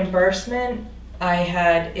tuition reimbursement, I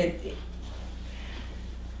had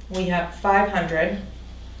we have 500,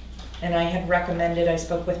 and I had recommended, I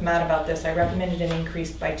spoke with Matt about this, I recommended an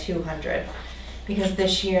increase by 200. Because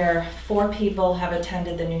this year, 4 people have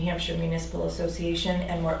attended the New Hampshire Municipal Association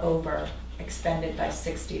and were over expended by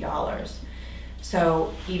 $60.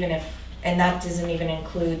 So even if, and that doesn't even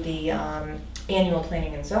include the annual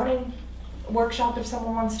planning and zoning workshop if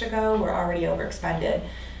someone wants to go, we're already over expended.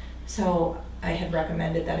 So I had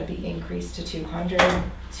recommended that it be increased to 200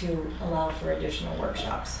 to allow for additional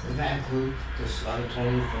workshops. Does that include this other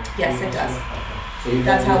 20? Yes, it does. Okay. So you're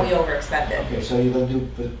That's gonna how do- we overexpended. Okay, so you're gonna do,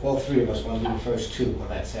 but all 3 of us want to do the first 2 on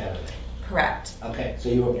that Saturday. Correct. Okay, so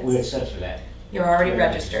you were, Yes. we're set for that. You're already Very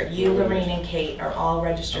registered. nice. You, Very Lorraine, nice. and Kate are all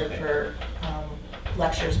registered Okay. for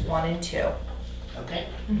lectures 1 and 2. Okay.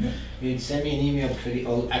 Mhm. You send me an email for the,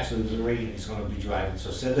 oh, actually Lorraine is gonna be driving,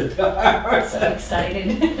 so send it to her. So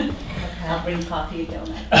excited. Okay. I'll bring coffee and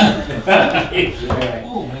donuts. Right.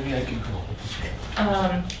 Oh, maybe I can go.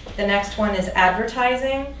 The next one is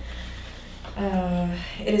advertising.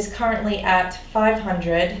 It is currently at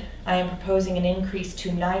 500. I am proposing an increase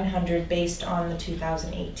to 900 based on the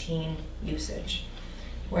 2018 usage.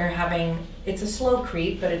 We're having, it's a slow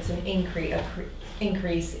creep, but it's an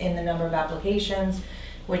increase in the number of applications,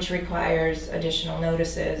 which requires additional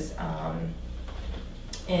notices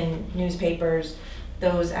in newspapers.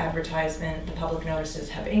 Those the public notices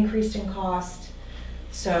have increased in cost.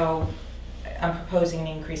 So I'm proposing an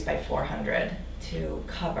increase by 400 to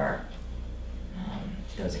cover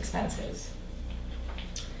those expenses.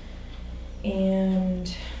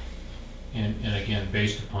 And again,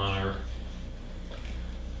 based upon our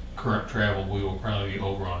current travel, we will probably be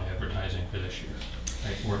over on advertising for this year.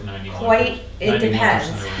 Right, we're at 91%. quite, it 91% depends,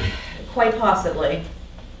 already. quite possibly.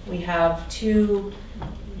 We have 2,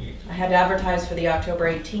 I had to advertise for the October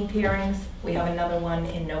 18th hearings. We have another one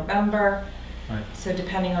in November. Right. So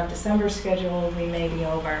depending on December's schedule, we may be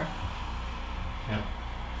over. Yeah.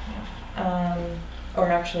 Or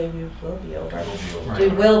actually, we will be over. Right. We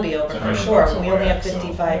will be over for Right. sure. So We only have so,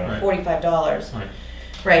 right. $45. Right.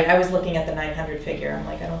 Right, I was looking at the 900 figure. I'm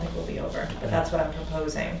like, I don't think we'll be over, but that's what I'm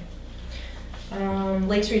proposing.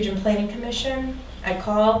 Lakes Region Planning Commission, I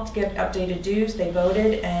called to get updated dues. They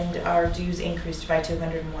voted, and our dues increased by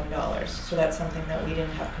 $201. So that's something that we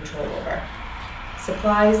didn't have control over.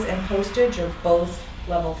 Supplies and postage are both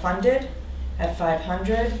level funded at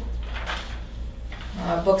 500.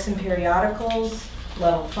 Books and periodicals,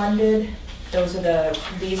 level funded. Those are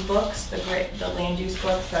these books, the land use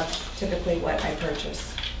books. That's typically what I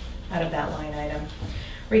purchase out of that line item.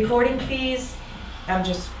 Recording fees, I'm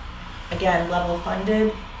just, again, level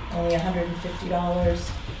funded, only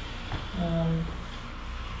 $150.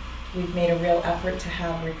 We've made a real effort to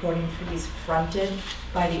have recording fees fronted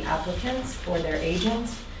by the applicants or their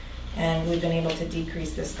agents, and we've been able to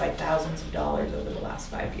decrease this by thousands of dollars over the last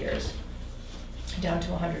 5 years, down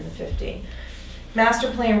to $150.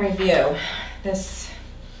 Master plan review. This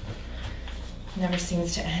never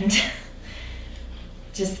seems to end.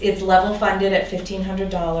 It's level funded at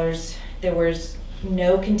 $1,500. There was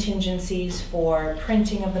no contingencies for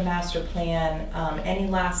printing of the master plan, any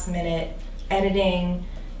last minute editing,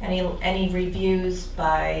 any reviews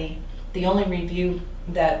by, the only review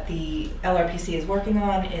that the LRPC is working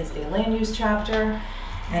on is the land use chapter,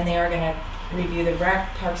 and they are gonna review the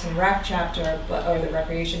Parks and Rec chapter, or the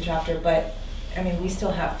recreation chapter, but I mean, we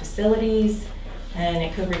still have facilities, and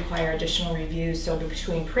it could require additional reviews. So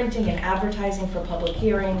between printing and advertising for public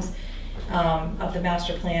hearings of the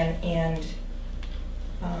master plan and,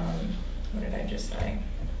 what did I just say?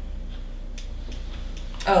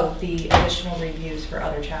 Oh, the additional reviews for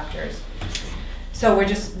other chapters. So we're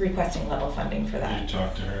just requesting level funding for that. Did you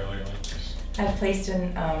talk to her lately? I've placed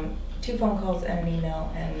in 2 phone calls and an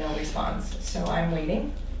email and no response, so I'm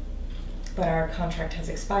waiting. But our contract has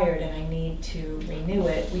expired and I need to renew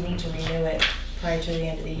it. We need to renew it prior to the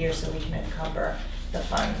end of the year so we can encumber the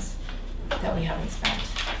funds that we haven't spent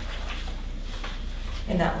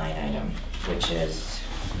in that line item, which is,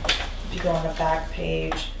 if you go on the back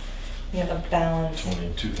page, we have a balance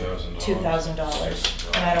 $22,000. $2,000,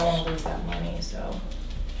 and I don't want to lose that money, so.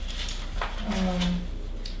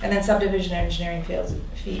 And then subdivision engineering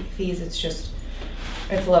fees,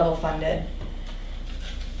 it's level funded.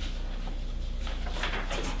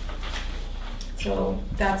 So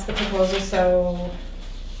that's the proposal. So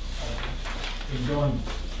In going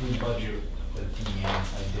through the budget with Deanne,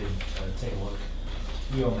 I did take a look.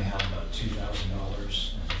 We only have about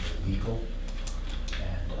 $2,000 in legal.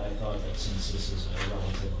 And I thought that since this is a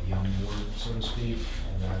relatively young board, so to speak,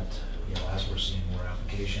 and that, as we're seeing more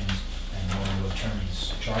applications and more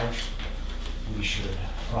attorneys charged, we should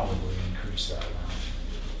probably increase that amount.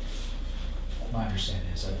 My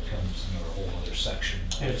understanding is that becomes another whole other section.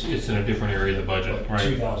 It's in a different area of the budget, right?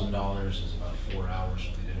 $2,000 is about 4 hours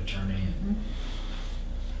with an attorney, and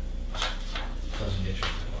doesn't get you too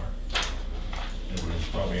far. It would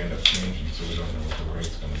probably end up changing, so we don't know what the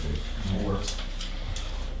rate's gonna be. More.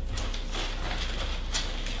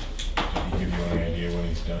 Did he give you any idea when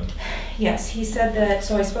he's done? Yes, he said that,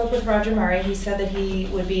 so I spoke with Roger Murray, he said that he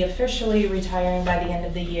would be officially retiring by the end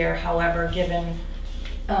of the year. However, given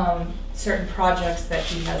certain projects that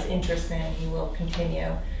he has interest in, he will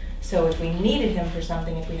continue. So if we needed him for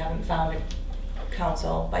something, if we haven't found a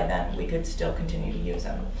counsel by then, we could still continue to use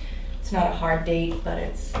him. It's not a hard date, but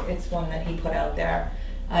it's one that he put out there.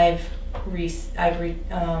 I've received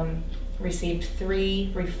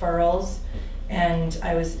 3 referrals, and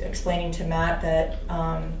I was explaining to Matt that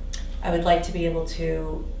I would like to be able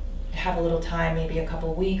to have a little time, maybe a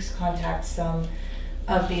couple weeks, contact some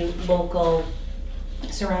of the local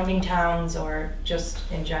surrounding towns, or just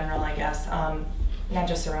in general, I guess, not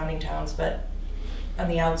just surrounding towns, but on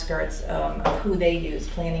the outskirts of who they use,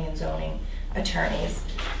 planning and zoning attorneys,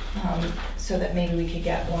 so that maybe we could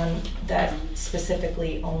get one that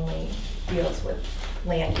specifically only deals with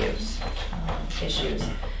land use issues,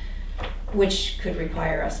 which could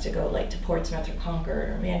require us to go like to Portsmouth or Concord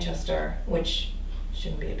or Manchester, which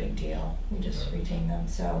shouldn't be a big deal. We just retain them.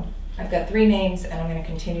 So I've got 3 names, and I'm going to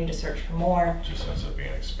continue to search for more. It just ends up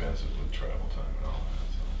being expensive with travel time and all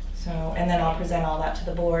that. So, and then I'll present all that to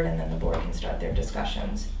the board, and then the board can start their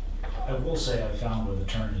discussions. I will say I found with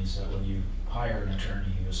attorneys that when you hire an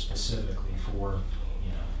attorney who is specifically for,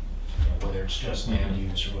 you know, whether it's just land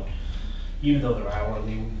use or what, even though their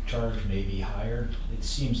hourly charge may be higher, it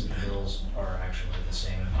seems that the bills are actually the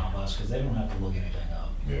same, if not less, because they don't have to look anything up.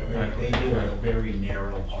 Yeah, They deal with a very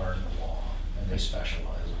narrow part of the law, and they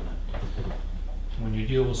specialize in it. When you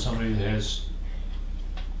deal with somebody that has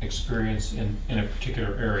experience in a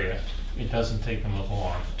particular area, it doesn't take them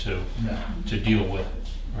long to deal with it.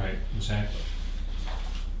 Right, exactly.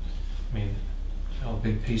 I mean, a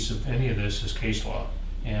big piece of any of this is case law,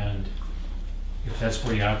 and if that's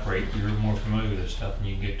where you operate, you're more familiar with this stuff, and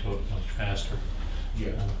you can get to it much faster.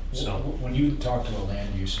 Yeah. So when you talk to a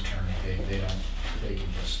land use attorney, they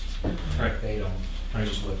can just, they don't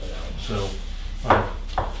just whip it out. So,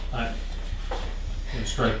 it would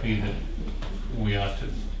strike me that we ought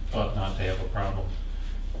not to have a problem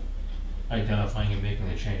identifying and making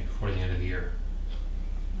the change before the end of the year.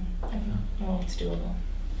 Well, it's doable.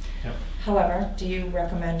 Yep. However, do you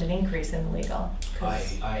recommend an increase in the legal?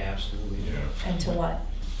 I absolutely do. And to what?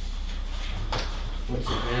 What's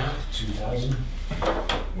it now? 2,000.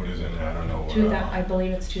 What is it now? I don't know. I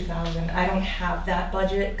believe it's 2,000. I don't have that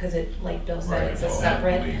budget because it, like Bill said, Right, it's a it's all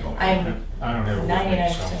separate. legal. I'm I don't have it with me,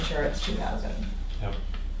 99% so. sure it's 2,000. Yep.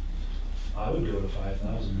 I would go to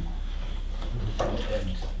 5,000.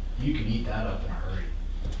 And you can eat that up in a hurry.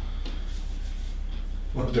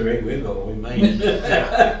 Well, at the rate we're going, we might.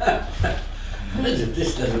 If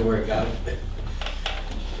this doesn't work out.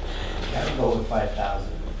 Gotta go with 5,000.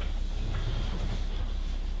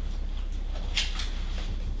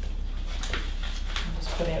 Just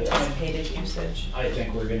put anticipated usage. I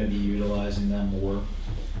think we're gonna be utilizing them more. You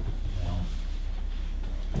know,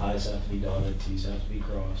 I's have to be dotted, T's have to be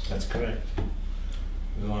crossed. That's correct.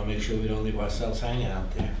 We wanna make sure we don't leave ourselves hanging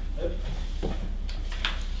out there.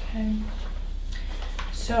 Okay.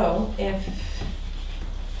 So if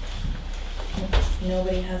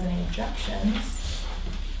nobody has any objections,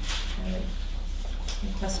 I would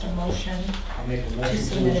request a motion I'll make a to motion to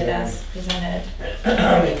submit it adjourn. as presented.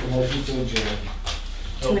 I'll make a motion to adjourn.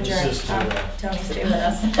 To adjourn. Tony, stay with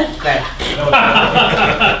us.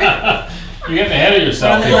 You're getting ahead of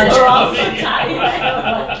yourself. We're all so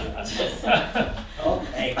tired.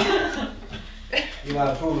 Okay. You want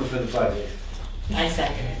approval for the budget? I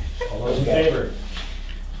second it. All those in favor?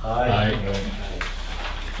 Aye.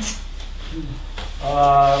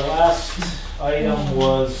 Last item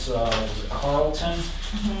was it Carlton?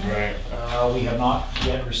 Right. We have not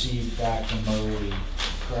yet received back from Marie,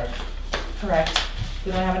 correct? Correct.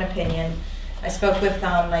 We don't have an opinion. I spoke with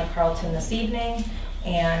Mike Carlton this evening,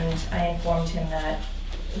 and I informed him that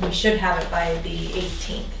we should have it by the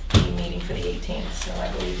 18th, the meeting for the 18th, so I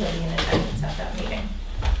believe he'll be in attendance at that meeting.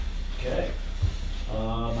 Okay.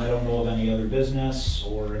 I don't know of any other business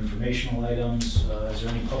or informational items. Is there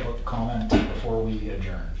any public comment before we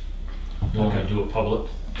adjourn? You want me to do it public?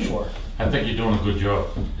 Sure. I think you're doing a good job.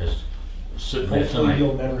 Just sitting there Hopefully tonight.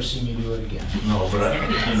 you'll never see me do it again. No, but I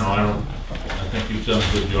think you've done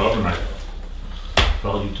a good job, and I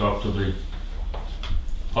felt you talked to the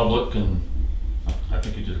public, and I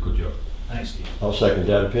think you did a good job. Thanks, Steve. I'll second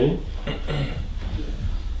that opinion.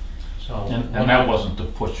 So, And that wasn't to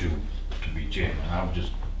push you to be chairman, I was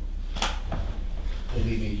just,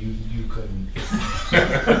 Believe me, you couldn't.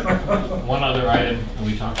 one other item that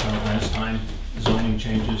we talked about last time, zoning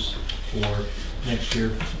changes for next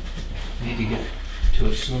year. Need to get to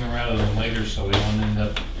it sooner rather than later, so we don't end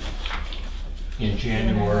up in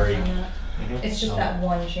January. It's just that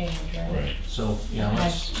one change, right? Right. So, yeah,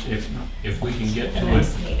 let's, if we can get The to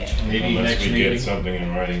next it, meeting. maybe Unless next we meeting. get something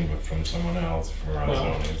in writing but from someone else for our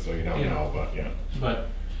Well, zoning, so you don't you know, but yeah. But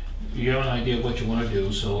you have an idea of what you wanna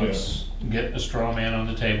do, so let's get a straw man on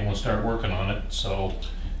the table and start working on it, so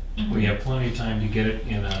we have plenty of time to get it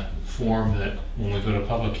in a form that when we go to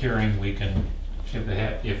public hearing, we can,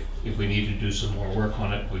 if we need to do some more work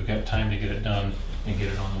on it, we've got time to get it done and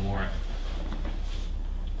get it on the warrant.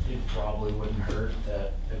 It probably wouldn't hurt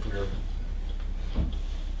that if we were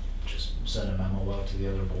just send a memo out to the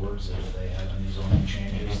other boards that if they have any zoning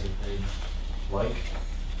changes that they'd like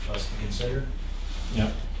us to consider.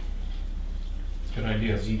 Yep. Good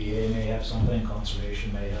idea. ZBA may have something,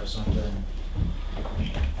 conservation may have something,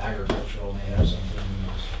 agricultural may have something, who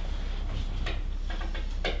knows?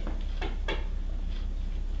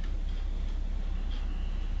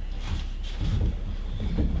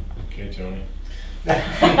 Okay, Tony.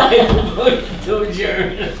 To adjourn.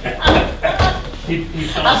 He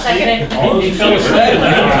fell I'll second asleep. it. He fell asleep.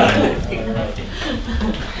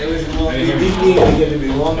 It was long, these meetings are gonna be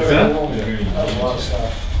longer and longer. That was a lot of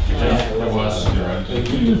stuff. Yeah, there was.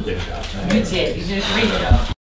 You did a good job. You did a great job.